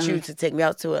 I want Yeah. you to take me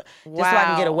out to just so I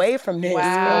can get Wow. away from this for a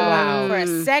Wow. while. For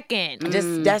a second.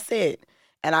 Just that's it.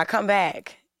 And I come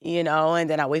back, you know, and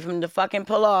then I wait for him to fucking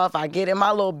pull off. I get in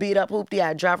my little beat up hoopty.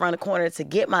 I drive around the corner to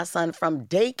get my son from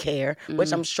daycare,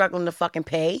 which I'm struggling to fucking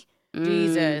pay.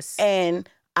 Jesus. And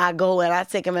I go and I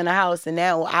take him in the house, and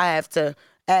now I have to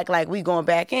act like we going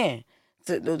back in.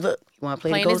 So, look, you want to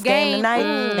play Playing the his ghost game tonight?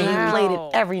 game. And he played it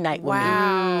every night with me.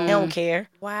 He don't care.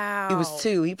 Wow. He was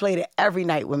 2. He played it every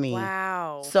night with me.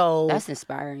 Wow. So That's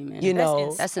inspiring, man. you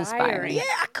know, That's inspiring. yeah,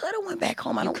 I could have went back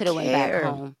home. I don't could have went care.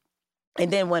 back home.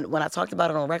 And then when I talked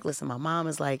about it on Reckless, and my mom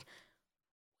is like,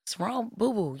 "What's wrong,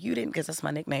 Boo Boo? You didn't," because that's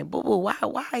my nickname. Boo Boo,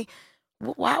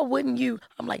 why wouldn't you?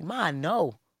 I'm like, Ma,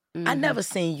 no. I never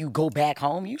seen you go back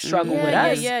home. You struggle with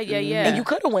us. Yeah. And you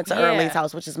could have went to Earling's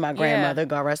house, which is my grandmother,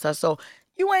 God rest her. So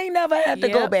you ain't never had to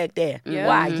go back there. Yep.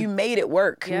 Why? You made it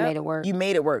work. You made it work. You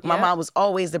made it work. My mom was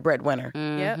always the breadwinner.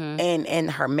 Yep.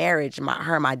 And her marriage,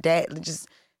 her and my dad,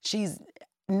 she's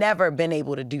never been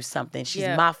able to do something. She's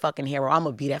my fucking hero. I'm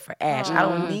gonna be that for Ash. I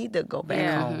don't need to go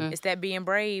back home. It's that being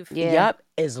brave. Yeah. Yep.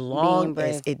 As long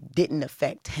as it didn't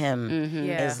affect him,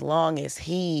 Yeah. as long as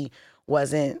he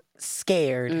wasn't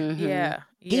scared. Yeah.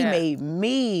 He made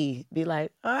me be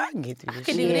like, oh, I can get through this I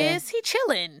can shit. do this. He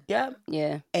chilling. Yep.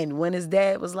 Yeah. And when his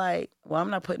dad was like, well, I'm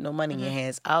not putting no money in your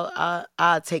hands.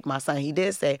 I'll take my son. He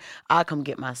did say, I'll come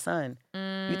get my son.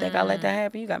 You think I'll let that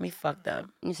happen? You got me fucked up.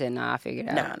 You said, nah, I figured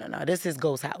it out. No. This is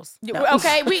Ghost House. No.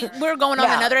 Okay, we're going on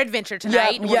another adventure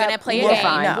tonight. We're gonna play a game.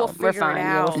 Fine. We'll We're figure fine. it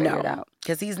out. We'll figure it out.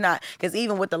 Because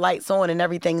even with the lights on and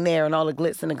everything there and all the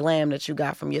glitz and the glam that you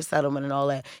got from your settlement and all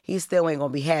that, he still ain't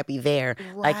gonna be happy there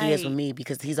like he is with me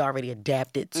because he's already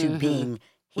adapted to being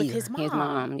With here. his mom. His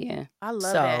mom, yeah. I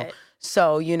love that.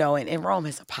 So, you know, and Rome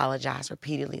has apologized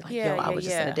repeatedly. Like, I was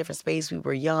just in a different space. We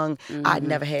were young. I'd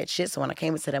never had shit. So when I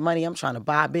came into that money, I'm trying to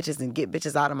buy bitches and get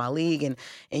bitches out of my league. And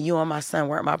you and my son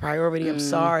weren't my priority. I'm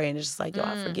sorry. And it's just like, yo,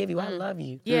 I forgive you. I love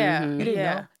you. Yeah. You didn't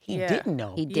know. He didn't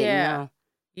know. He didn't know.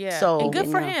 Yeah. So- and good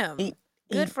for Didn't him.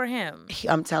 Good for him.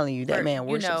 I'm telling you, that For, man you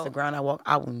worships know- the ground I walk.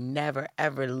 I will never,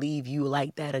 ever leave you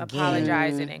like that again.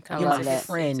 Apologizing and I coming You're love my to that. his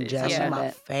friend, senses. Jess. Yeah. You're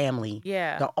my family.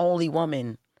 Yeah. The only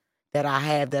woman that I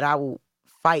have that I will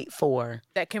fight for.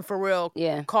 That can for real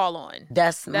Yeah. call on.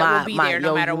 That's That my will be there no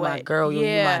yo, matter you my what. girl, yo,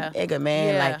 Yeah. you my nigga,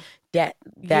 man. Yeah. Like that's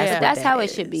Yeah. what That's that how it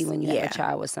should be is. when you have a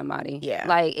child with somebody. Yeah.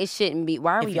 Like, it shouldn't be.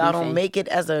 Why are we If y'all beefing? don't make it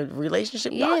as a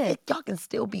relationship, Yeah. y'all can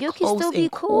still be You close can still be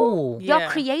and cool. Yeah. Y'all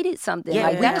created something. Yeah,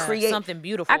 like, we that's create- something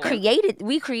beautiful.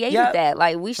 we created Yep. that.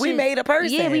 Like, we should. We made a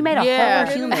person. Yeah, we made a Yeah.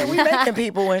 whole We human. making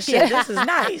people and shit. This is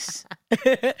nice.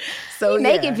 So We yeah.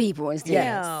 making people instead.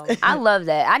 Yes. I love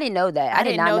that. I didn't know that. I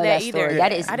did didn't not know know that that either. story.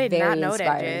 That is I did very not know that,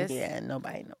 inspiring. Jess. Yeah,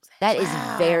 nobody knows that. That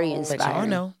is very But inspiring. y'all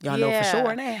know. Y'all know for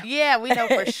sure now. Yeah, we know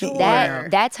for sure.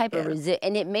 That type of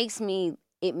and it makes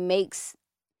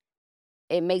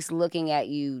looking at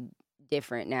you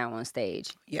different now on stage.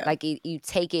 Yeah. Like you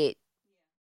take it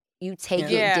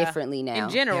Yeah. differently now. In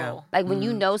general. Like when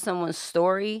you know someone's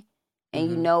story and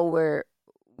you know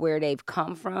where they've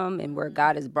come from and where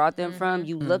God has brought them from,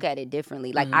 you look at it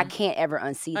differently. Like I can't ever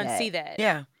unsee that. Unsee that.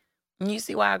 Yeah. And you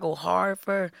see why I go hard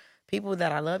for people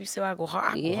that I love? You see why I go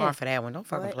hard? I go hard for that one. Don't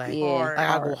fucking play. Yeah. Like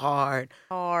I go hard.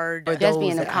 Hard. For Just those be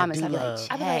in the that comments. I I'd do be like, love.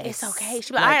 I'd be like, it's Jess. okay.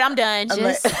 She'd be like, all right, I'm done. I'm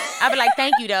like- I'd be like,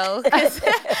 thank you, though. 'Cause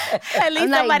at least I'm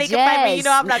like, somebody can fight me. You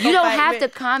know, I'm not You gonna don't fight have me. to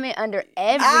comment under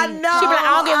every. I know. She'd be like,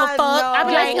 I don't give a fuck. I'd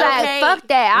be Just like, be like, okay. fuck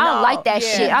that. I don't No. like that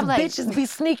Yeah. shit. I'm like, bitches be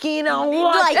sneaking on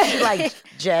what? Like,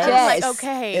 Jess. I'm like,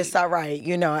 okay. It's all right.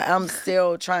 You know, I'm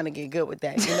still trying to get good with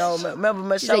that. You know, remember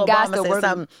Michelle said, "God, Obama still said working."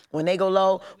 something, when they go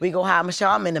low, we go high.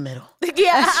 Michelle, I'm in the middle.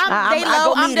 Yeah, they I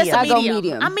low. go I'm just medium. a I go medium.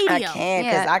 medium. I'm medium. I can,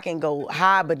 because Yeah. I can go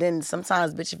high, but then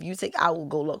sometimes, bitch, if you take, I will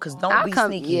go low, because don't I'll be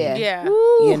come. sneaky. Yeah. Yeah.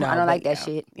 Woo, You know, I don't like but that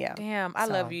shit. Yeah. Damn, I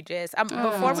So, love you, Jess.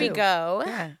 Before we too. go,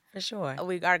 Yeah, for sure.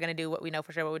 we are going to do what we know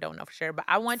for sure, what we don't know for sure. But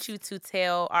I want you to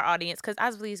tell our audience, because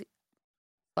obviously,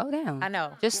 Slow down. I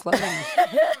know. Just slow down.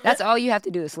 That's all you have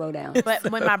to do is slow down. But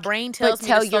when my brain tells me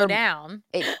tell to slow your- down,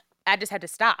 It- I just had to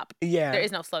stop. Yeah. There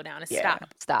is no slow down. It's Yeah.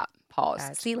 stop. Stop. Pause.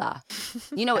 Gotcha. Sila.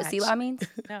 You know what Gotcha. Sila means?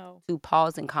 No. To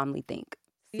pause and calmly think.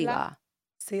 Sila?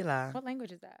 Sila. Sila. What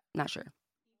language is that? Not sure.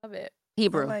 Love it.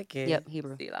 Hebrew. I like it. Yep,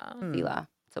 Hebrew. Sila. Sila.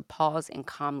 To pause and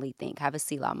calmly think. Have a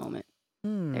Sila moment.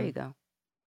 There you go.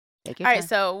 Take your All time. right,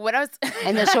 so what else?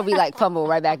 And then she'll be like, fumble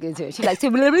right back into it. She's like, Now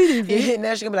she's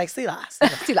going to be like, Sila. Sila.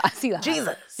 Sila, Sila.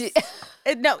 Jesus.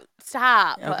 No,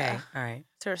 stop. Okay, all right.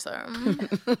 Sila.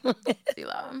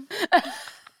 Sila.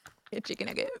 Get chicken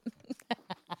nugget.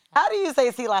 How do you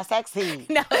say Sila sexy?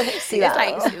 No, it's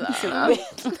like Sila.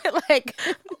 Like,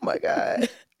 Oh my God.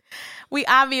 we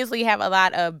obviously have a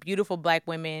lot of beautiful Black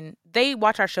women. They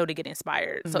watch our show to get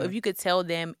inspired. So if you could tell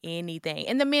them anything,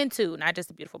 and the men too, not just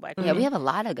the beautiful Black Yeah, women. we have a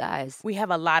lot of guys. We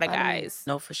have a lot of guys.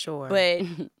 No, for sure. But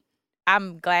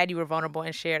I'm glad you were vulnerable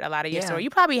and shared a lot of your Yeah. story. You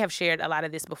probably have shared a lot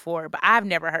of this before, but I've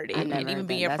never heard it. I've never And even heard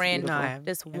being that. your That's friend, beautiful. No, I haven't.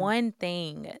 just one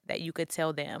thing that you could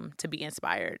tell them to be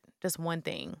inspired. Just one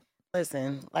thing.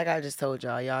 Listen, like I just told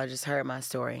y'all just heard my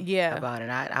story about it.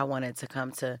 I wanted to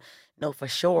come to know for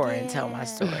sure and tell my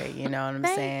story. You know what I'm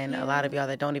saying? A lot of y'all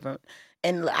that don't even,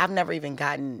 and I've never even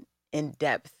gotten in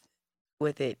depth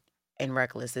with it in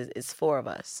Reckless. It's 4 of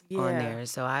us on there.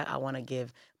 So I want to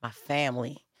give my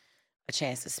family a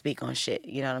chance to speak on shit.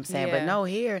 You know what I'm saying? But no,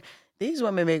 here, these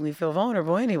women make me feel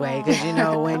vulnerable anyway. Because, you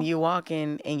know, when you walk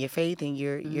in your faith and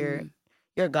you're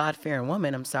a God-fearing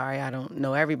woman, I'm sorry, I don't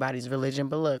know everybody's religion,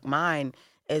 but look, mine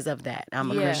is of that. I'm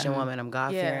a Christian woman. I'm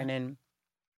God-fearing, and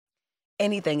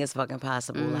anything is fucking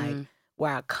possible. Like,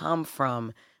 where I come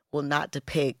from will not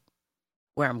depict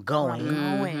where I'm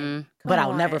going. But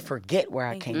I'll never forget where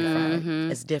I came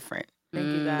from. It's different. Thank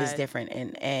you, God. It's different.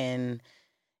 And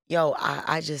yo,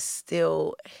 I just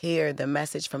still hear the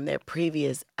message from their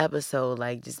previous episode,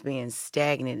 like just being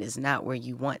stagnant is not where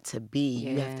you want to be.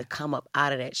 You have to come up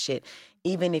out of that shit.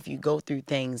 Even if you go through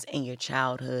things in your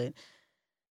childhood,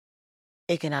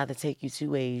 it can either take you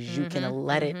 2 ways. You can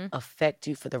let it affect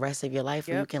you for the rest of your life,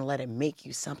 or you can let it make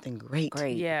you something great.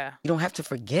 Yeah. You don't have to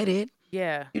forget it.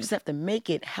 Yeah. You just have to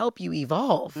make it help you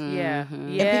evolve. Yeah.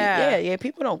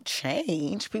 People don't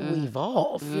change. People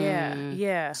evolve.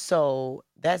 Yeah. So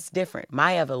that's different.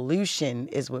 My evolution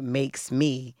is what makes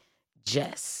me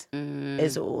Jess.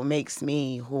 Is what makes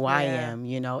me who I am,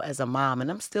 you know, as a mom.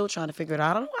 And I'm still trying to figure it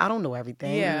out. I don't know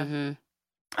everything. Yeah.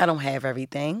 I don't have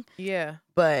everything. Yeah.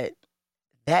 But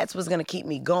that's what's gonna keep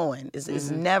me going.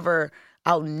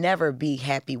 I'll never be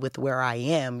happy with where I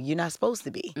am. You're not supposed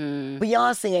to be.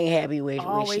 Beyonce ain't happy where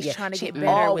always she is. trying to get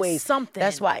better with something.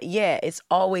 That's why, it's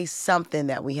always something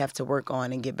that we have to work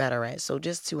on and get better at. So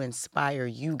just to inspire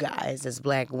you guys as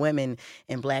Black women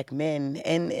and Black men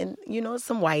and you know,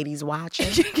 some whiteys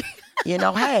watching. You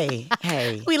know, hey.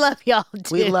 We love y'all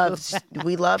too.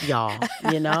 We love y'all,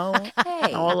 you know?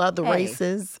 Hey, all other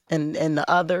races and the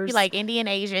others. You like Indian,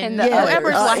 Asian, and the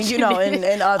whoever's watching. You know,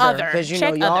 and other. Because, you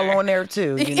know, y'all other. on there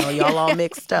too. You know, y'all all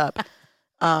mixed up.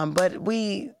 But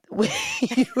we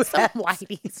some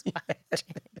whiteys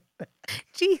watching.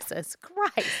 Jesus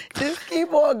Christ. Just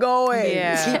keep on going.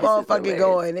 Yeah. Just keep on fucking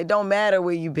going. It don't matter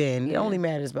where you been. It only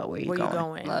matters about where you're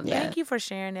going. Love Thank you for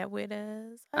sharing that with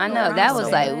us. I know. That was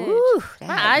like, woo.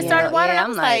 My eyes started watering. I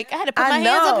was like, I had to put my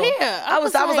hands up here. I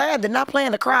was like, I did not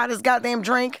plan to cry this goddamn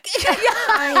drink.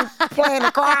 I ain't planning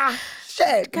to cry.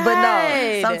 Shit. God. But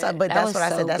no, sometimes, but that's what I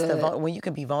said. That's good. when you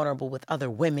can be vulnerable with other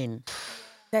women.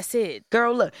 That's it.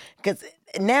 Girl, look, because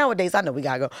nowadays, I know we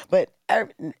gotta go, but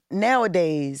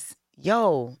nowadays,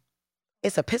 yo,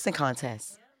 it's a pissing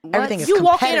contest. What? Everything is You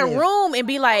competitive. walk in a room and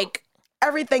be like,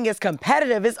 Everything is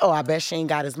competitive. It's, I bet she ain't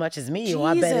got as much as me. Or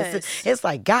I bet it's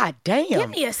like, God damn.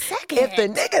 give me a second. If the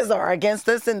niggas are against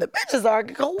us and the bitches are,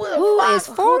 who is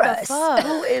for us?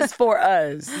 Who is for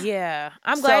us? Yeah.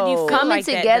 I'm glad you feel coming like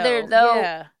together that, though.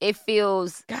 Yeah. It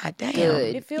feels God damn.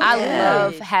 good. It feels I good.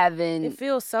 love having. It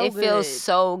feels so It good. feels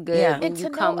so good. Yeah. when And you to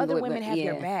come know other with women have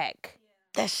your yeah. back.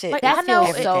 That shit. Like, That I know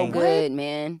feels so everything. good,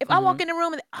 man. If I walk in the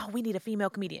room and we need a female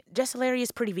comedian, Jess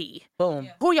Hilarious, Pretty V. Boom.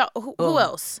 Who y'all? Who Boom.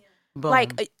 else? Boom.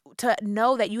 Like to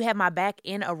know that you have my back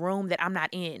in a room that I'm not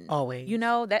in. Always. You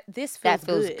know that this feels That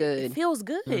feels good. good. It feels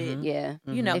good. Yeah.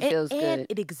 You know, It feels and good.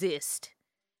 it exists.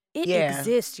 It Yeah.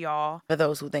 exists, y'all. For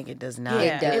those who think it does not.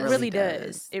 Yeah, does. it really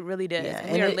does. It really does. Yeah. And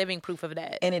And we are it- living proof of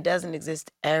that. And it doesn't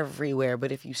exist everywhere,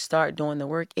 but if you start doing the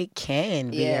work, it can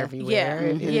be Yeah. everywhere. Yeah.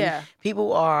 And Yeah.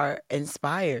 People are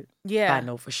inspired. Yeah. I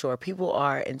know for sure. People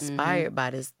are inspired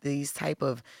by these type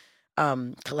of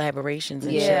collaborations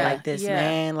and shit Yeah. like this, Yeah.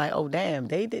 man. Like, oh damn,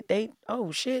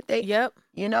 oh shit, Yep.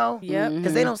 you know? Yep.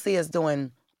 Because they don't see us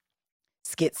doing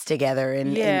skits together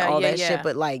and all that shit,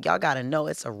 but like, y'all gotta know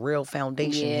it's a real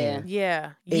foundation here.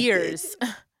 Yeah. It- Years.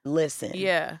 Listen.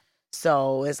 Yeah.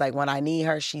 So it's like when I need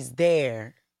her, she's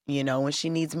there. You know, when she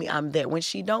needs me, I'm there. When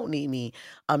she don't need me,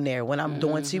 I'm there. When I'm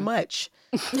doing too much.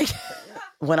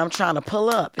 When I'm trying to pull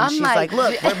up. And I'm she's like, like,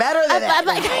 look, we're better than that.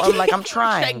 I'm like, I'm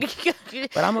trying.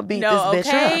 But I'm going to beat this bitch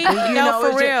okay? up. You No, know, for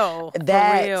it's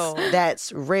just- real.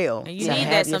 That's real. And you to need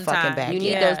have that your fucking sometimes. back. You need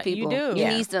Yeah, those people. you do. You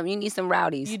Yeah. need some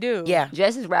rowdies. You do. Yeah.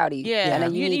 Jess is rowdy. Yeah. I know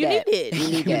you need that. it. You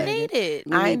need You that. need it.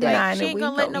 You I need ain't that. denying She it. ain't We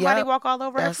gonna let know- nobody yep. walk all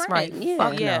over That's her right. friend. Yeah.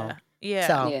 Fuck Yeah. no. Yeah.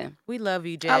 So, Yeah. We love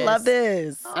you, Jess. I love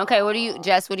this. Okay,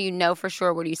 Jess, what do you know for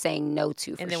sure? What are you saying no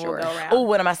to for And then sure? we'll go around. Oh,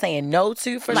 what am I saying no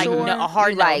to for like sure? a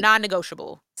hard You no, like-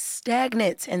 non-negotiable.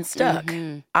 Stagnant and stuck.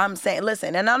 I'm saying,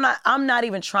 listen, and I'm not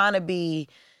even trying to be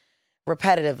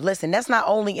repetitive. Listen, that's not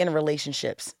only in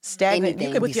relationships. Stagnant, Anything.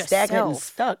 you can With be stagnant and yourself.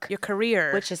 stuck Your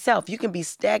career. with yourself. You can be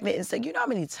stagnant and stuck. You know how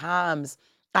many times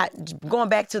going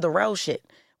back to the real shit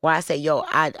where I say, yo,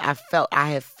 I have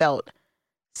felt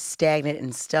stagnant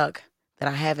and stuck that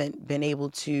I haven't been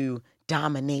able to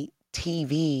dominate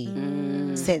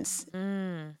TV since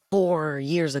 4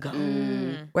 years ago.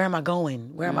 Where am I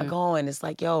going? Where am I going? It's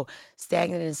like, yo,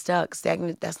 stagnant and stuck.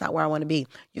 Stagnant, that's not where I want to be.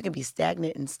 You can be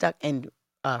stagnant and stuck in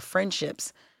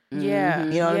friendships. Yeah.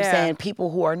 You know what I'm saying? People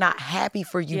who are not happy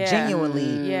for you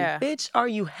genuinely. Yeah. Bitch, are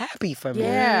you happy for me?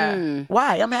 Yeah.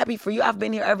 Why? I'm happy for you. I've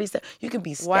been here every step. You can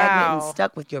be stagnant and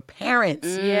stuck with your parents.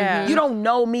 Yeah. You don't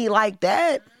know me like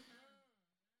that.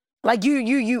 Like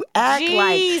you act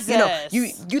Jesus. like,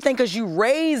 you think because you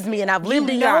raised me and I've lived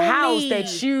in your house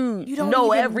that you don't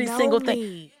know even every know single me.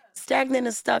 thing. Stagnant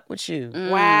and stuck with you.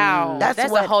 Wow.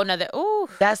 That's what, a whole nother, ooh.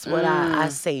 That's what I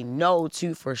say no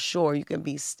to for sure. You can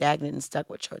be stagnant and stuck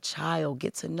with your child.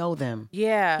 Get to know them.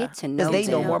 Yeah. Get to know Because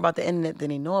they know them. more about the internet than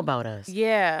they know about us.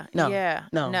 Yeah. No. Yeah.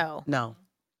 No.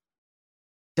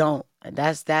 Don't.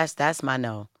 That's my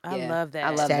no. I Yeah. love that. I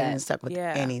love Stagnant that. and stuck with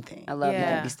anything. I love You Yeah.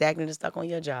 can that. be stagnant and stuck on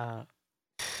your job.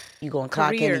 You going to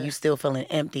clock in Career. and you still feeling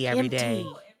empty every day.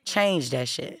 Empty. Change that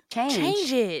shit. Change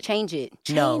it. Change it.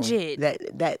 No. it.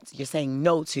 That you're saying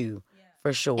no to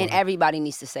for sure. And everybody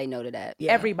needs to say no to that.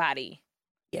 Yeah. Everybody.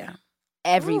 Yeah.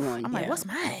 Everyone. I'm like, what's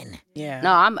mine? Yeah.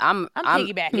 No, I'm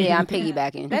piggybacking. Yeah, I'm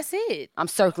piggybacking. That's it. I'm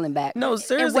circling back. No, And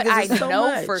seriously. what 'cause I it's so know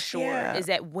much. for sure Yeah. is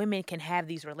that women can have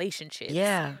these relationships.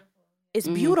 Yeah. It's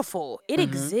beautiful. It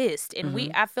exists.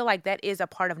 And I feel like that is a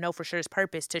part of Know For Sure's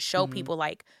purpose, to show people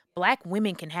like Black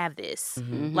women can have this.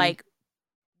 Like,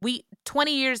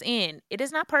 20 years in, it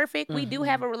is not perfect. We do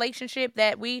have a relationship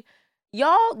that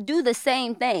Y'all do the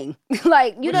same thing.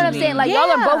 Like, you know what I'm saying? Like,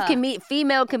 y'all are both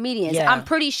female comedians. Yeah. I'm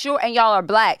pretty sure, and y'all are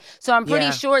Black. So I'm pretty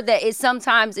Yeah. sure that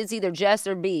sometimes it's either Jess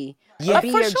or B. Yeah. Or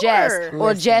B For or Jess. sure. Or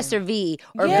Listen. Jess or V.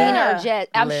 Or Yeah. Vina or Jess.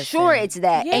 I'm sure Listen. it's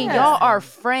that. And Yeah. y'all are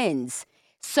friends.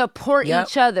 Support Yep.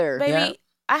 each other. baby, Yep.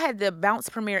 I had the Bounce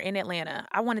premiere in Atlanta.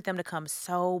 I wanted them to come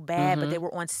so bad, but they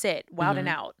were on set, wilding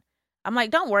out. I'm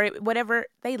like, don't worry, whatever.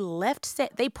 They left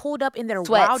set. They pulled up in their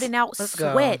Sweats. wilding out Let's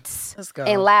go. sweats. Let's go.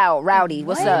 And loud, rowdy.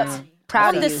 What's up?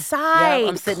 Proud On of the you. side, Yeah,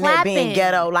 I'm sitting clapping. there being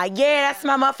ghetto, like, yeah, that's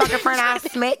my motherfucking friend. I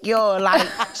smack you. Like,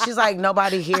 she's like,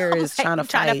 nobody here is trying to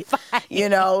trying fight. to fight. You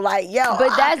know, like, yo.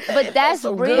 But that's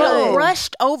so real. good.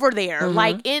 Rushed over there,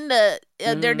 like in the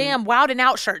their damn wilding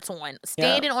out shirts on,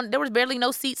 standing on. There was barely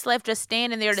no seats left, just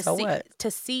standing there to So see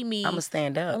what? me. I'ma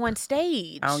stand up. on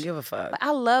stage. I don't give a fuck. But I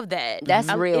love that.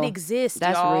 That's real. It exists,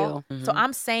 That's y'all. real. So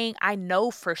I'm saying I know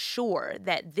for sure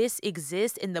that this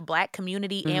exists in the Black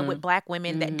community and with Black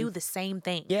women that do the same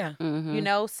thing. Yeah. You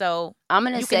know, so I'm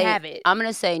gonna you say can have it. I'm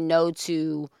gonna say no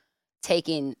to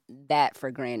taking that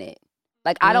for granted.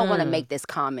 Like, I don't want to make this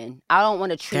common. I don't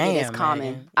want to treat it as Damn,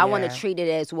 common. Megan. I want Yeah. to treat it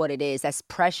as what it is. That's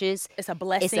precious. It's a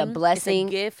blessing. It's a blessing.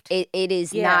 It's a gift. It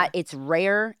is Yeah. not. It's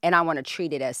rare, and I want to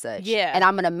treat it as such. Yeah. And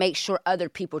I'm gonna make sure other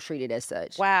people treat it as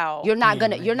such. Wow. You're not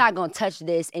gonna touch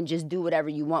this and just do whatever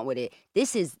you want with it.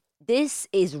 This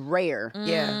is rare.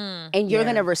 Yeah. And you're Yeah.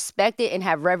 gonna respect it and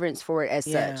have reverence for it as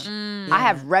Yeah. such. Mm. I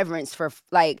have reverence for,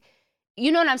 like, you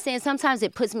know what I'm saying? Sometimes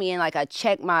it puts me in like a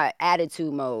check my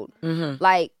attitude mode.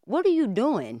 Like, what are you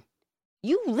doing?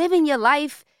 You living your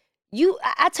life.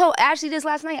 I told Ashley this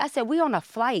last night. I said, we on a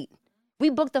flight. We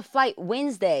booked a flight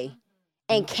Wednesday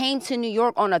and came to New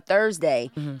York on a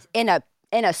Thursday in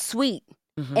a suite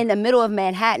in the middle of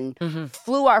Manhattan.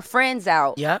 Flew our friends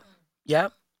out. Yep.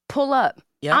 Pull up.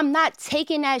 Yep. I'm not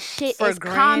taking that shit For as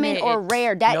common granted. or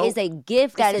rare. That is Nope. a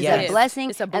gift. That is It's a a gift. blessing.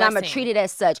 It's a And I'm going to blessing. treat it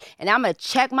as such. And I'm going to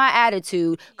check my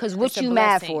attitude because what It's a you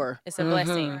mad blessing. for? It's a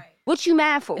blessing. What you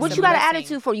mad for? It's What a you got an blessing.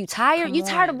 attitude for? You tired? Come You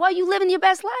tired on. of what? You living your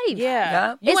best life. Yeah.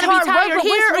 Yep. You It's want to be hard work, tired but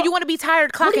here what's or wrong- you want to be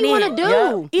tired clocking What do you in? want to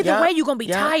do? Yep. Either way, you're going to be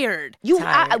Yep. tired. I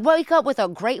Tired. wake up with a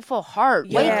grateful heart.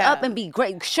 Wake Yeah. up and be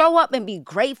great. Show up and be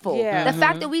grateful. Yeah. The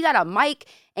fact that we got a mic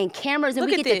and cameras and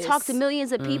Look we at get to talk this. to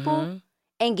millions of people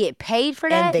and get paid for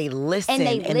that. And they listen and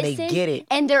they get it.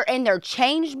 And they're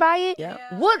changed by it. Yep.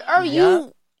 What are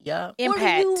you? Yep. What are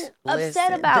Impact. you upset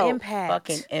Listen, about? The impact.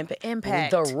 Fucking impact.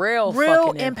 Impact. The real Real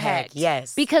fucking impact.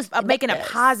 Yes. Because Of making a Yes.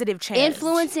 positive change.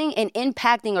 influencing and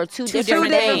impacting are two Two different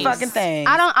different things. things. fucking things.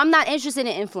 I'm not interested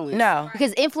in influence. No.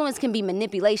 Because influence can be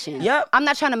manipulation. Yep. I'm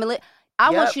not trying to I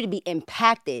want Yep. you to be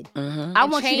impacted. I And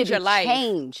want you change to your be life.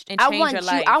 changed. And I change want your you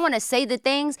life. I want to say the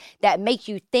things that make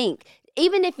you think.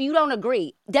 Even if you don't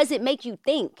agree, does it make you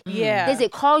think? Yeah. Does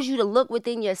it cause you to look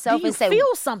within yourself Do you and say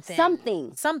feel something?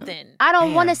 Something. Something. I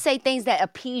don't want to Damn. say things that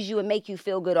appease you and make you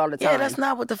feel good all the time. Yeah, that's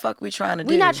not what the fuck we trying to do.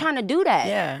 We're not trying to do that.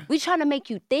 Yeah. We're trying to make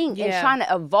you think and Yeah. trying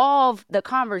to evolve the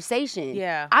conversation.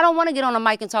 Yeah. I don't want to get on a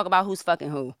mic and talk about who's fucking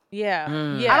who. Yeah.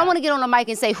 Mm. Yeah. I don't want to get on a mic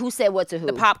and say who said what to who.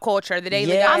 the pop culture, the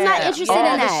daily. Yeah. I'm not gossip. interested All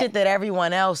in the that. shit that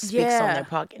everyone else speaks on Yeah. their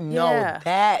podcast. No, Yeah.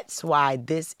 that's why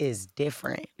this is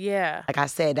different. Yeah. Like I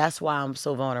said, that's why I'm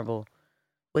so vulnerable.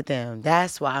 with them.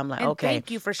 That's why I'm like, And okay.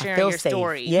 thank you for sharing your safe.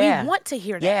 story. Yeah. We want to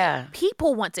hear that. Yeah.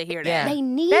 People want to hear that. Yeah. They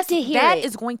need to hear That it.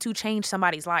 is going to change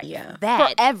somebody's life. Yeah.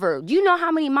 That. Forever. You know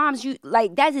how many moms you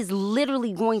like? That is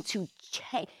literally going to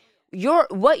change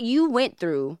what you went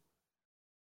through,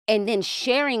 and then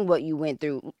sharing what you went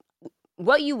through,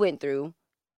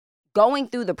 going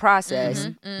through the process,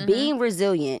 being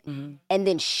resilient, and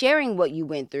then sharing what you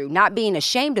went through, not being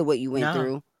ashamed of what you went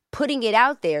through, putting it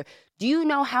out there. Do you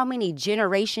know how many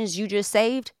generations you just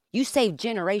saved? You saved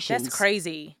generations. That's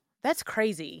crazy. That's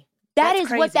crazy. That That's is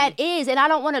crazy. what that is, and I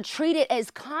don't want to treat it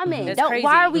as common. That's crazy.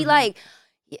 Why are we like,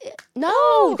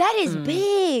 no, that is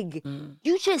big.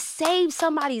 You just saved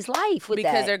somebody's life with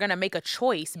Because that. they're going to make a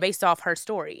choice based off her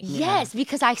story. Yes,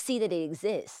 because I see that it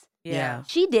exists. Yeah.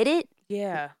 She did it.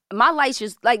 Yeah. My lights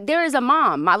just, like, there is a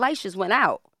mom. My lights just went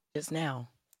out. Just now.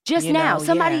 Just You now. know,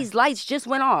 Somebody's lights just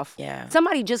went off. Yeah.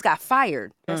 Somebody just got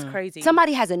fired. That's crazy.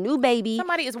 Somebody has a new baby.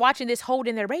 Somebody is watching this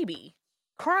holding their baby,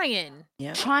 crying.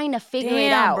 Yeah. Trying to figure it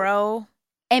Damn, out. bro.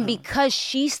 And because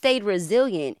she stayed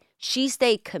resilient, she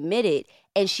stayed committed,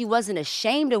 and she wasn't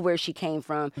ashamed of where she came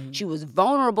from. She was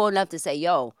vulnerable enough to say,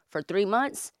 yo, for 3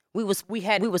 months, we was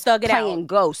thug it playing out.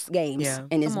 ghost games Yeah.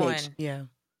 in this Come bitch. on. Yeah.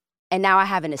 And now I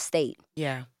have an estate.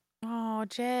 Yeah. Oh,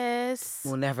 Jess.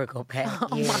 We'll never go back.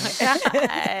 Oh yeah. my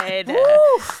God.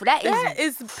 Woof, that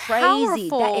is crazy.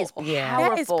 That is powerful. Yeah.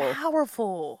 That is powerful.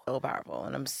 powerful. So powerful.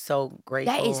 And I'm so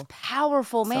grateful. That is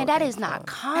powerful, man. So That is thankful. not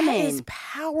common. That is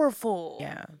powerful.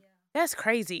 Yeah. That's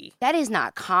crazy. That is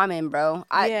not common, bro.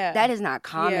 Yeah. That is not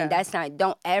common. Yeah. That's not,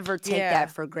 don't ever take Yeah.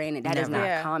 that for granted. That is Never. not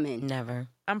Yeah. common. Never.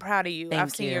 I'm proud of you. Thank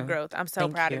I've seen your you. growth. I'm so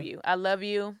Thank proud of you. you. I love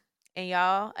you. And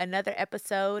y'all, another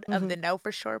episode of the Know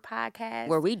For Sure podcast.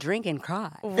 Where we drink and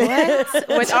cry. What?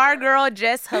 With our girl,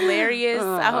 Jess Hilarious.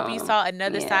 I hope you saw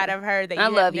another yeah. side of her that you I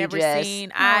have love you, never Jess.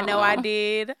 seen. I know I Aw.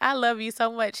 did. I love you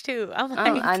so much, too. I'm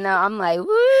like, I know. I'm like,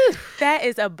 woo. that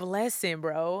is a blessing,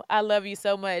 bro. I love you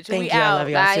so much. Thank we you. out. I love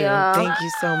y'all Bye, too. y'all. Thank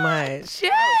you so much.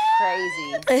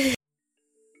 Crazy.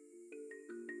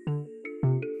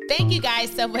 Thank you guys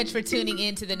so much for tuning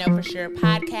in to the Know For Sure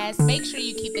podcast. Make sure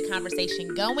you keep the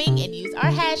conversation going and use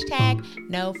our hashtag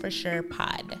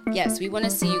KnowForSurePod. Yes, we want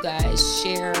to see you guys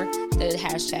share the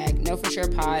hashtag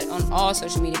KnowForSurePod on all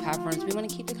social media platforms. We want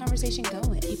to keep the conversation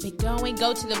going. Keep it going.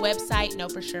 Go to the website,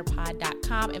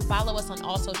 KnowForSurePod.com, and follow us on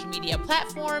all social media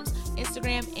platforms,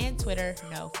 Instagram and Twitter,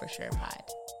 KnowForSurePod.